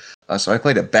version. So I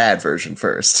played a bad version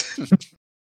first.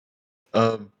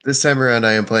 This time around,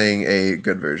 I am playing a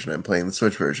good version. I'm playing the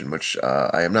Switch version, which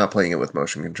I am not playing it with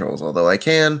motion controls, although I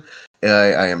can.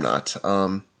 I am not.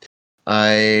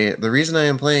 The reason I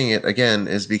am playing it again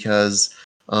is because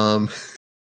um,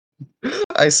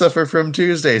 I suffer from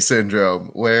Tuesday syndrome,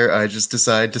 where I just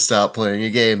decide to stop playing a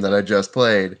game that I just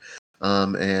played.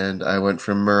 And I went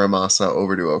from Muramasa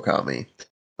over to Okami.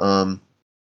 Um,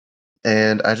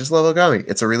 and I just love Okami.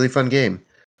 It's a really fun game.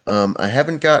 I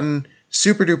haven't gotten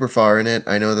super duper far in it.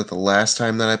 I know that the last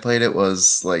time that I played it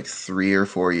was like 3 or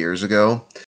 4 years ago.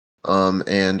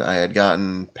 And I had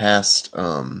gotten past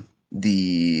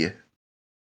the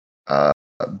uh,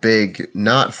 big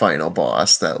not final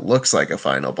boss that looks like a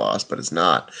final boss, but it's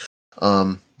not.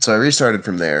 So I restarted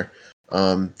from there.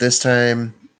 This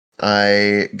time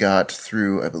I got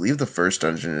through, I believe the first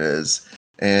dungeon it is,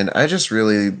 and I just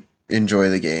really enjoy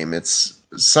the game. It's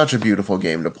such a beautiful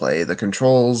game to play. The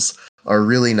controls are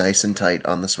really nice and tight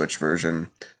on the Switch version.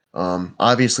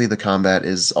 Obviously, the combat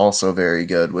is also very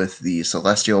good with the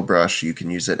Celestial Brush. You can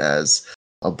use it as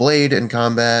a blade in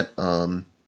combat.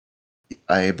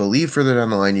 I believe further down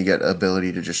the line you get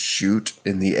ability to just shoot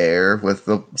in the air with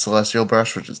the Celestial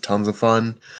Brush, which is tons of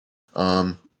fun.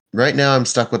 Um, right now I'm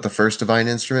stuck with the first Divine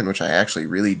Instrument, which I actually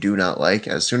really do not like.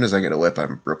 As soon as I get a whip,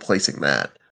 I'm replacing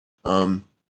that. Um,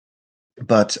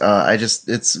 but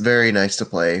it's very nice to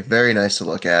play, very nice to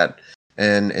look at,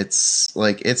 and it's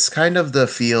kind of the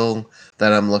feel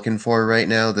that I'm looking for right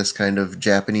now. This kind of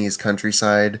Japanese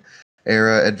countryside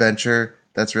era adventure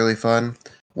that's really fun.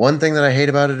 One thing that I hate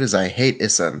about it is I hate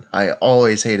Isun. I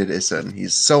always hated Isun.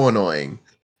 He's so annoying.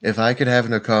 If I could have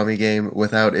an Okami game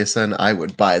without Isun, I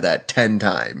would buy that 10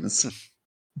 times.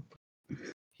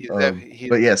 He's def- he's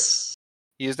But yes,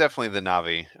 he's definitely the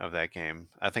Navi of that game.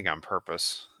 I think on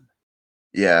purpose.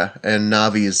 yeah, and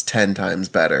Navi is 10 times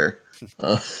better.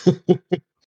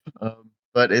 Uh,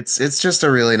 but it's just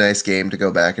a really nice game to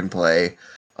go back and play.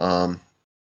 Um,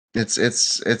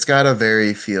 it's got a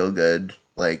very feel good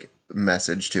like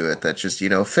message to it that just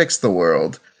fix the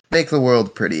world, make the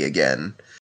world pretty again,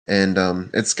 and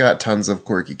it's got tons of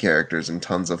quirky characters and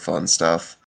tons of fun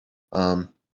stuff. Um,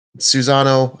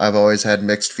 Susano, I've always had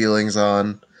mixed feelings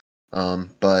on.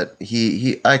 But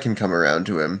he I can come around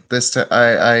to him. This time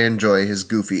I enjoy his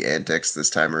goofy antics this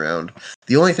time around.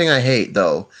 The only thing I hate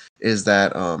though is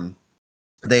that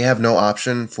they have no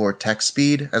option for text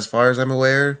speed as far as I'm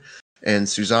aware, and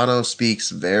Susano speaks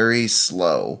very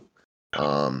slow.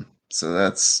 So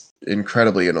that's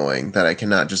incredibly annoying that I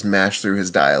cannot just mash through his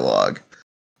dialogue.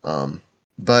 Um,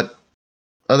 but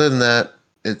other than that,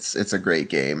 it's a great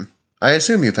game. I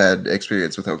assume you've had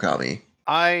experience with Okami.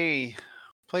 I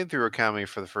played through Okami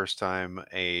for the first time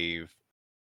a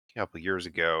couple years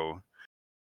ago.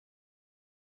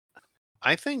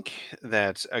 I think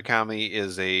that Okami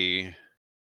is a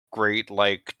great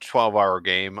 12-hour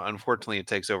game. Unfortunately, it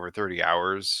takes over 30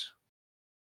 hours.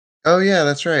 Oh yeah,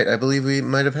 that's right. I believe we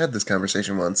might have had this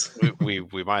conversation once. We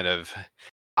might have.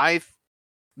 I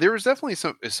There was definitely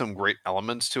some great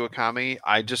elements to Okami.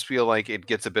 I just feel like it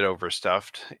gets a bit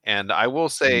overstuffed, and I will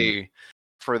Mm. say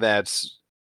for that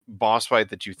boss fight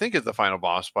that you think is the final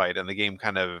boss fight, and the game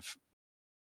kind of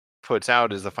puts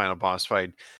out as the final boss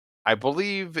fight. I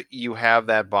believe you have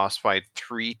that boss fight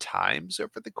 3 times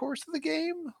over the course of the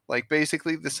game, like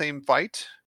basically the same fight.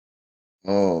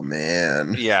 Oh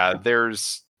man. Yeah,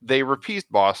 they repeat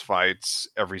boss fights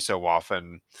every so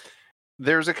often.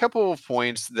 There's a couple of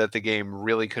points that the game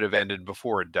really could have ended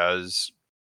before it does.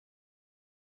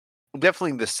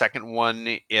 Definitely the second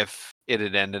one, if it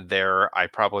had ended there, I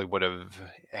probably would have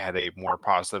had a more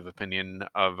positive opinion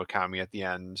of Akami at the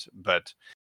end, but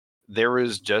there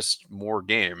is just more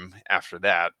game after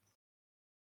that.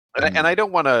 And Mm. I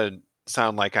don't want to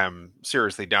sound like I'm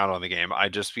seriously down on the game. I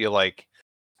just feel like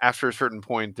after a certain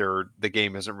point, the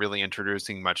game isn't really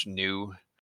introducing much new,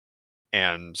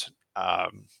 and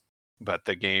um, but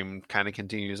the game kind of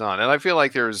continues on. And I feel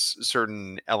like there's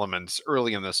certain elements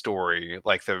early in the story,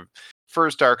 like the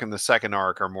first arc and the second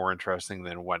arc, are more interesting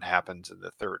than what happens in the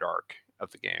third arc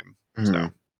of the game. So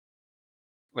Mm.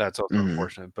 that's also Mm.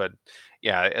 unfortunate. But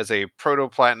yeah, as a proto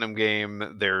platinum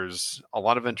game, there's a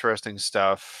lot of interesting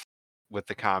stuff with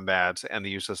the combat and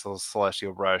the use of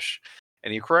Celestial Brush.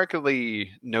 And you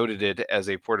correctly noted it as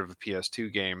a port of a PS2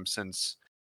 game, since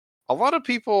a lot of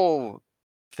people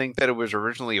think that it was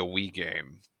originally a Wii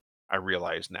game. I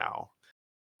realize now.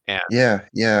 And Yeah,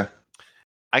 yeah.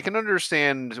 I can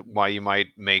understand why you might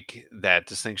make that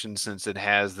distinction since it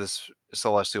has this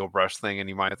celestial brush thing, and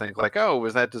you might think like, oh,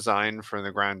 was that designed from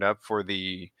the ground up for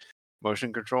the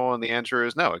motion control? And the answer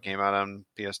is no, it came out on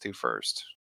PS2 first.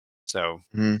 So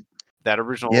Mhm. that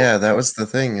original, Yeah, that was the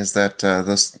thing, is that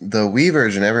the Wii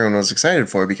version everyone was excited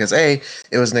for because A,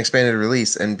 it was an expanded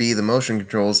release, and B, the motion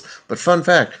controls. But fun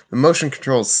fact, the motion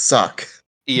controls suck.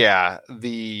 yeah,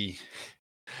 the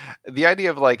idea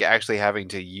of like actually having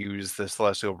to use the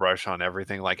celestial brush on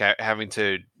everything, like having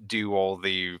to do all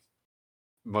the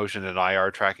motion and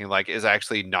IR tracking, like is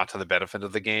actually not to the benefit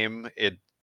of the game.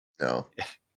 No.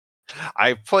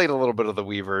 I played a little bit of the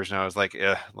Wii version. I was like,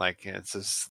 like it's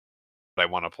just what I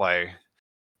want to play.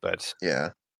 But Yeah.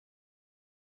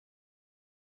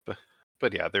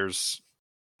 but yeah, there's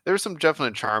some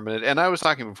definite charm in it. And I was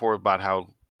talking before about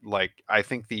how like I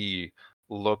think the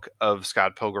look of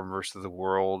Scott Pilgrim versus the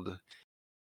World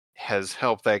has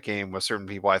helped that game with certain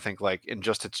people. I think like in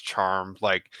just its charm,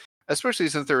 like especially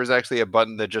since there is actually a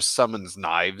button that just summons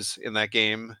knives in that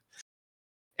game.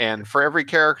 And for every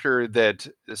character that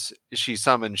she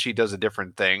summons, she does a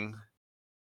different thing.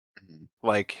 Mhm.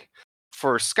 Like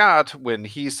for Scott, when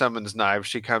he summons knives,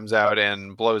 she comes out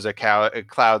and blows a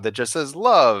cloud that just says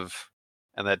love,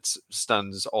 and that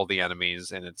stuns all the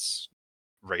enemies in its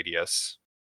radius.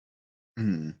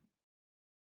 Mhm.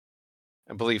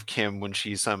 I believe Kim, when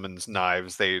she summons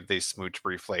knives, they smooch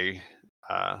briefly.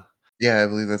 Uh, Yeah, I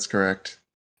believe that's correct.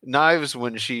 Knives,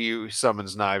 when she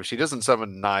summons knives, she doesn't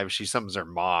summon knives. She summons her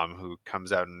mom, who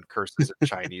comes out and curses in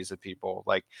Chinese at people.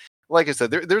 Like I said,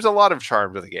 there's a lot of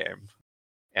charm to the game,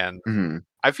 and Mhm.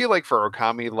 I feel like for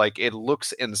Okami, like it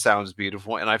looks and sounds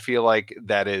beautiful, and I feel like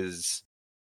that is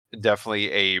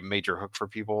definitely a major hook for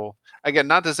people. Again,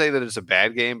 not to say that it's a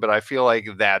bad game, but I feel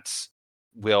like that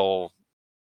will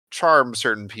charm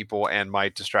certain people and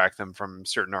might distract them from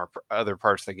certain other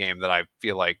parts of the game that I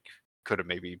feel like could have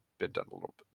maybe been done a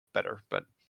little bit better, but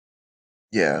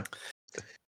Yeah.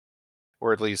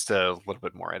 or at least a little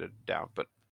bit more edited down. But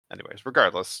anyways,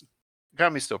 regardless,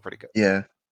 Okami's still pretty good. Yeah.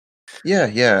 Yeah,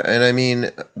 yeah. And I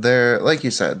mean, they're like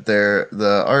you said,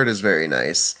 the art is very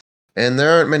nice. And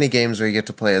there aren't many games where you get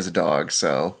to play as a dog,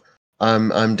 so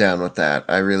I'm down with that.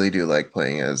 I really do like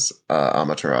playing as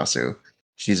Amaterasu.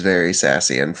 She's very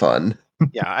sassy and fun.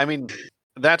 Yeah, I mean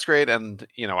that's great, and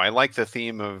I like the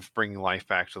theme of bringing life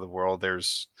back to the world. There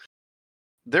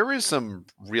is some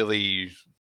really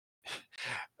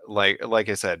like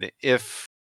I said, if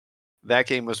that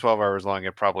game was 12 hours long,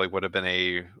 it probably would have been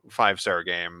a 5-star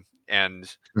game.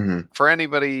 And Mhm. for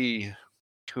anybody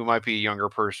who might be a younger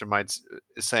person might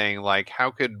saying like, how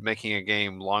could making a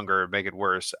game longer make it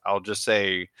worse? I'll just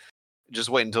say, just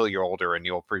wait until you're older and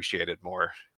you'll appreciate it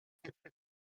more.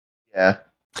 Yeah.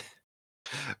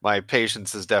 My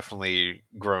patience has definitely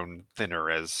grown thinner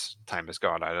as time has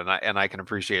gone on, and I can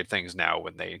appreciate things now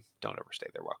when they don't overstay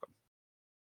their welcome.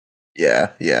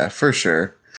 Yeah, yeah, for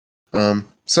sure.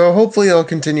 So hopefully I'll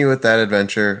continue with that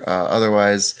adventure.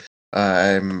 Otherwise,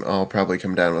 I'll probably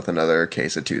come down with another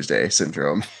case of Tuesday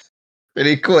syndrome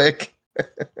pretty quick.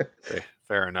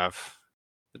 Fair enough.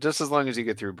 Just as long as you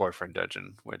get through Boyfriend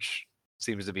Dungeon, which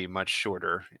seems to be much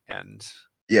shorter, and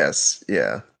Yes,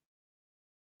 yeah.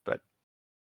 but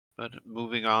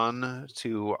moving on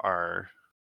to our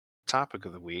topic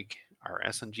of the week, our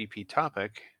SNGP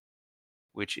topic,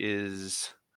 which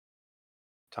is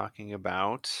talking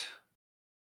about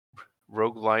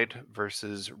roguelite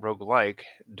versus roguelike,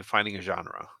 defining a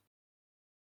genre.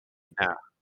 Now,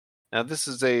 now this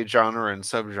is a genre and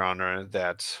subgenre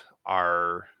that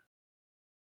are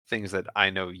things that I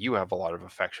know you have a lot of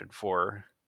affection for.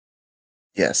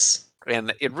 Yes.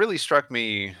 And it really struck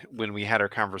me when we had our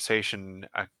conversation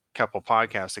a couple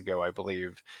podcasts ago, I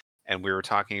believe, and we were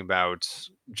talking about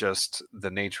just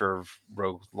the nature of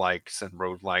roguelikes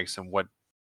and what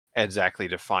exactly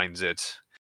defines it.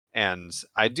 And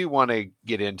I do want to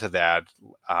get into that.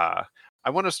 I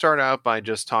want to start out by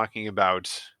just talking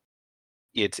about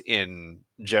it in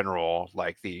general,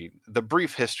 like the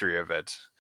brief history of it,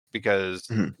 because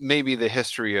Mhm. maybe the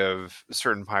history of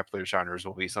certain popular genres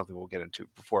will be something we'll get into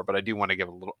before, but I do want to give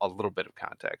a little bit of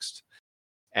context.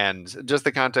 And just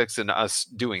the context in us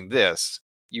doing this,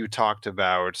 you talked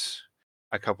about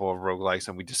a couple of roguelikes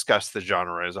and we discussed the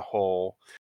genre as a whole.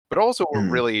 But also what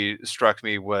Mhm. really struck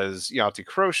me was Yahtzee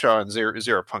Croshaw and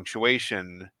Zero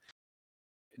Punctuation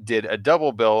did a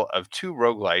double bill of two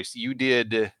roguelikes. You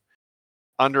did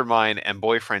Undermine and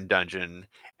Boyfriend Dungeon,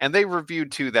 and they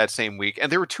reviewed two that same week,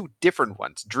 and there were two different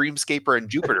ones, Dreamscaper and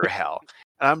Jupiter Hell.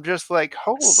 And I'm just like,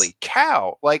 holy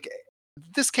cow! Like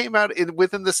this came out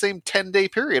within the same 10-day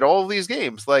period. All of these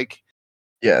games, like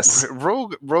Yes.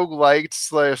 Roguelites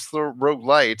slash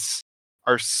roguelites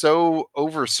are so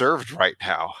overserved right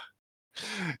now.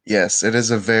 Yes, it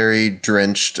is a very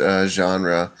drenched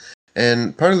genre.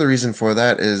 And part of the reason for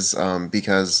that is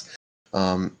because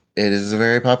it is a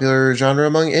very popular genre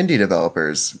among indie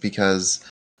developers. Because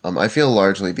I feel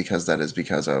largely because that is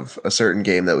because of a certain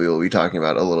game that we will be talking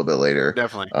about a little bit later,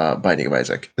 Definitely. Binding of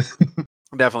Isaac.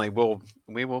 Definitely.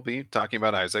 We will be talking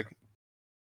about Isaac.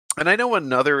 And I know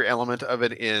another element of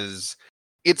it is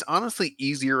it's honestly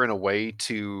easier in a way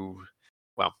to,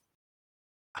 well,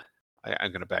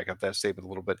 I'm going to back up that statement a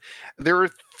little bit. There are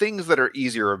things that are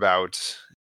easier about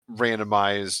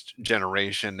randomized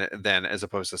generation than as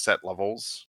opposed to set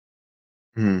levels,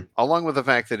 Mhm. along with the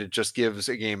fact that it just gives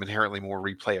a game inherently more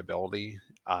replayability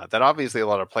that obviously a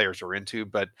lot of players are into.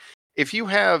 But if you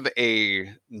have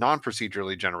a non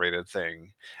procedurally generated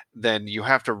thing, then you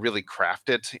have to really craft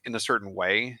it in a certain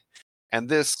way. And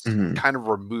this Mhm. kind of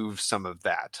removes some of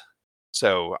that.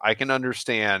 So I can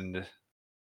understand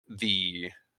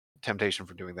the temptation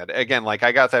for doing that. Again, like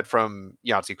I got that from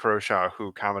Yahtzee Croshaw,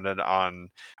 who commented on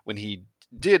when he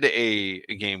did a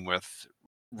game with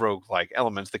rogue-like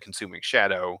elements, the Consuming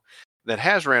Shadow, that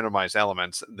has randomized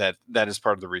elements. That is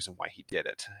part of the reason why he did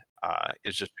it.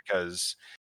 Is just because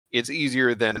it's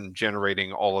easier than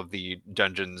generating all of the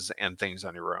dungeons and things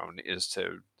on your own, is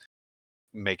to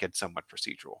make it somewhat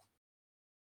procedural.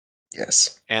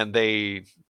 Yes. And they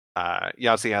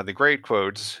Yahtzee had the great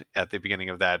quote at the beginning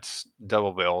of that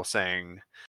double bill saying,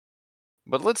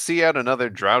 "But let's see out another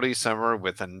droughty summer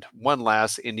with one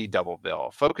last indie double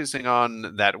bill, focusing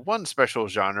on that one special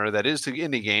genre that is to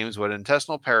indie games what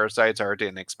intestinal parasites are to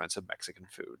inexpensive Mexican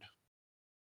food."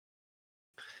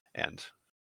 And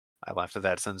I laughed at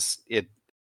that since it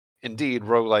indeed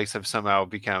roguelikes have somehow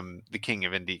become the king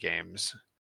of indie games.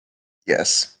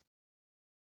 Yes.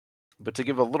 But to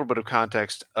give a little bit of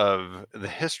context of the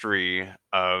history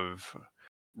of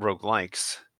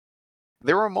roguelikes,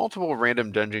 there were multiple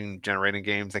random dungeon generating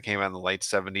games that came out in the late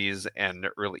 70s and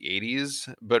early 80s,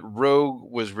 but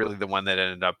Rogue was really the one that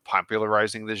ended up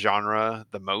popularizing the genre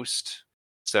the most.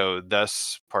 So,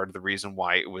 thus, part of the reason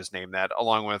why it was named that,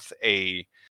 along with a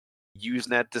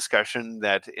Usenet discussion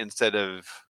that instead of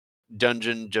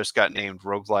dungeon just got named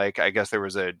roguelike. I guess there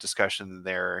was a discussion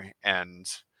there, and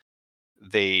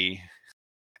it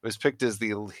was picked as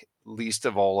the least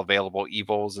of all available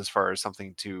evils as far as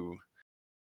something to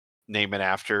name it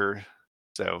after.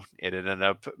 So it ended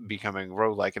up becoming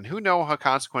roguelike, and who know how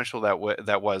consequential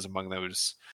that was among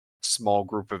those small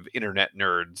group of internet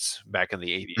nerds back in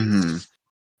the 80s. Mhm.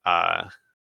 Uh,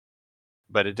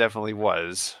 but it definitely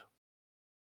was.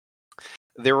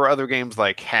 There were other games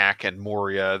like Hack and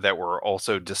Moria that were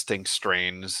also distinct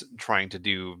strains trying to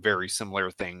do very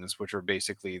similar things, which are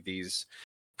basically these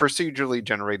procedurally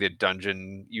generated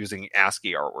dungeon using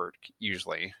ASCII artwork,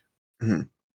 usually. Mhm.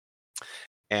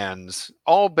 And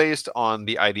all based on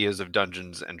the ideas of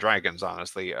Dungeons and Dragons,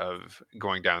 honestly, of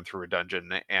going down through a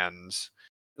dungeon and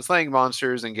slaying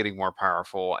monsters and getting more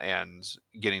powerful and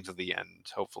getting to the end,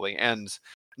 hopefully, and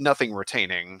nothing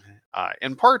retaining,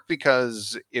 in part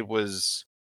because it was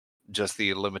just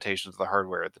the limitations of the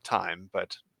hardware at the time,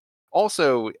 but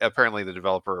also apparently the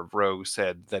developer of Rogue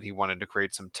said that he wanted to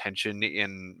create some tension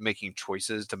in making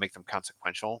choices to make them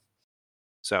consequential.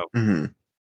 So Mhm.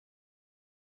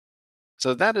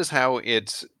 So that is how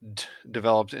it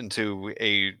developed into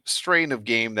a strain of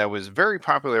game that was very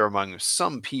popular among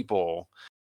some people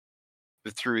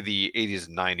through the 80s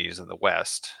and 90s in the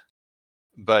West.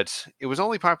 But it was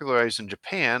only popularized in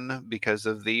Japan because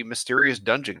of the Mysterious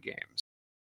Dungeon games,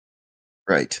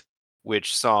 Right.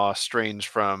 which saw strains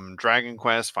from Dragon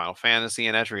Quest, Final Fantasy,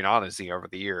 and Etrian Odyssey over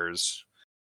the years.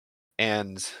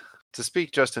 And to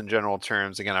speak just in general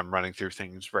terms, again, I'm running through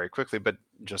things very quickly, but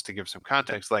just to give some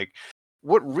context, like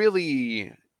what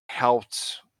really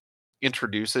helped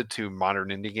introduce it to modern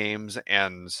indie games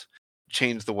and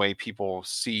change the way people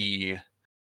see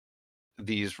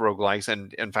these roguelikes,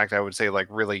 and in fact I would say like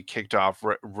really kicked off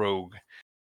rogue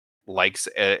likes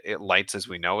it lights as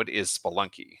we know it, is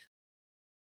Spelunky.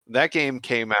 That game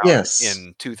came out Yes.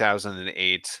 in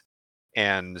 2008,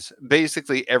 and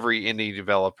basically every indie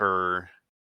developer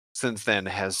since then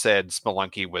has said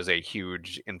Spelunky was a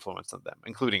huge influence on them,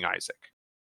 including Isaac.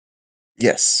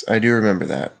 Yes, I do remember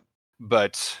that.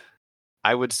 But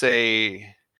I would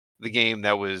say the game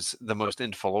that was the most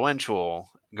influential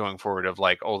going forward of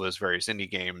like all those various indie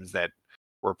games that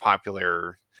were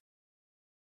popular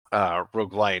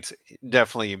roguelites,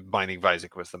 definitely Binding of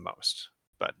Isaac was the most.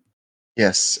 But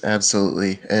Yes,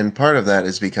 absolutely. And part of that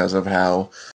is because of how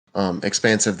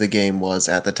expansive the game was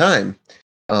at the time.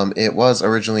 It was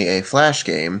originally a Flash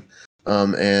game,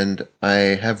 And I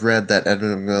have read that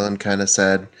Edmund McMillen kind of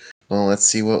said, well, let's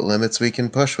see what limits we can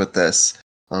push with this.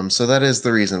 So that is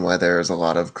the reason why there is a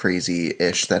lot of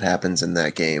crazy-ish that happens in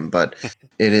that game. But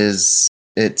it's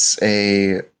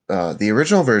the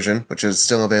original version, which is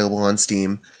still available on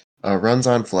Steam, runs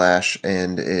on Flash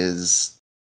and is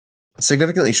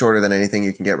significantly shorter than anything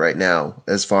you can get right now,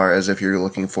 as far as if you're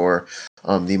looking for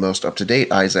the most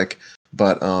up-to-date Isaac.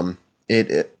 But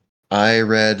I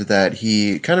read that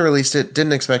he kind of released it,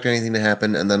 didn't expect anything to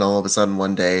happen, and then all of a sudden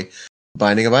one day,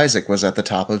 Binding of Isaac was at the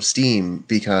top of Steam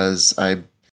because a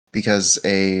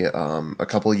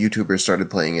couple of YouTubers started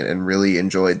playing it and really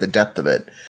enjoyed the depth of it.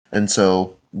 And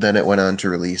so then it went on to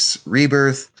release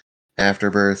Rebirth,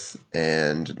 Afterbirth,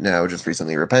 and now just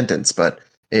recently Repentance. But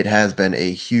it has been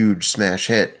a huge smash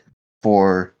hit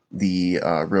for the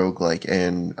roguelike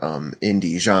and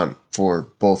indie genre, for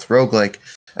both roguelike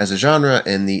as a genre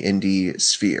and the indie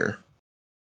sphere.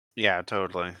 Yeah,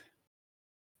 totally.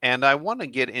 And I want to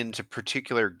get into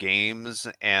particular games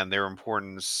and their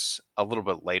importance a little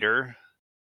bit later.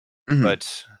 Mhm.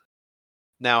 But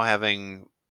now, having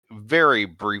very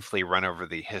briefly run over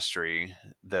the history,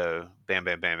 the bam,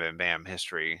 bam, bam, bam, bam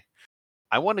history,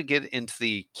 I want to get into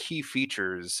the key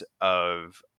features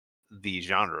of the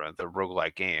genre, the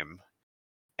roguelike game.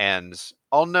 And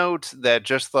I'll note that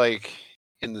just like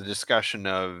in the discussion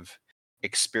of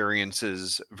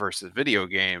experiences versus video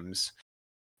games,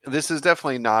 this is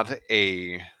definitely not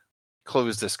a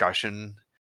closed discussion.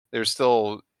 There's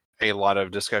still a lot of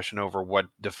discussion over what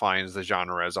defines the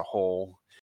genre as a whole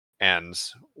and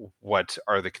what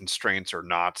are the constraints or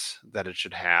not that it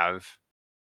should have.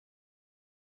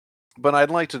 But I'd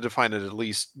like to define it at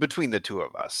least between the two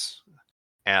of us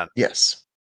and Yes.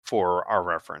 for our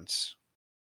reference.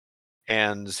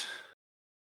 And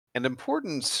an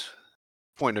important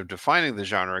point of defining the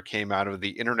genre came out of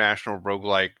the International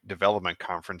Roguelike Development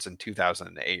Conference in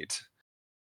 2008.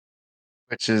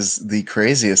 Which is the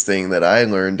craziest thing that I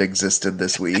learned existed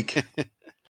this week.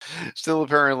 Still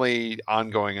apparently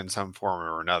ongoing in some form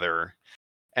or another,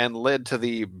 and led to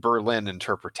the Berlin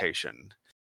interpretation.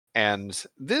 And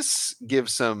this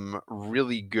gives some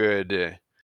really good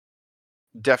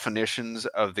definitions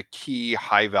of the key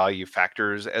high value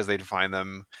factors as they define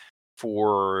them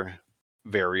for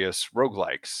various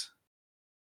roguelikes.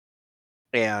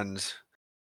 And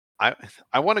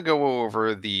I want to go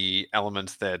over the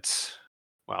elements that,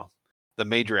 well, the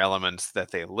major elements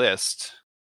that they list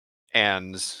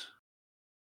and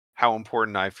how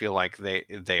important I feel like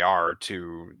they are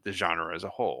to the genre as a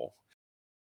whole.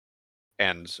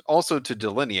 And also to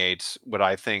delineate what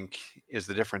I think is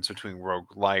the difference between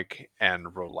roguelike and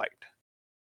roguelite.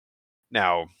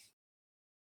 Now,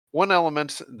 one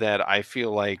element that I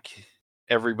feel like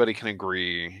everybody can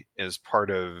agree is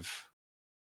part of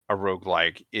a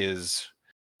roguelike is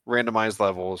randomized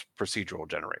levels procedural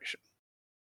generation.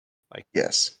 Like,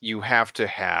 Yes. you have to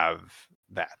have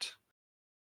that.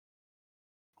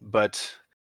 But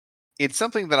it's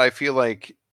something that I feel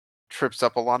like trips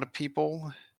up a lot of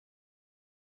people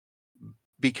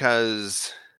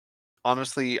because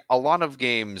honestly, a lot of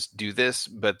games do this,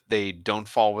 but they don't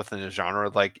fall within a genre.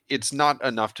 Like, it's not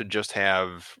enough to just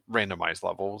have randomized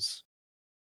levels.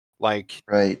 Like,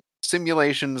 Right.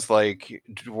 simulations like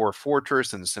Dwarf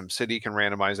Fortress and SimCity can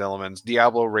randomize elements.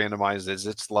 Diablo randomizes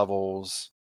its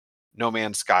levels. No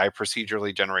Man's Sky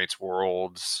procedurally generates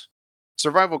worlds.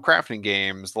 Survival crafting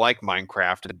games like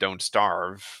Minecraft and Don't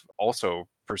Starve also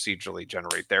procedurally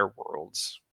generate their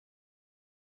worlds.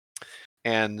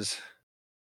 And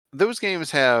those games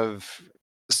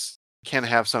can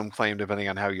have some claim depending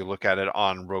on how you look at it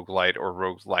on roguelite or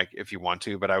roguelike if you want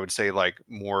to, but I would say like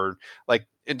more like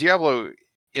Diablo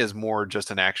is more just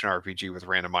an action RPG with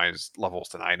randomized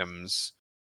levels and items.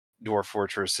 Dwarf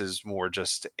Fortress is more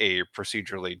just a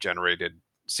procedurally generated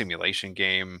simulation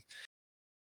game.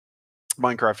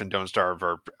 Minecraft and Don't Starve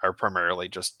are primarily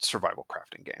just survival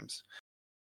crafting games.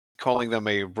 Calling them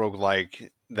a roguelike,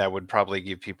 that would probably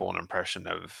give people an impression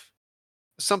of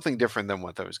something different than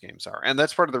what those games are. And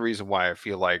that's part of the reason why I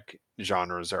feel like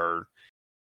genres are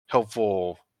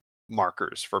helpful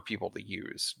markers for people to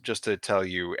use, just to tell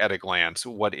you at a glance,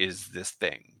 what is this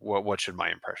thing? What should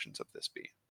my impressions of this be?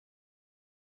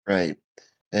 Right.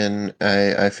 And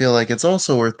I feel like it's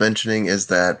also worth mentioning is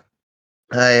that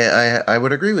I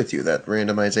would agree with you that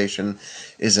randomization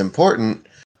is important,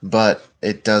 but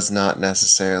it does not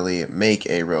necessarily make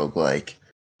a roguelike.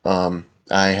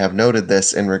 I have noted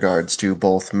this in regards to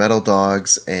both Metal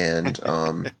Dogs and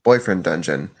Boyfriend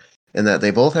Dungeon, in that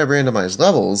they both have randomized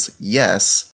levels,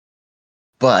 yes,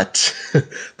 but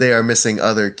they are missing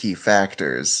other key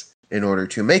factors in order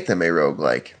to make them a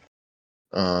roguelike.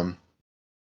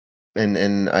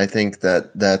 and I think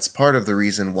that that's part of the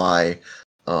reason why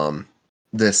um,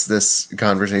 this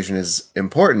conversation is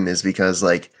important, is because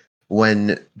like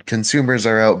when consumers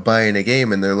are out buying a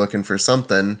game and they're looking for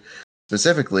something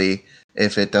specifically,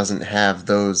 if it doesn't have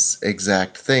those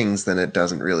exact things, then it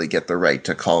doesn't really get the right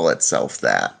to call itself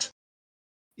that.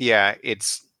 Yeah,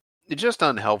 it's just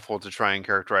unhelpful to try and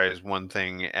characterize one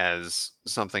thing as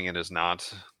something it is not.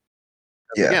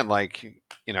 'Cause Yeah. again, like,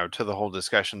 to the whole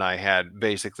discussion I had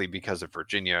basically because of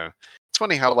Virginia, it's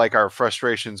funny how like our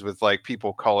frustrations with like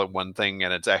people call it one thing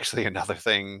and it's actually another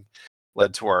thing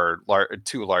led to our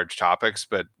two large topics.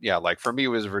 But yeah, like for me, it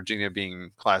was Virginia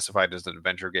being classified as an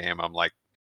adventure game. I'm like,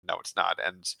 no, it's not.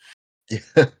 And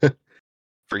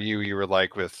for you, you were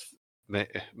like with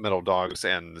Metal Dogs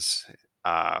and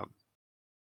uh,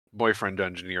 Boyfriend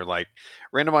Dungeon, you're like,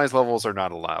 randomized levels are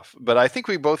not enough. But I think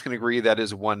we both can agree that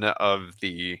is one of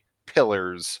the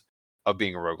pillars of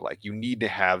being a roguelike. You need to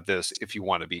have this if you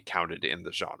want to be counted in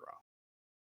the genre.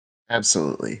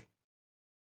 Absolutely.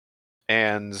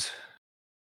 And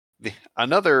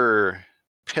another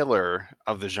pillar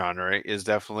of the genre is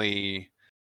definitely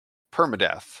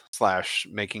permadeath slash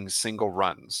making single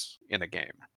runs in a game.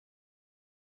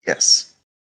 Yes.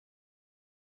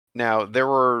 Now, there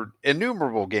were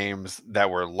innumerable games that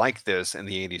were like this in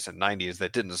the 80s and 90s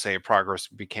that didn't say progress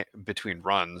between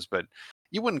runs, but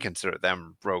you wouldn't consider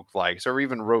them roguelikes or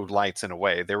even roguelites in a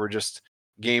way. They were just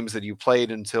games that you played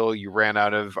until you ran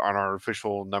out of an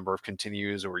artificial number of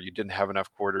continues or you didn't have enough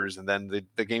quarters, and then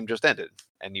the game just ended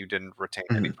and you didn't retain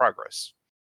any Mhm. progress.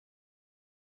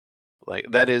 Like,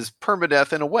 that is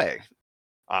permadeath in a way,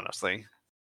 honestly.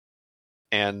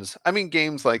 And I mean,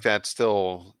 games like that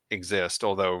still exist,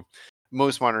 although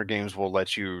most modern games will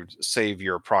let you save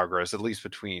your progress, at least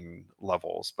between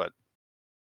levels.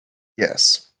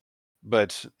 Yes.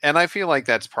 And I feel like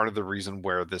that's part of the reason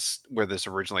where this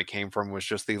originally came from was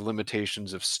just the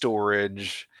limitations of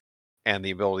storage and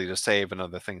the ability to save and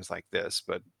other things like this.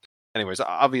 But anyways,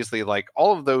 obviously, like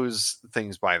all of those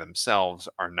things by themselves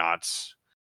are not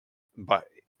but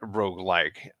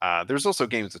roguelike. There's also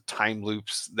games with time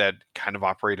loops that kind of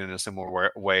operate in a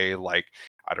similar way, like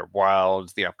Outer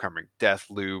Wilds, the upcoming Death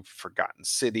Loop, Forgotten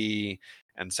City,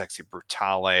 and Sexy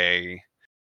Brutale.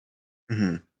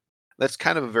 Hmm. That's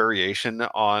kind of a variation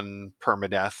on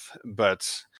permadeath,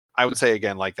 but I would say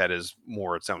again, like that is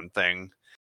more its own thing.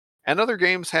 And other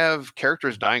games have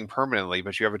characters dying permanently,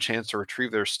 but you have a chance to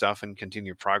retrieve their stuff and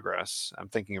continue progress. I'm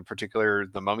thinking in particular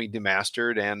The Mummy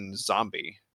Demastered and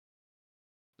Zombie.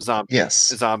 Yes.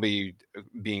 Zombie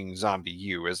being Zombie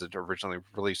U, as it originally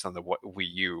released on the Wii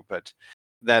U, but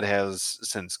that has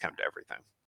since come to everything.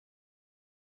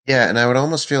 Yeah, and I would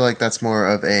almost feel like that's more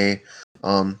of a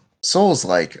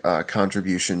Souls-like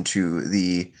contribution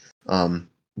to um,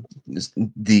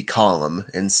 the column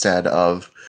instead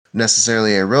of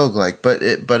necessarily a roguelike,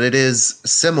 but it is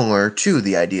similar to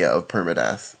the idea of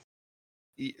permadeath.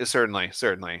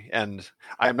 Certainly, and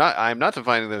I'm not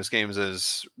defining those games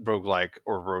as roguelike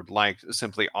or roguelike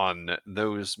simply on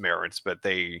those merits, but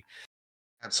they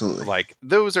Absolutely. like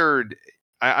those are.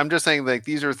 I'm just saying like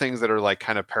these are things that are like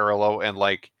kind of parallel and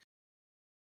like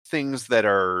things that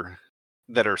are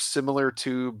similar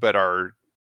to but are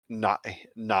not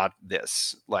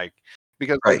this, like,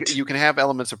 because like Right. you can have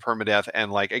elements of permadeath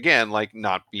and like again like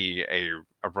not be a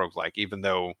roguelike, even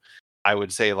though I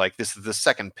would say like this is the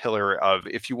second pillar of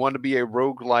if you want to be a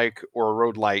roguelike or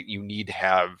a roguelite, you need to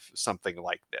have something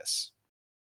like this.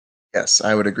 Yes,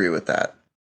 I would agree with that.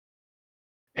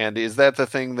 And is that the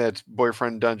thing that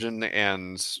Boyfriend Dungeon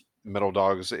and Metal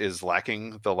Dogs is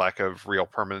lacking, the lack of real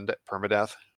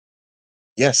permadeath?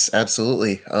 Yes,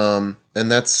 absolutely. And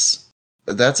that's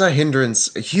a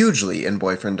hindrance hugely in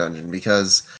Boyfriend Dungeon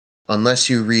because unless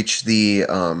you reach the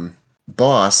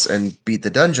boss and beat the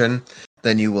dungeon,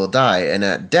 then you will die. And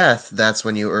at death, that's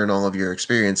when you earn all of your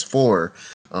experience for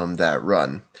that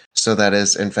run. So that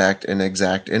is, in fact, an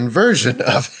exact inversion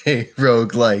of a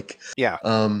roguelike. Yeah.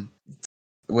 Um,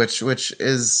 which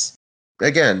is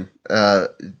again,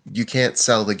 you can't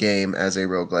sell the game as a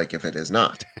roguelike if it is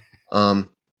not. Um,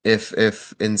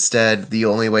 if instead the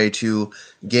only way to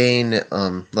gain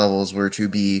levels were to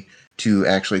be to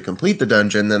actually complete the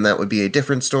dungeon, then that would be a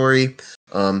different story.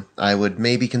 I would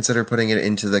maybe consider putting it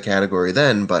into the category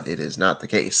then, but it is not the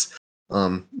case.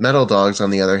 Metal Dogs, on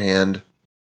the other hand,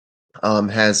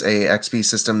 has a XP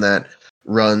system that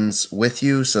runs with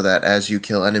you, so that as you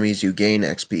kill enemies, you gain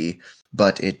XP.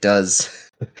 But it does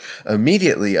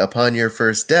immediately upon your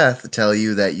first death tell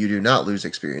you that you do not lose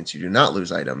experience, you do not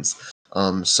lose items.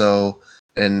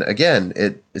 And again,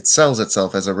 it sells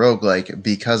itself as a roguelike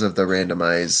because of the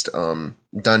randomized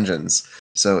dungeons.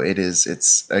 So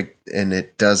and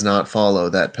it does not follow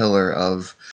that pillar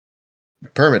of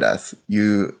permadeath.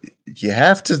 You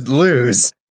have to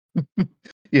lose.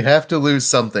 You have to lose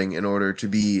something in order to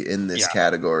be in this Yeah.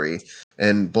 category.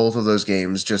 And both of those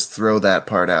games just throw that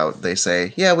part out. They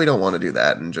say, "Yeah, we don't want to do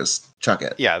that," and just chuck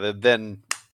it. Yeah, then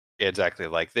exactly,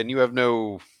 like then you have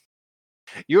no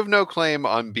claim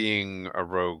on being a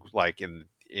rogue, like in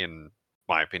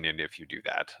my opinion, if you do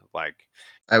that. Like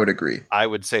I would agree. I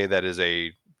would say that is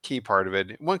a key part of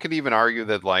it. One could even argue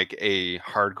that like a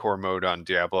hardcore mode on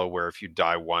Diablo, where if you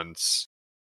die once,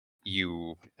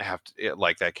 you have to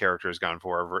like that character is gone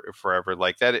forever.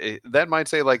 Like that might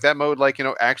say like that mode, like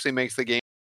actually makes the game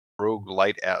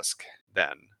roguelite esque.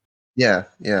 Then Yeah,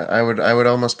 yeah. I would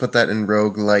almost put that in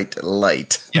roguelite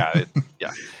light. yeah,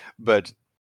 yeah, but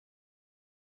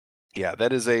yeah,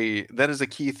 that is a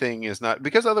key thing. Is not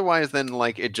because otherwise, then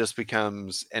like it just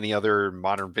becomes any other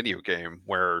modern video game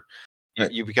where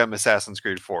Right. you become Assassin's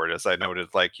Creed 4, as I noted.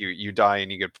 Like you die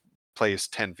and you get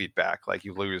placed 10 feet back. Like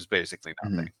you lose basically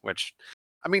Mhm. nothing. Which,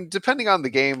 I mean, depending on the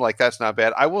game, like that's not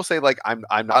bad. I will say, like I'm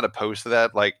not opposed to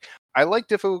that. Like I like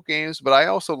difficult games, but I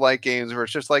also like games where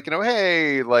it's just like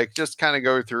hey, like just kind of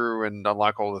go through and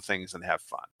unlock all the things and have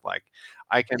fun. Like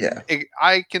Yeah.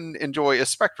 I can enjoy a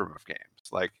spectrum of games.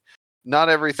 Like not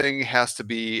everything has to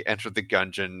be Enter the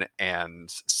Gungeon and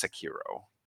Sekiro.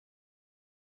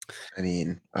 I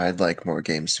mean, I'd like more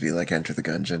games to be like Enter the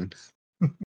Gungeon.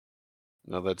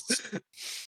 No,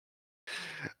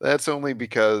 that's only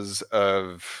because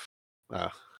of. Uh,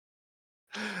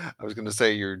 I was going to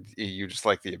say you just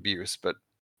like the abuse,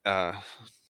 uh,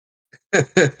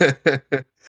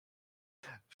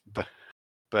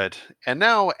 but and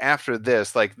now after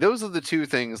this, like those are the two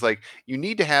things. Like you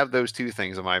need to have those two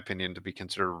things, in my opinion, to be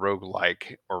considered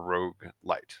roguelike or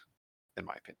roguelite. In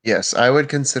my opinion, Yes, I would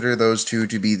consider those two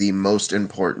to be the most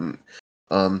important.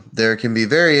 There can be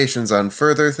variations on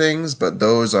further things, but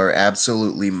those are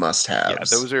absolutely yeah,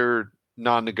 must-haves. those are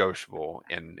non-negotiable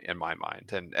in my mind.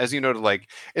 And as you noted, like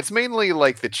it's mainly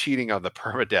like the cheating on the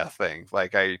permadeath thing.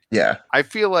 Like Yeah, I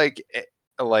feel like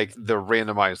the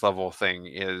randomized level thing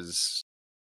is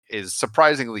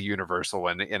surprisingly universal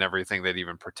in everything that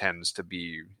even pretends to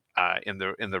be in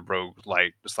the rogue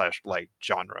light slash light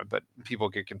genre, but people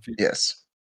get yes.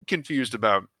 confused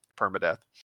about permadeath.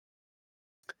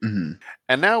 Hmm.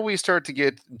 And now we start to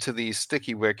get to the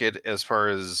sticky wicket as far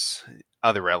as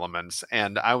other elements,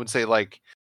 and I would say like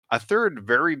a third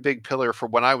very big pillar for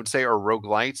what I would say are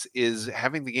roguelites is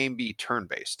having the game be turn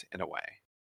based in a way.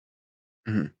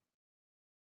 Hmm.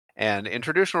 And in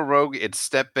traditional rogue, it's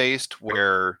step based,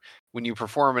 where when you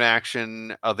perform an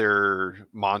action, other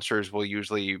monsters will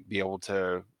usually be able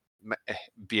to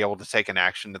take an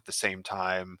action at the same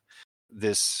time.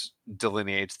 This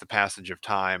delineates the passage of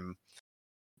time.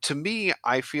 To me,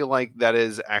 I feel like that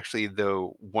is actually the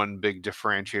one big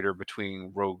differentiator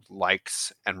between rogue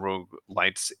likes and rogue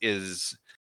lights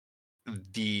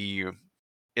the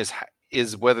is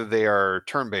is whether they are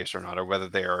turn based or not, or whether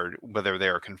they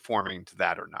are conforming to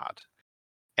that or not.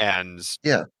 And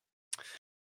Yeah,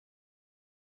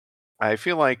 I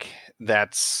feel like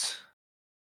that's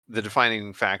the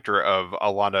defining factor of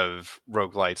a lot of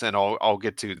roguelites, and I'll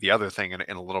get to the other thing in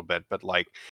a little bit, but like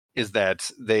is that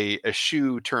they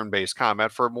eschew turn-based combat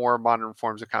for more modern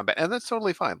forms of combat, and that's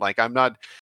totally fine. Like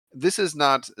this is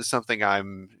not something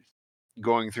I'm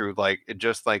going through like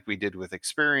just like we did with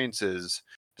experiences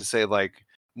to say like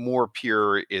more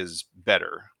pure is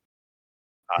better.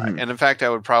 mhm, And in fact, I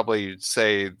would probably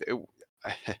say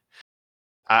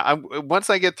I'm once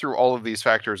I get through all of these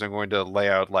factors, I'm going to lay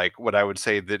out like what I would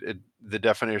say that the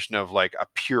definition of like a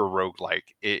pure roguelike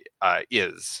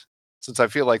is, since I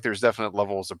feel like there's definite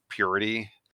levels of purity,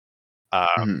 uh,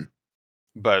 mhm,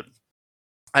 but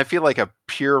I feel like a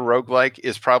pure roguelike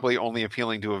is probably only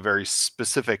appealing to a very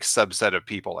specific subset of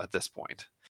people at this point.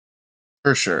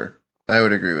 for sure. I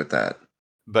would agree with that.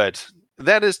 But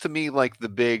that is to me like the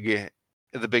big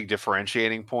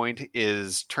differentiating point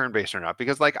is turn based or not,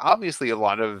 because like obviously a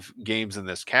lot of games in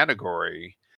this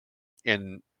category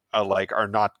in like are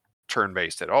not turn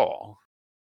based at all.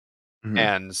 Mhm,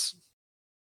 And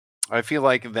I feel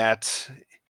like that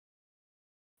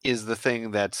is the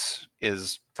thing that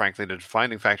is frankly the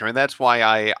defining factor, and that's why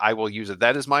I will use it.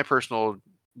 That is my personal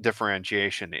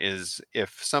differentiation. Is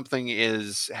if something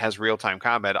has real time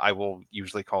combat, I will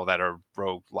usually call that a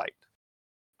rogue light,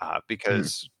 mhm.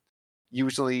 because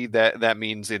usually that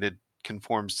means it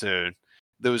conforms to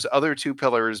those other two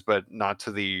pillars, but not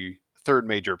to the third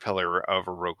major pillar of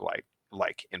a roguelite,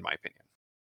 like in my opinion.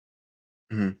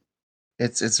 Mhm.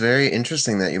 It's very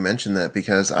interesting that you mentioned that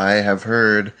because I have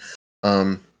heard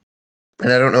um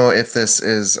and I don't know if this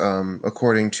is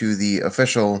according to the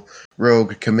official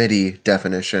Rogue Committee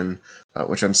definition,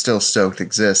 which I'm still stoked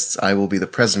exists. I will be the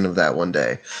president of that one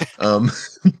day.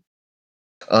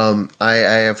 Um, I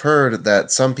have heard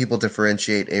that some people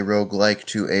differentiate a roguelike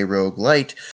to a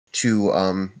roguelite to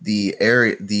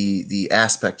the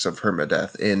aspects of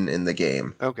permadeath in the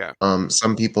game. Okay.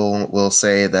 Some people will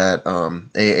say that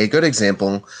a good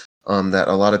example that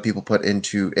a lot of people put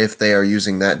into if they are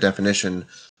using that definition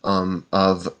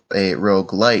of a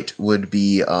roguelite would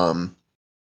be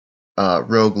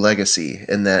Rogue Legacy,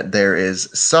 in that there is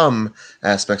some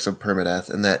aspects of permadeath,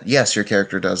 and that yes, your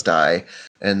character does die,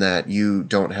 and that you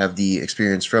don't have the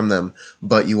experience from them,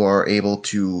 but you are able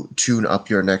to tune up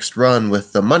your next run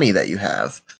with the money that you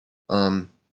have. Um,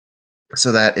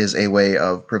 so that is a way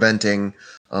of preventing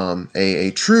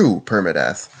a true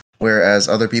permadeath. Whereas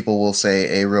other people will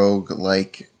say a rogue,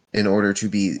 like, in order to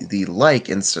be the like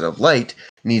instead of light,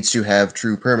 needs to have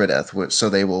true permadeath. So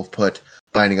they will put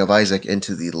Binding of Isaac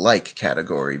into the like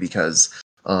category because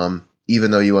even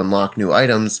though you unlock new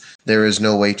items, there is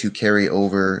no way to carry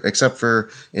over, except for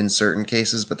in certain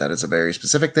cases, but that is a very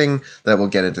specific thing that will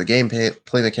get into the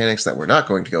gameplay mechanics that we're not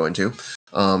going to go into.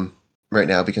 Right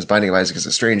now, because Binding of Isaac is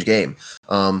a strange game,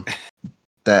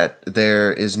 that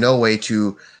there is no way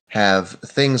to have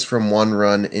things from one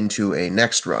run into a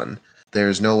next run.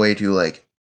 There's no way to like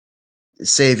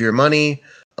save your money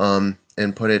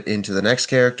and put it into the next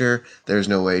character. There's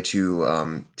no way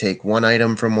to take one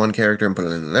item from one character and put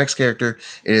it in the next character.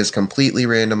 It is completely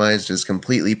randomized. It is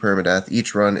completely permadeath.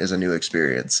 Each run is a new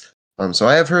experience. So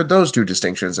I have heard those two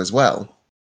distinctions as well.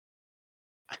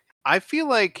 I feel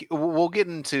like we'll get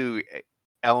into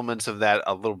elements of that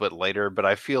a little bit later, but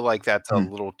I feel like that's a Mm.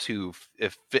 little too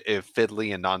if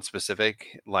fiddly and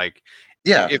non-specific. Like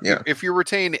Yeah, yeah. if you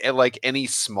retain like any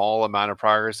small amount of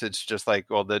progress, it's just like,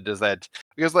 well, does that,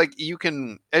 because like you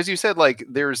can, as you said, like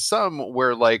there's some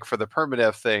where like for the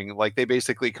permadeath thing, like they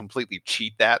basically completely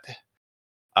cheat that.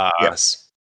 Uh, Yes.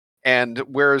 and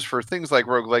whereas for things like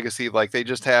Rogue Legacy, like they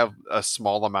just have a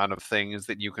small amount of things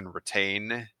that you can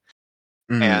retain.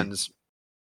 Mm. And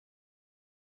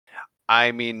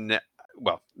I mean,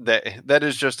 well, that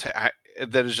is just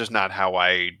that is just not how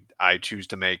I choose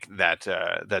to make that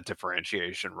that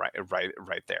differentiation right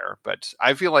there. But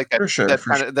I feel like For sure,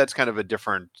 for sure. that's kind of a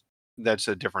different, that's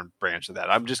a different branch of that.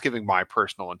 I'm just giving my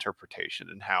personal interpretation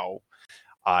and how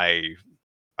I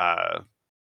uh,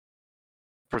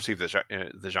 perceive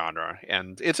the genre.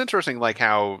 And it's interesting, like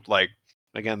how like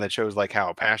again that shows like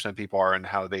how passionate people are and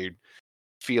how they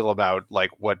feel about like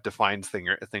what defines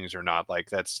things or not. Like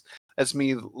that's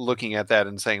me looking at that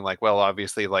and saying like, well,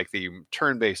 obviously like the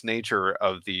turn-based nature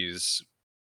of these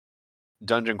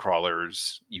dungeon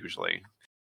crawlers usually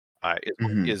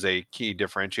Mhm. is a key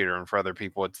differentiator, and for other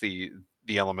people it's the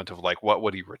element of like what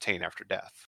would he retain after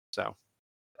death. So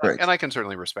and Right. I can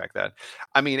certainly respect that.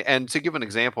 I mean, and to give an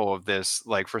example of this,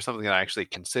 like for something that I actually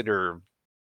consider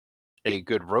a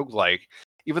good roguelike,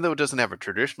 even though it doesn't have a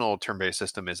traditional turn-based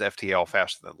system, is FTL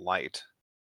Faster Than Light.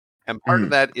 And part of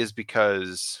Mhm. that is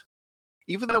because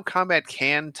even though combat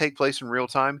can take place in real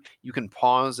time, you can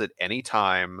pause at any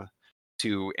time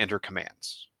to enter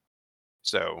commands.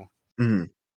 So Mhm.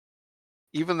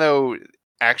 even though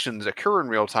actions occur in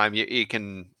real time, it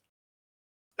can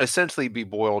essentially be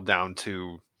boiled down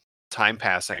to time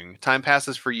passing. Time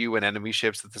passes for you and enemy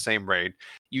ships at the same rate.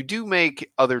 You do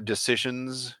make other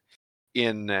decisions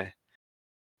in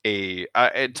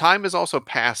time is also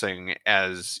passing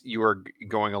as you are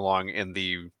going along in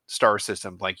the star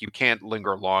system. Like you can't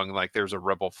linger long. Like there's a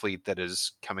rebel fleet that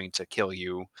is coming to kill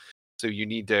you, so you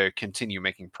need to continue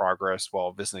making progress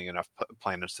while visiting enough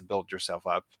planets to build yourself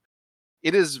up.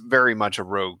 It is very much a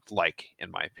rogue like, in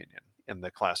my opinion, in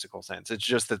the classical sense. It's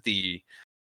just that the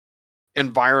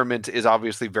environment is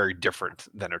obviously very different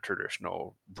than a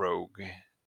traditional rogue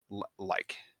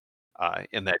like,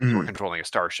 in that you were Mhm. controlling a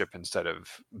starship instead of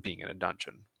being in a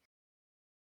dungeon.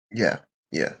 Yeah.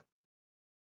 Yeah.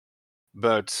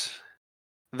 But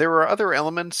there are other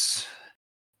elements,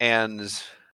 and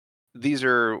these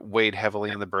are weighed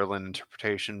heavily in the Berlin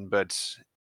interpretation, but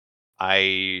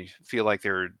I feel like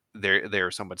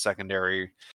they're somewhat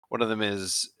secondary. One of them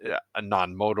is a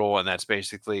non-modal, and that's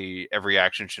basically every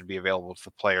action should be available to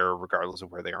the player regardless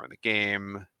of where they are in the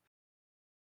game.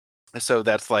 So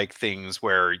that's like things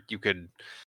where you could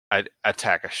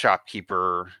attack a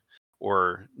shopkeeper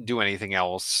or do anything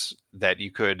else that you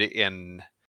could in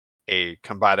a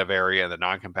combative area and the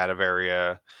non-combative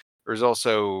area. There's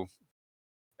also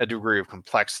a degree of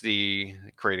complexity,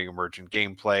 creating emergent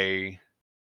gameplay.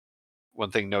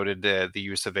 One thing noted, the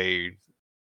use of a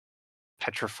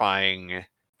petrifying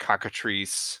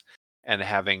cockatrice and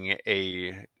having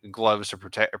a gloves to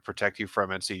protect you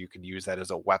from it, so you can use that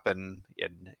as a weapon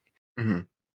in Mhm.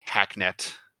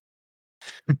 Hacknet.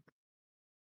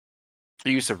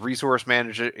 The use of resource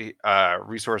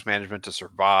management to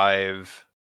survive.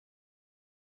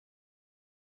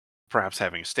 Perhaps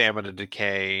having stamina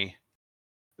decay.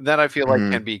 That I feel like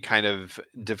Mhm. can be kind of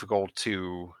difficult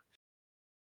to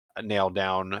nail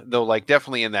down, though. Like,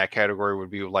 definitely in that category would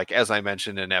be like, as I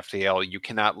mentioned in FTL, you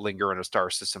cannot linger in a star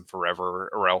system forever,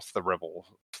 or else the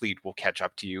rebel fleet will catch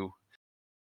up to you.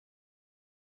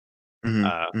 Mhm.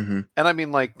 Uh, Mhm. and I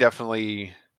mean, like,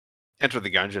 definitely Enter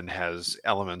the Gungeon has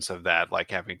elements of that,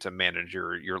 like having to manage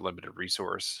your limited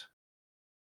resource.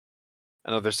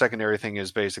 Another secondary thing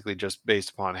is basically just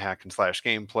based upon hack and slash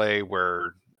gameplay,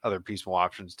 where other peaceful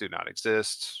options do not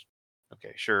exist.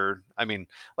 Okay, sure. I mean,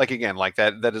 like, again, like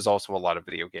that is also a lot of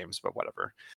video games, but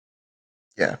whatever.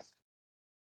 Yeah.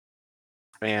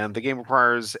 And the game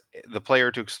requires the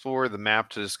player to explore the map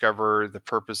to discover the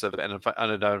purpose of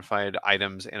unidentified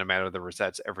items in a manner that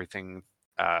resets everything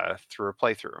through a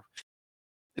playthrough.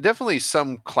 Definitely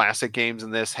some classic games in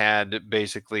this had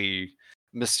basically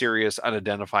mysterious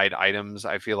unidentified items.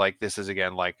 I feel like this is,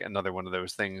 again, like another one of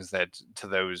those things that, to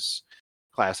those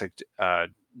classic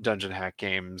dungeon hack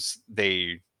games,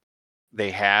 they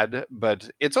had. But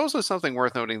it's also something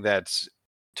worth noting that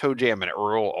Toe Jam and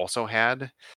Earl also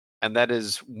had, and that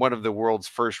is one of the world's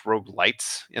first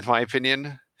roguelites, in my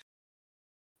opinion,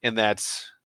 in that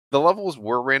the levels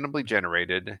were randomly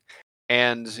generated,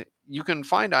 and you can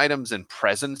find items in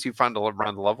presents you find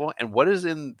around the level, and what is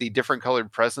in the different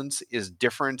colored presents is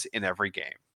different in every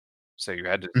game. So you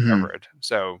had to discover Mhm. it.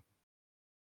 So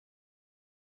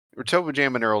Turbo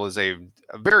Jam and Earl is a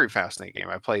very fascinating game.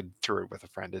 I played through it with a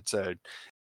friend.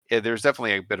 There's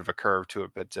definitely a bit of a curve to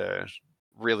it, but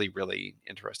really, really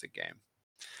interesting game.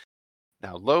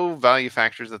 Now, low value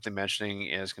factors that they're mentioning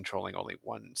is controlling only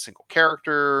one single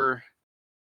character.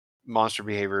 Monster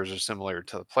behaviors are similar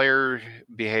to the player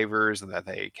behaviors, and that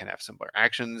they can have similar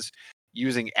actions.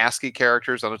 Using ASCII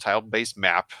characters on a tile-based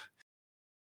map.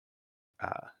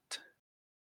 Uh,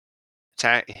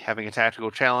 Having a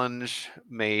tactical challenge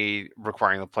may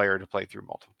requiring the player to play through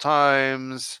multiple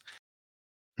times.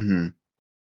 Mhm.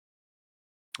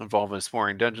 Involving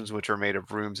exploring dungeons which are made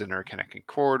of rooms and interconnecting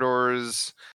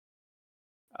corridors.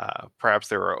 Perhaps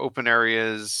there are open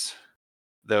areas,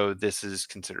 though this is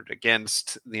considered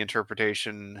against the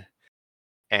interpretation.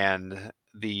 And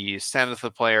the stand of the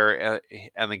player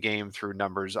and the game through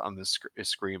numbers on the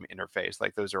screen interface.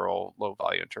 Like, those are all low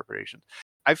value interpretations.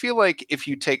 I feel like if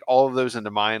you take all of those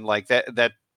into mind, like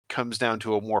that comes down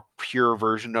to a more pure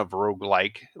version of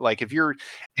roguelike. Like,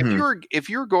 Mhm. if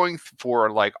you're going for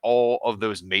like all of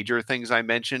those major things I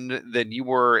mentioned, then you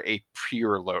were a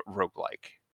pure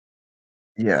roguelike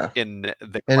Yeah. in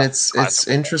the And it's classical sense.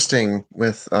 interesting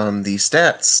with the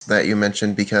stats that you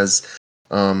mentioned because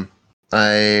um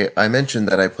I mentioned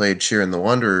that I played Sheeran the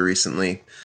Wanderer recently,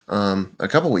 a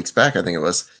couple weeks back I think it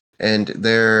was, and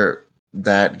there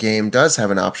that game does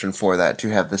have an option for that to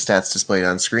have the stats displayed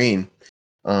on screen.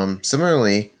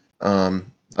 Similarly,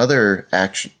 other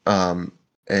action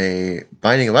a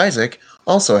Binding of Isaac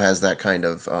also has that kind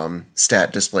of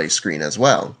stat display screen as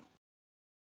well.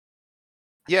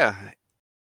 Yeah,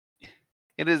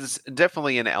 it is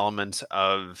definitely an element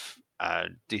of a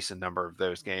decent number of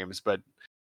those games, but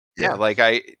yeah, Yeah. like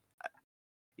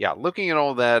looking at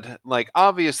all that, like,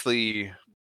 obviously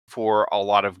for a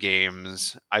lot of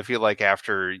games, I feel like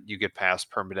after you get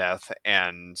past permadeath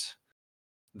and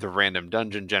the random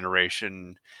dungeon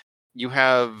generation, you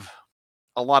have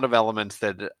a lot of elements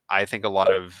that I think a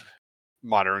lot of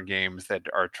modern games that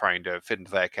are trying to fit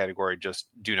into that category just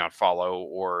do not follow,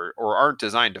 or aren't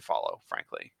designed to follow,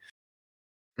 frankly.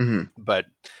 Hmm. But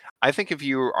I think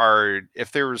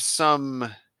if there's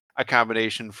some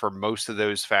accommodation for most of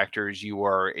those factors, you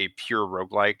are a pure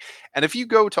roguelike. And if you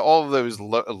go to all of those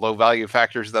low value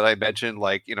factors that I mentioned,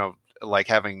 like, like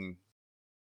having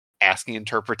ASCII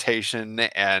interpretation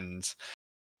and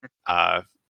uh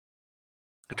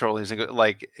controlling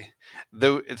like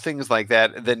the things like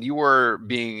that, then you are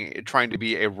trying to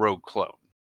be a rogue clone,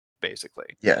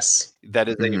 basically. Yes. That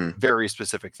is a Hmm. very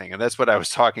specific thing, and that's what I was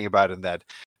talking about, in that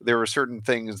there are certain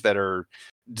things that are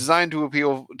designed to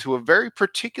appeal to a very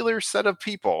particular set of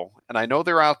people, and I know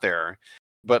they're out there,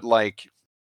 but, like,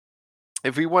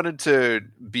 if we wanted to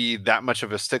be that much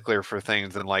of a stickler for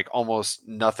things, then, like, almost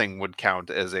nothing would count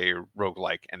as a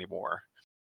roguelike anymore.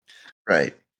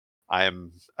 Right. I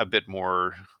am a bit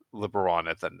more liberal on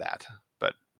it than that,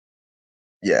 but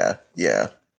Yeah.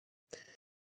 Yeah.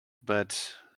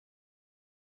 but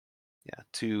yeah,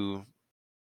 to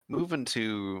move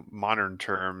into modern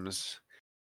terms,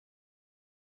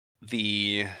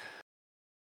 the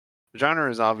genre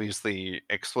has obviously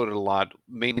exploded a lot,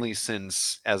 mainly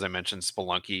since, as I mentioned,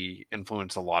 Spelunky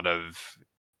influenced a lot of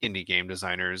indie game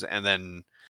designers, and then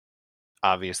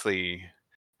obviously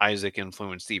Isaac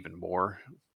influenced even more.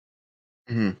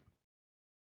 Mhm.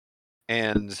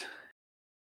 And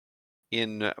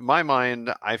in my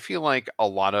mind, I feel like a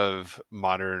lot of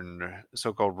modern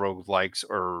so-called roguelikes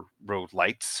or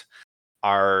roguelites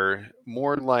are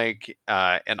more like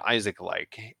an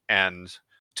Isaac-like. And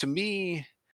to me,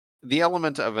 the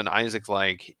element of an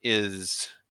Isaac-like is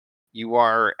you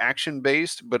are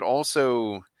action-based, but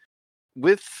also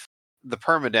with the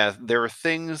permadeath, there are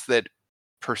things that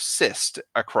persist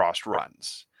across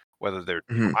runs, whether they're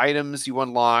Mhm. items you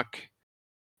unlock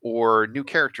or new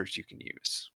characters you can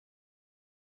use.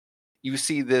 You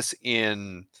see this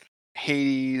in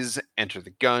Hades, Enter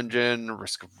the Gungeon,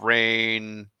 Risk of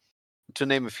Rain, to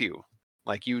name a few.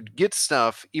 Like you get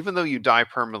stuff, even though you die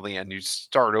permanently and you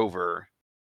start over,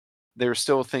 there's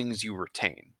still things you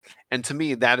retain. And to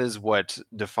me, that is what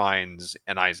defines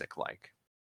an Isaac like.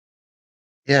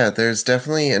 Yeah, there's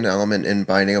definitely an element in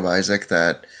Binding of Isaac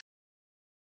that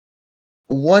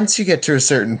once you get to a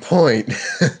certain point,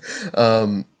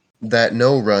 um, that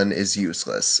no run is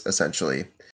useless, essentially.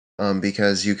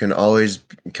 Because you can always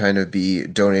kind of be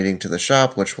donating to the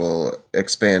shop, which will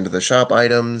expand the shop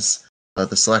items,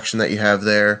 the selection that you have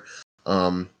there.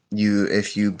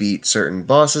 If you beat certain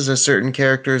bosses as certain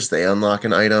characters, they unlock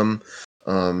an item.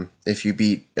 If you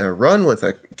beat a run with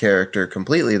a character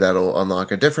completely, that'll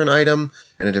unlock a different item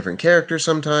and a different character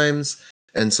sometimes.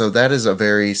 And so that is a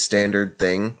very standard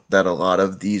thing that a lot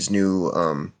of these new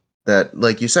that,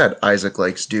 like you said, Isaac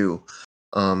likes do.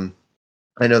 Um,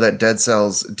 I know that Dead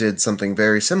Cells did something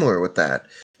very similar with that,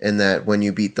 in that when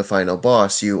you beat the final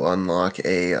boss, you unlock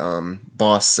a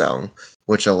boss cell,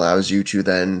 which allows you to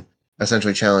then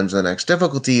essentially challenge the next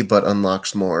difficulty, but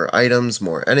unlocks more items,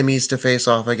 more enemies to face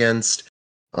off against.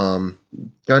 Um,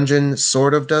 Gungeon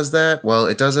sort of does that. Well,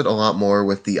 it does it a lot more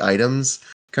with the items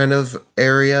kind of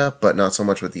area, but not so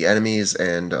much with the enemies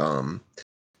and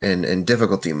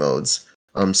difficulty modes.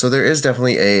 So there is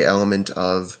definitely a element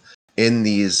of in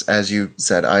these, as you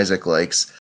said, Isaac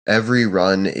likes every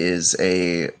run is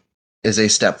a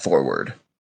step forward.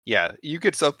 Yeah, you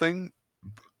get something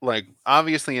like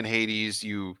obviously in Hades,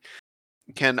 you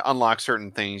can unlock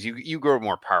certain things. You grow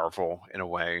more powerful in a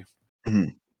way.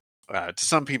 Mhm. To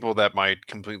some people, that might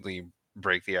completely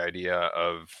break the idea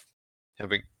of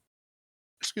having,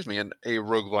 excuse me, a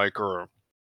roguelike or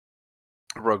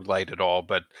a roguelite at all.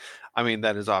 But I mean,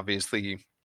 that is obviously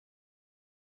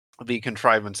the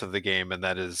contrivance of the game, and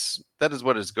that is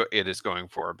what it is going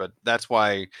for. But that's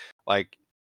why, like,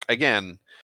 again,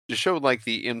 to show like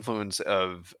the influence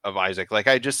of Isaac, like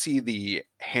I just see the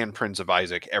handprints of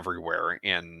Isaac everywhere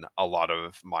in a lot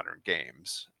of modern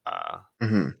games.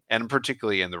 Mhm. And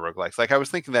particularly in the roguelikes. Like I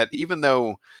was thinking that even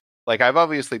though like I've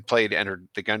obviously played Entered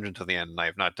the Gungeon to the end and I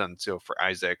have not done so for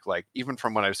Isaac, like even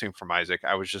from what I've seen from Isaac,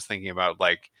 I was just thinking about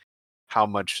like how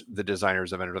much the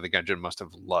designers of Enter the Gungeon must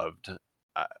have loved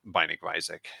Binding of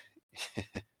Isaac.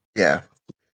 Yeah.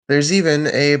 There's even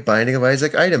a Binding of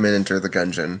Isaac item in Enter the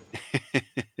Gungeon.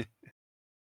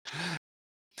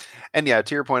 And yeah,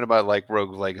 to your point about like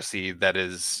Rogue Legacy, that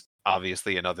is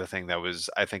obviously another thing that was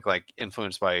I think like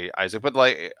influenced by Isaac, but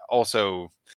like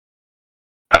also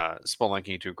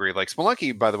Spelunky to agree. Like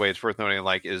Spelunky, by the way, it's worth noting,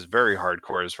 like is very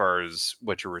hardcore as far as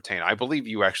what you retain. I believe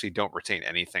you actually don't retain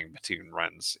anything between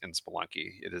runs in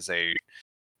Spelunky. It is a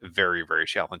very, very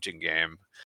challenging game.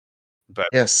 But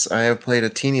Yes, I have played a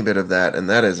teeny bit of that, and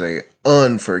that is a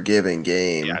unforgiving yeah,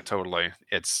 game. totally.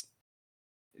 It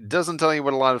doesn't tell you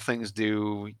what a lot of things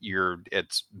do.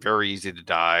 It's very easy to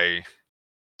die.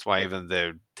 That's why even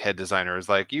the head designer is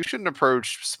like, you shouldn't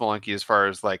approach Spelunky as far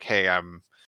as like, hey, I'm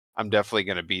definitely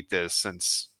gonna beat this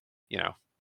since, you know,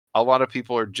 a lot of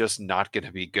people are just not going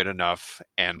to be good enough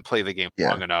and play the game Yeah.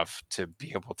 long enough to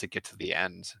be able to get to the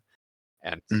end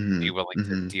and be Mhm. willing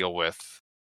to Mhm. deal with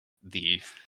the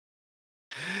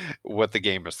what the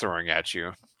game is throwing at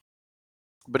you.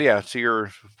 But yeah, to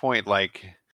your point,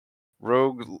 like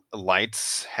rogue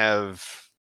lights have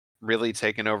really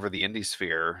taken over the indie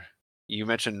sphere. You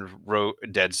mentioned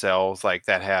Dead Cells, like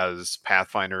that has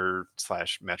Pathfinder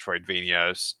slash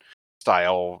Metroidvania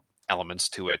style elements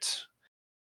to it.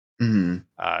 Mhm.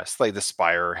 Slay the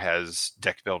Spire has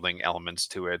deck building elements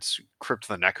to it. Crypt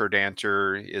the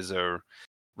Necrodancer is a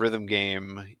rhythm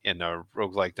game in a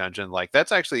roguelike dungeon. Like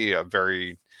that's actually a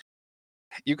very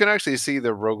you can actually see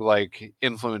the roguelike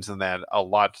influence in that a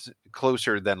lot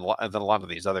closer than a lot of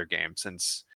these other games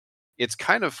since it's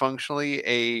kind of functionally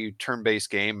a turn-based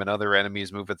game, and other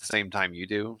enemies move at the same time you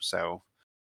do. So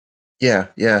Yeah,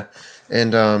 yeah.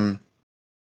 And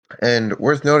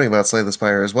worth noting about Slay the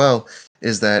Spire as well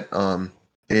is that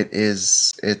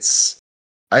it's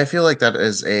I feel like that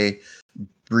is a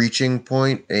breaching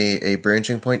point, a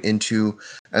branching point into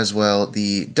as well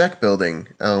the deck building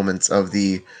elements of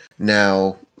the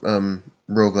now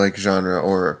roguelike genre,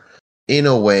 or in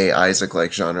a way Isaac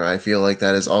like genre. I feel like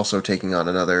that is also taking on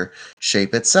another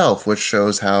shape itself, which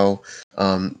shows how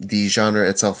the genre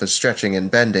itself is stretching and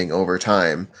bending over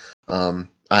time.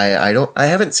 I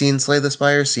haven't seen Slay the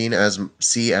Spire see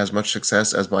as much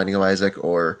success as Binding of Isaac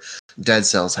or Dead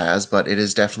Cells has, but it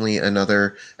is definitely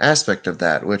another aspect of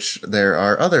that, which there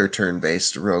are other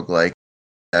turn-based roguelike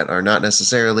that are not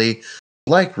necessarily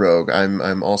like Rogue.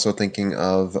 I'm also thinking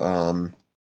of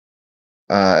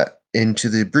Into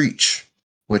the Breach,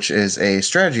 which is a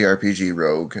strategy RPG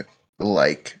rogue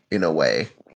like in a way.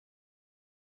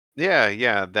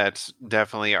 yeah, that's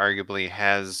definitely arguably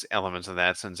has elements of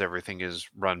that, since everything is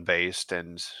run based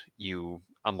and you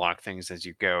unlock things as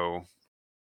you go.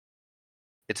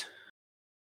 It's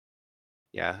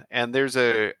Yeah, and there's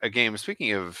a game.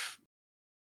 Speaking of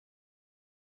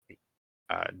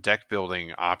deck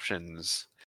building options,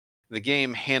 the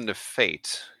game Hand of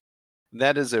Fate.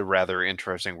 That is a rather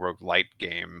interesting roguelite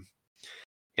game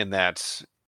in that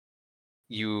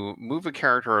you move a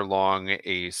character along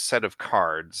a set of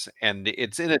cards, and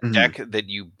it's in a Hmm. deck that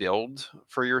you build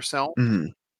for yourself. Hmm.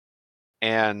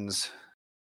 And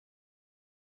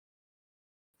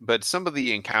but some of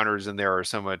the encounters in there are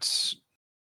somewhat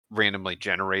randomly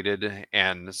generated,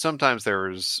 and sometimes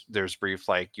there's brief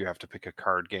like you have to pick a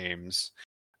card games.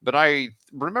 But I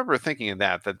remember thinking in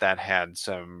that had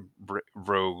some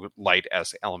rogue light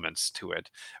s elements to it.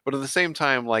 But at the same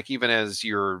time, like even as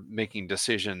you're making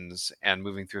decisions and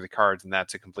moving through the cards, and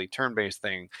that's a complete turn-based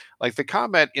thing, like the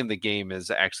combat in the game is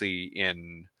actually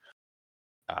in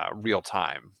real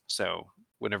time. So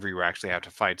whenever you actually have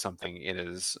to fight something, it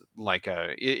is like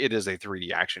it is a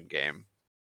 3D action game.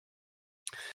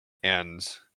 And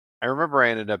I remember I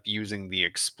ended up using the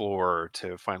Explorer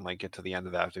to finally get to the end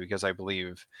of that, because I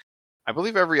believe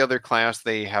every other class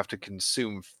they have to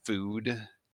consume food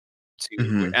to,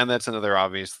 Hmm. and that's another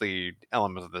obviously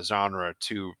element of the genre,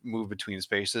 to move between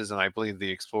spaces. And I believe the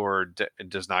Explorer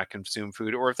does not consume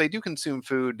food, or if they do consume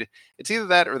food, it's either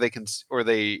that or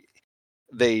they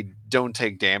don't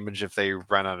take damage if they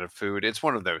run out of food. It's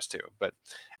one of those two. But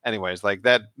anyways, like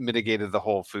that mitigated the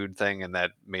whole food thing, and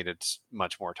that made it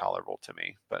much more tolerable to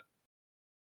me. But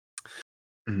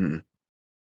Hmm.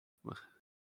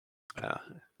 uh,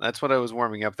 that's what I was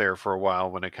warming up there for a while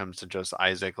when it comes to just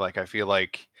Isaac. Like I feel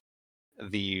like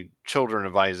the children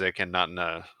of Isaac, and not in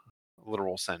a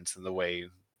literal sense in the way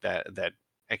that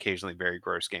occasionally very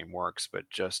gross game works, but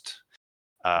just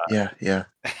uh, Yeah, yeah.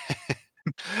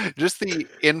 just the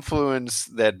influence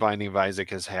that Binding of Isaac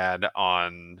has had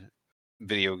on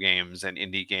video games and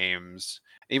indie games,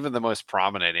 even the most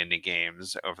prominent indie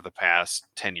games over the past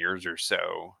 10 years or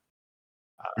so,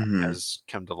 Hmm. has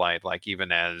come to light. Like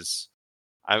even as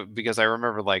because I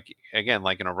remember, like again,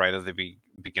 like right at the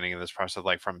beginning of this process,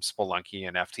 like from Spelunky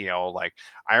and FTL, like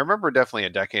I remember definitely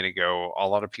a decade ago, a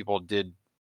lot of people did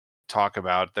talk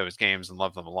about those games and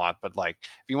love them a lot. But like,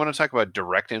 if you want to talk about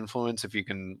direct influence, if you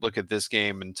can look at this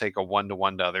game and take a one to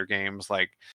other games,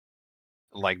 like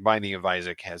Binding of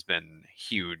Isaac has been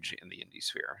huge in the indie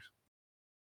sphere.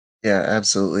 Yeah,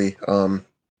 absolutely.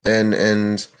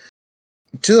 And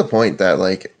to the point that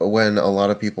like when a lot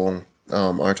of people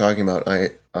are talking about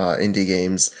indie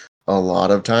games, a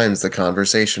lot of times the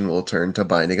conversation will turn to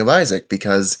Binding of Isaac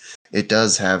because it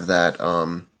does have that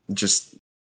just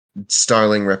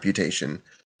starling reputation,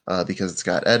 because it's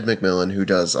got Ed McMillan, who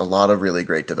does a lot of really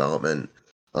great development.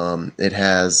 It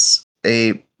has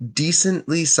a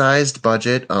decently sized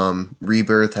budget.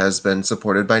 Rebirth has been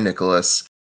supported by Nicholas,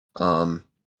 um,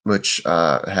 which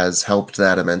has helped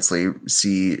that immensely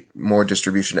see more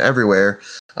distribution everywhere,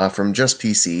 from just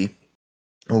PC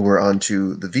over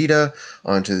onto the Vita,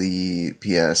 onto the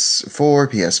PS4,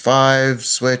 PS5,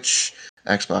 Switch,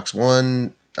 Xbox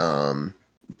One,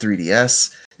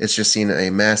 3DS. It's just seen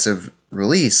a massive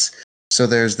release. So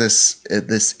there's this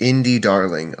indie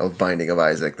darling of Binding of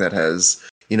Isaac that has,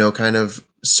 kind of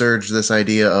surged this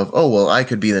idea of, oh well, I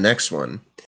could be the next one.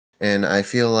 And I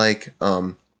feel like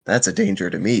that's a danger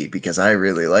to me because I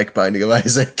really like Binding of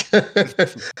Isaac.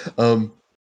 um,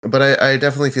 but I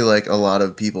definitely feel like a lot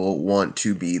of people want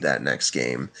to be that next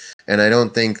game, and I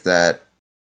don't think that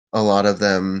a lot of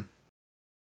them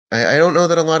I don't know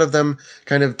that a lot of them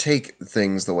kind of take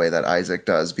things the way that Isaac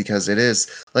does, because it is,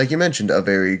 like you mentioned, a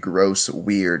very gross,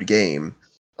 weird game.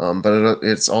 But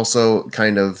it's also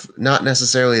kind of not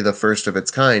necessarily the first of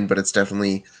its kind, but it's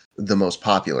definitely the most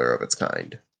popular of its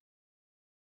kind.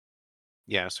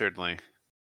 Yeah, certainly.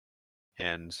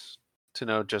 And to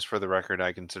note, just for the record,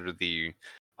 I consider the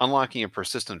unlocking of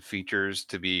persistent features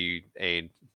to be a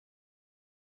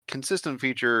consistent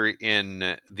feature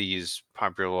in these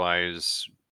popularized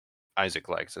Isaac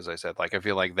likes, as I said. Like, I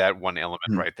feel like that one element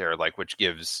Mhm. right there, like, which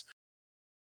gives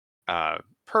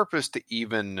purpose to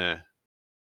even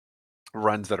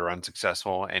runs that are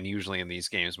unsuccessful. And usually in these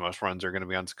games, most runs are going to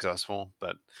be unsuccessful.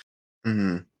 But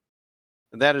Mhm.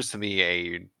 that is to me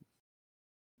a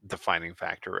defining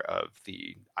factor of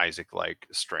the Isaac like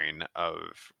strain of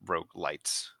rogue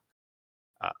lights.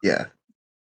 Uh, Yeah.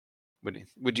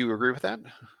 would you agree with that?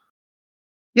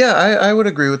 Yeah, I would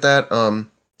agree with that.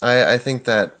 I think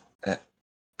that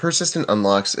persistent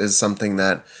unlocks is something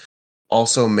that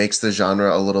also makes the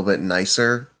genre a little bit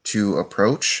nicer to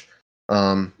approach.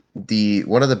 The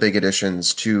one of the big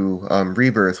additions to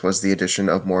Rebirth was the addition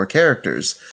of more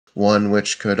characters. One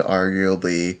which could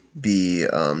arguably be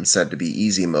said to be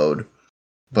easy mode,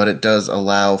 but it does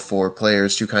allow for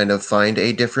players to kind of find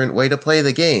a different way to play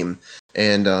the game.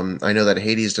 And I know that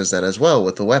Hades does that as well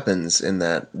with the weapons, in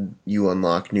that you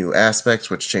unlock new aspects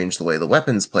which change the way the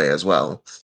weapons play as well.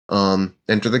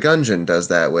 Enter the Gungeon does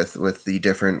that with the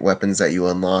different weapons that you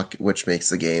unlock, which makes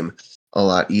the game a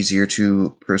lot easier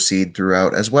to proceed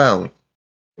throughout as well,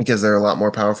 because there are a lot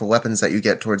more powerful weapons that you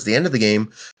get towards the end of the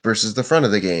game versus the front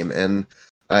of the game. And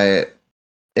I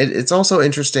it's also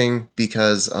interesting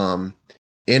because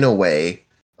in a way,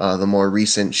 the more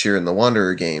recent Sheer and the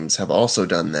Wanderer games have also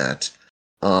done that.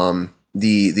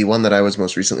 The one that I was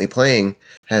most recently playing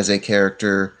has a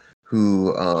character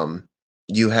who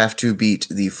you have to beat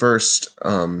the first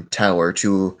tower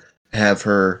to have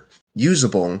her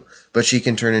usable, but she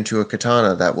can turn into a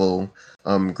katana that will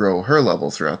grow her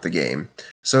level throughout the game.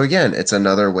 So again, it's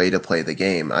another way to play the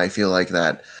game. I feel like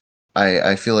that.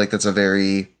 I feel like that's a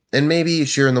very, and maybe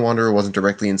Sheer and the Wanderer wasn't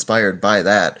directly inspired by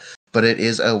that, but it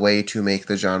is a way to make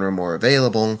the genre more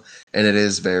available, and it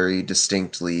is very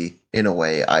distinctly, in a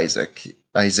way,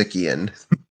 Isaacian.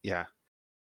 Yeah,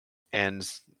 and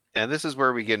this is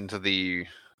where we get into the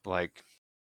like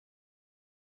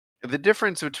the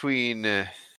difference between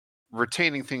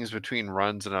retaining things between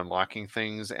runs and unlocking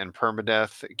things and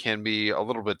permadeath can be a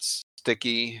little bit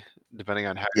sticky depending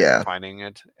on how you're Yeah, defining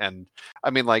it. And I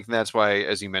mean, like, that's why,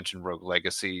 as you mentioned, Rogue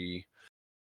Legacy,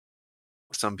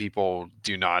 some people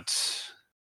do not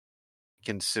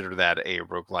consider that a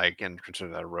roguelike and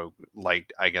consider that a roguelike,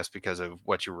 I guess, because of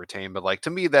what you retain. But like, to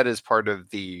me, that is part of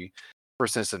the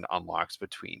persistent unlocks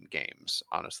between games,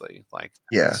 honestly. Like,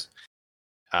 yeah, it's,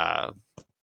 uh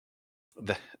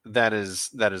that is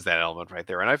that element right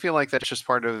there. And I feel like that's just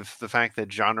part of the fact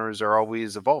that genres are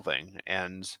always evolving,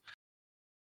 and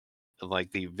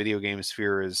like the video game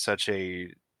sphere is such a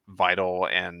vital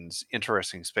and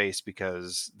interesting space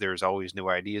because there's always new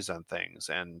ideas on things.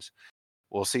 And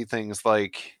we'll see things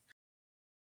like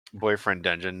Boyfriend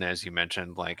Dungeon, as you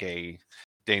mentioned, like a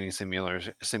dating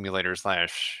simulator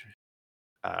slash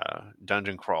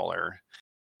dungeon crawler.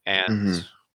 And hmm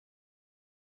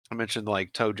I mentioned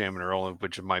like Toe Jam and Earl,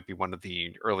 which might be one of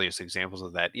the earliest examples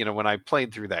of that. You know, when I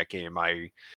played through that game,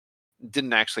 I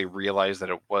didn't actually realize that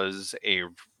it was a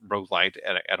roguelite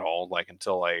at all, like,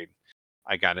 until I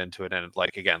got into it. And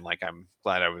like, again, like, I'm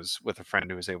glad I was with a friend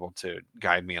who was able to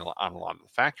guide me on a lot of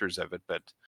the factors of it. But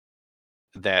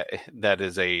that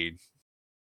is a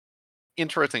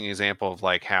interesting example of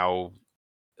like how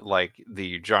like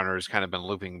the genre has kind of been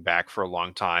looping back for a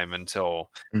long time until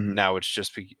hmm now it's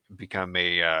just become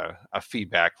a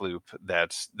feedback loop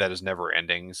that is never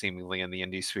ending seemingly in the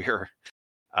indie sphere.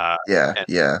 uh yeah, and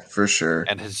yeah, for sure.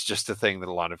 and it's just a thing that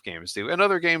a lot of games do. And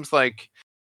other games like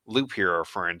Loop Hero,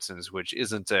 for instance, which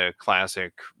isn't a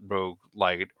classic rogue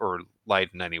light or light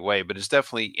in any way, but it's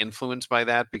definitely influenced by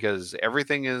that because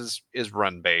everything is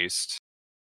run based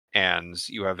and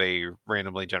you have a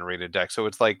randomly generated deck. So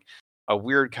it's like a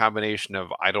weird combination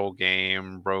of idle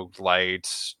game, rogue light,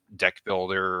 deck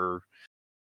builder,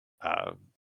 uh,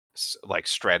 like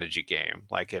strategy game.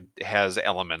 Like, it has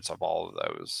elements of all of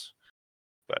those.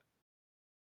 But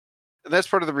that's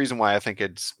part of the reason why I think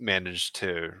it's managed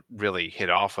to really hit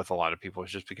off with a lot of people,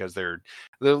 is just because there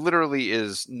literally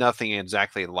is nothing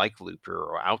exactly like Loop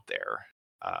Hero out there.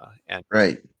 And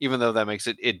Right. even though that makes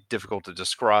it difficult to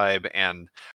describe, and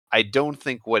I don't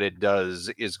think what it does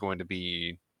is going to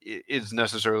be is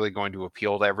necessarily going to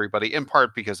appeal to everybody, in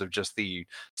part because of just the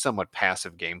somewhat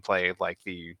passive gameplay, like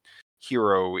the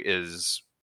hero is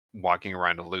walking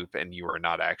around a loop and you are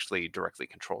not actually directly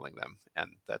controlling them,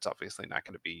 and that's obviously not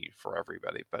going to be for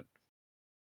everybody. But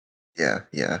Yeah.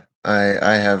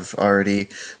 I have already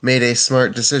made a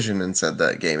smart decision and said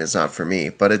that game is not for me,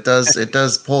 but it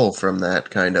does pull from that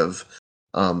kind of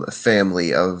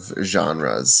family of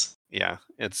genres. yeah,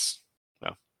 it's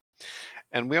well,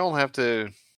 and we all have to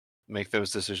make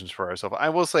those decisions for ourselves. I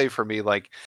will say for me, like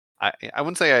I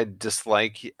wouldn't say I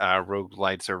dislike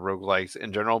roguelites or roguelikes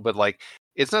in general, but like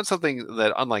it's not something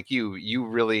that, unlike you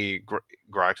really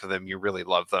grok to them, you really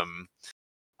love them.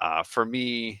 For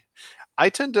me, I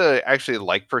tend to actually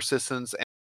like persistence,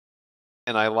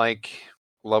 and I like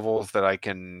levels that I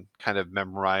can kind of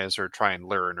memorize or try and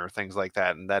learn or things like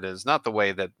that. And that is not the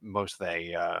way that most of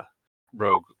the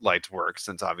rogue lights work,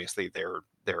 since obviously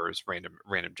there is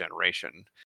random generation.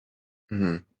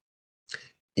 Hmm.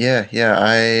 Yeah.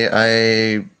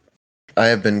 I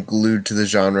have been glued to the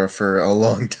genre for a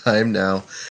long time now.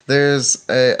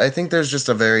 I think there's just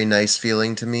a very nice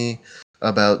feeling to me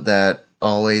about that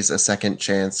always a second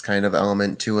chance kind of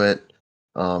element to it.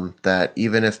 That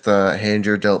even if the hand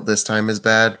you're dealt this time is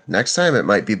bad, next time it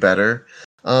might be better.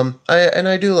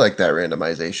 I do like that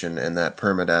randomization and that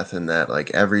permadeath and that like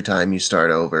every time you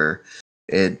start over,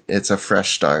 it's a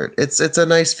fresh start. It's a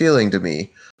nice feeling to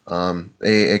me.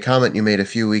 A comment you made a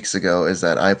few weeks ago is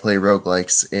that I play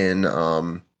roguelikes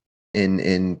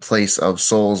in place of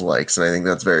Souls likes, and I think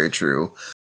that's very true.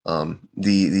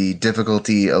 The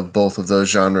difficulty of both of those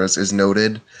genres is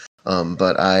noted,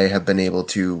 but I have been able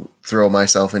to throw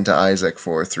myself into Isaac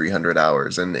for 300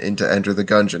 hours and into Enter the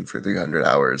Gungeon for 300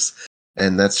 hours,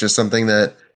 and that's just something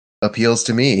that appeals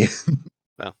to me.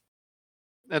 Well,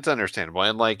 that's understandable,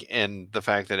 and the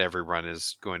fact that every run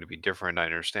is going to be different, I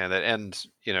understand that, and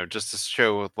just to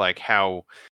show like how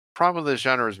probably the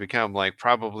genre has become like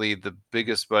probably the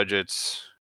biggest budgets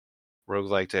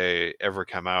roguelike to ever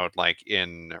come out. Like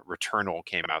in Returnal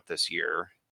came out this year,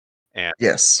 and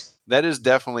Yes. that is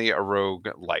definitely a rogue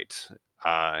light.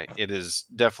 It is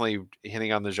definitely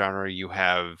hitting on the genre. You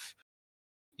have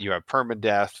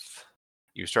permadeath.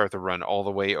 You start the run all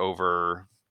the way over.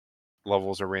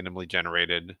 Levels are randomly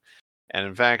generated, and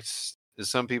in fact,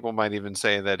 some people might even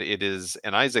say that it is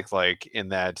an Isaac-like in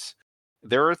that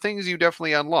there are things you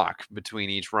definitely unlock between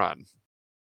each run,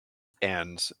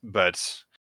 but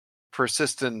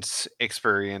persistent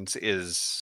experience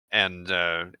is and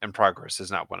progress is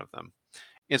not one of them.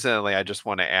 Incidentally, I just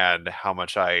want to add how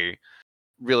much I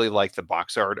really like the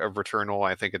box art of Returnal.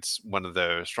 I think it's one of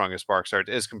the strongest box art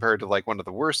as compared to like one of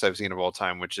the worst I've seen of all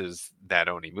time, which is that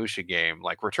Onimusha game.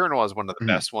 Like Returnal is one of the Mhm.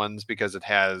 best ones because it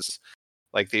has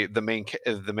like the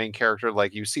main character,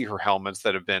 like you see her helmets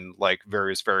that have been like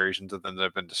various variations of them that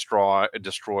have been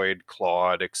destroyed,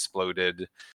 clawed, exploded,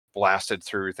 blasted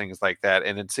through, things like that,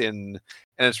 and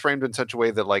it's framed in such a way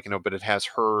that like but it has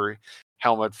her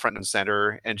helmet front and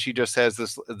center, and she just has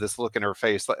this look in her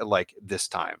face like this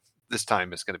time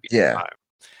is going to be Yeah. time,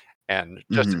 and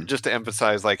just Hmm. just to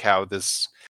emphasize like how this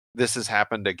has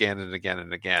happened again and again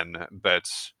and again, but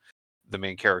the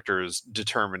main character is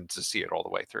determined to see it all the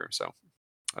way through. So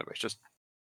anyways, just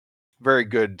very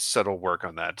good subtle work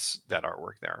on that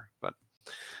artwork there.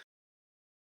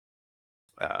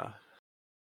 Uh,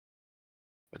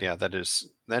 but yeah,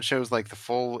 that shows like the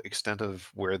full extent of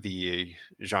where the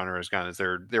genre has gone. Is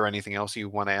there anything else you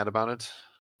want to add about it?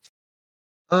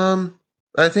 Um,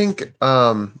 I think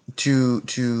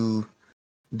to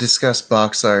discuss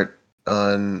box art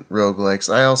on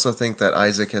roguelikes, I also think that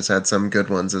Isaac has had some good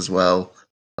ones as well.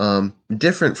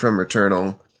 Different from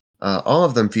Returnal, all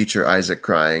of them feature Isaac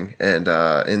crying and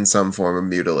in some form of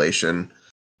mutilation.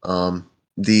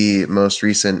 The most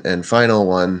recent and final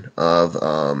one of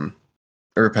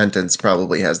Repentance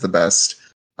probably has the best,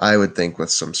 I would think, with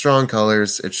some strong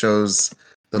colors. It shows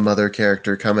the mother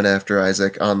character coming after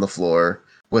Isaac on the floor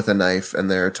with a knife, and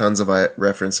there are tons of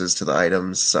references to the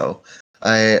items. So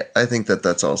I think that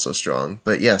that's also strong.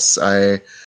 But yes, I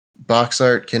box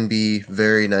art can be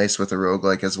very nice with a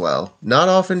roguelike as well. Not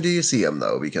often do you see them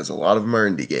though, because a lot of them are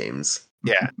indie games.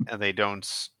 Yeah, and they don't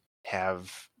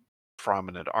have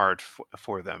prominent art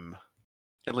for them,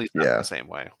 at least not in the Yeah, same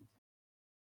way.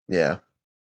 yeah.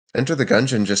 Enter the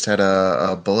Gungeon just had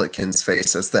a Bulletkin's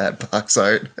face as that box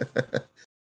art.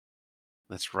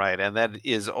 That's right, and that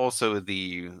is also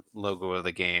the logo of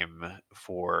the game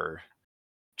for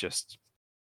just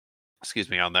excuse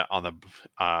me on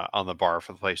the bar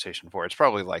for the PlayStation 4. It's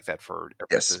probably like that for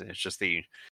Yes. it's just the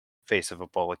face of a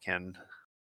Bullokin.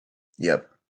 Yep.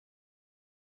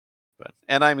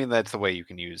 And I mean that's the way you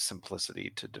can use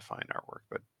simplicity to define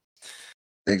artwork.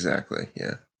 Exactly.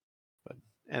 Yeah. But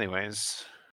anyways,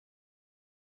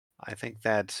 I think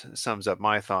that sums up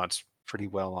my thoughts pretty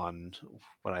well on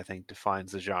what I think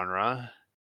defines the genre.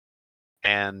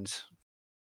 And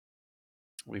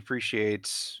we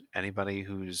appreciate anybody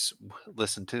who's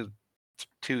listened to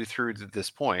through to this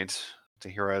point to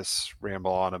hear us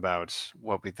ramble on about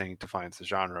what we think defines the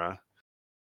genre.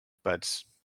 But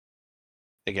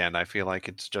again, I feel like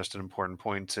it's just an important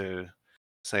point to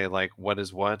say like what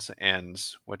is what and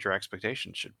what your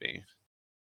expectations should be.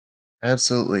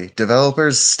 Absolutely.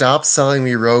 Developers, stop selling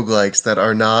me roguelikes that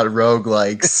are not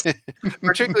roguelikes.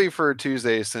 Particularly for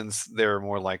Tuesday, since they're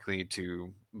more likely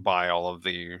to buy all of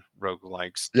the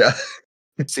roguelikes. Yeah.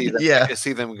 See them Yeah.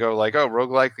 see them go like, oh,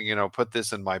 roguelike, put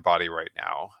this in my body right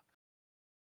now.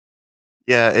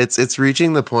 Yeah, it's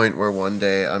reaching the point where one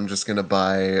day I'm just gonna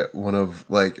buy one of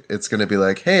like it's gonna be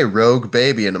like, hey, Rogue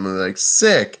Baby, and I'm gonna be like,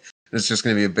 sick. And it's just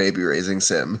gonna be a baby raising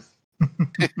sim.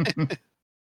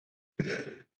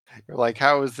 You're like,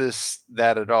 how is this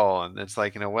that at all? And it's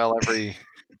like, well,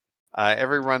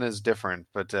 every run is different,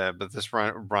 but this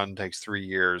run takes 3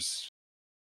 years.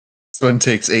 This one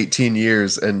takes 18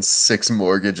 years and 6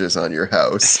 mortgages on your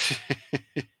house.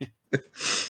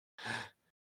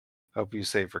 Hope you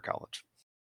save for college.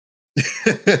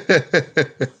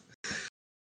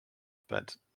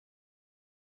 But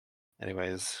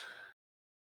anyways,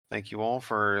 thank you all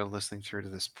for listening through to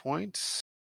this point.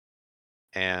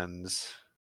 And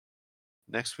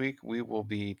next week we will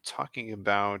be talking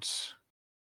about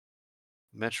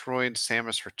Metroid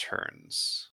Samus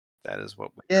Returns. That is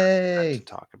what we are to Yay!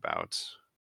 talk about.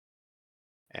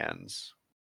 And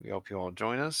we hope you all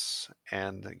join us.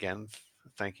 And again,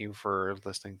 thank you for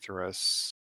listening through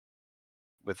us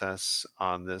with us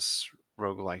on this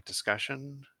roguelike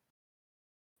discussion.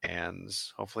 And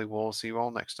hopefully we'll see you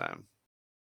all next time.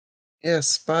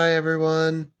 Yes, bye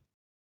everyone.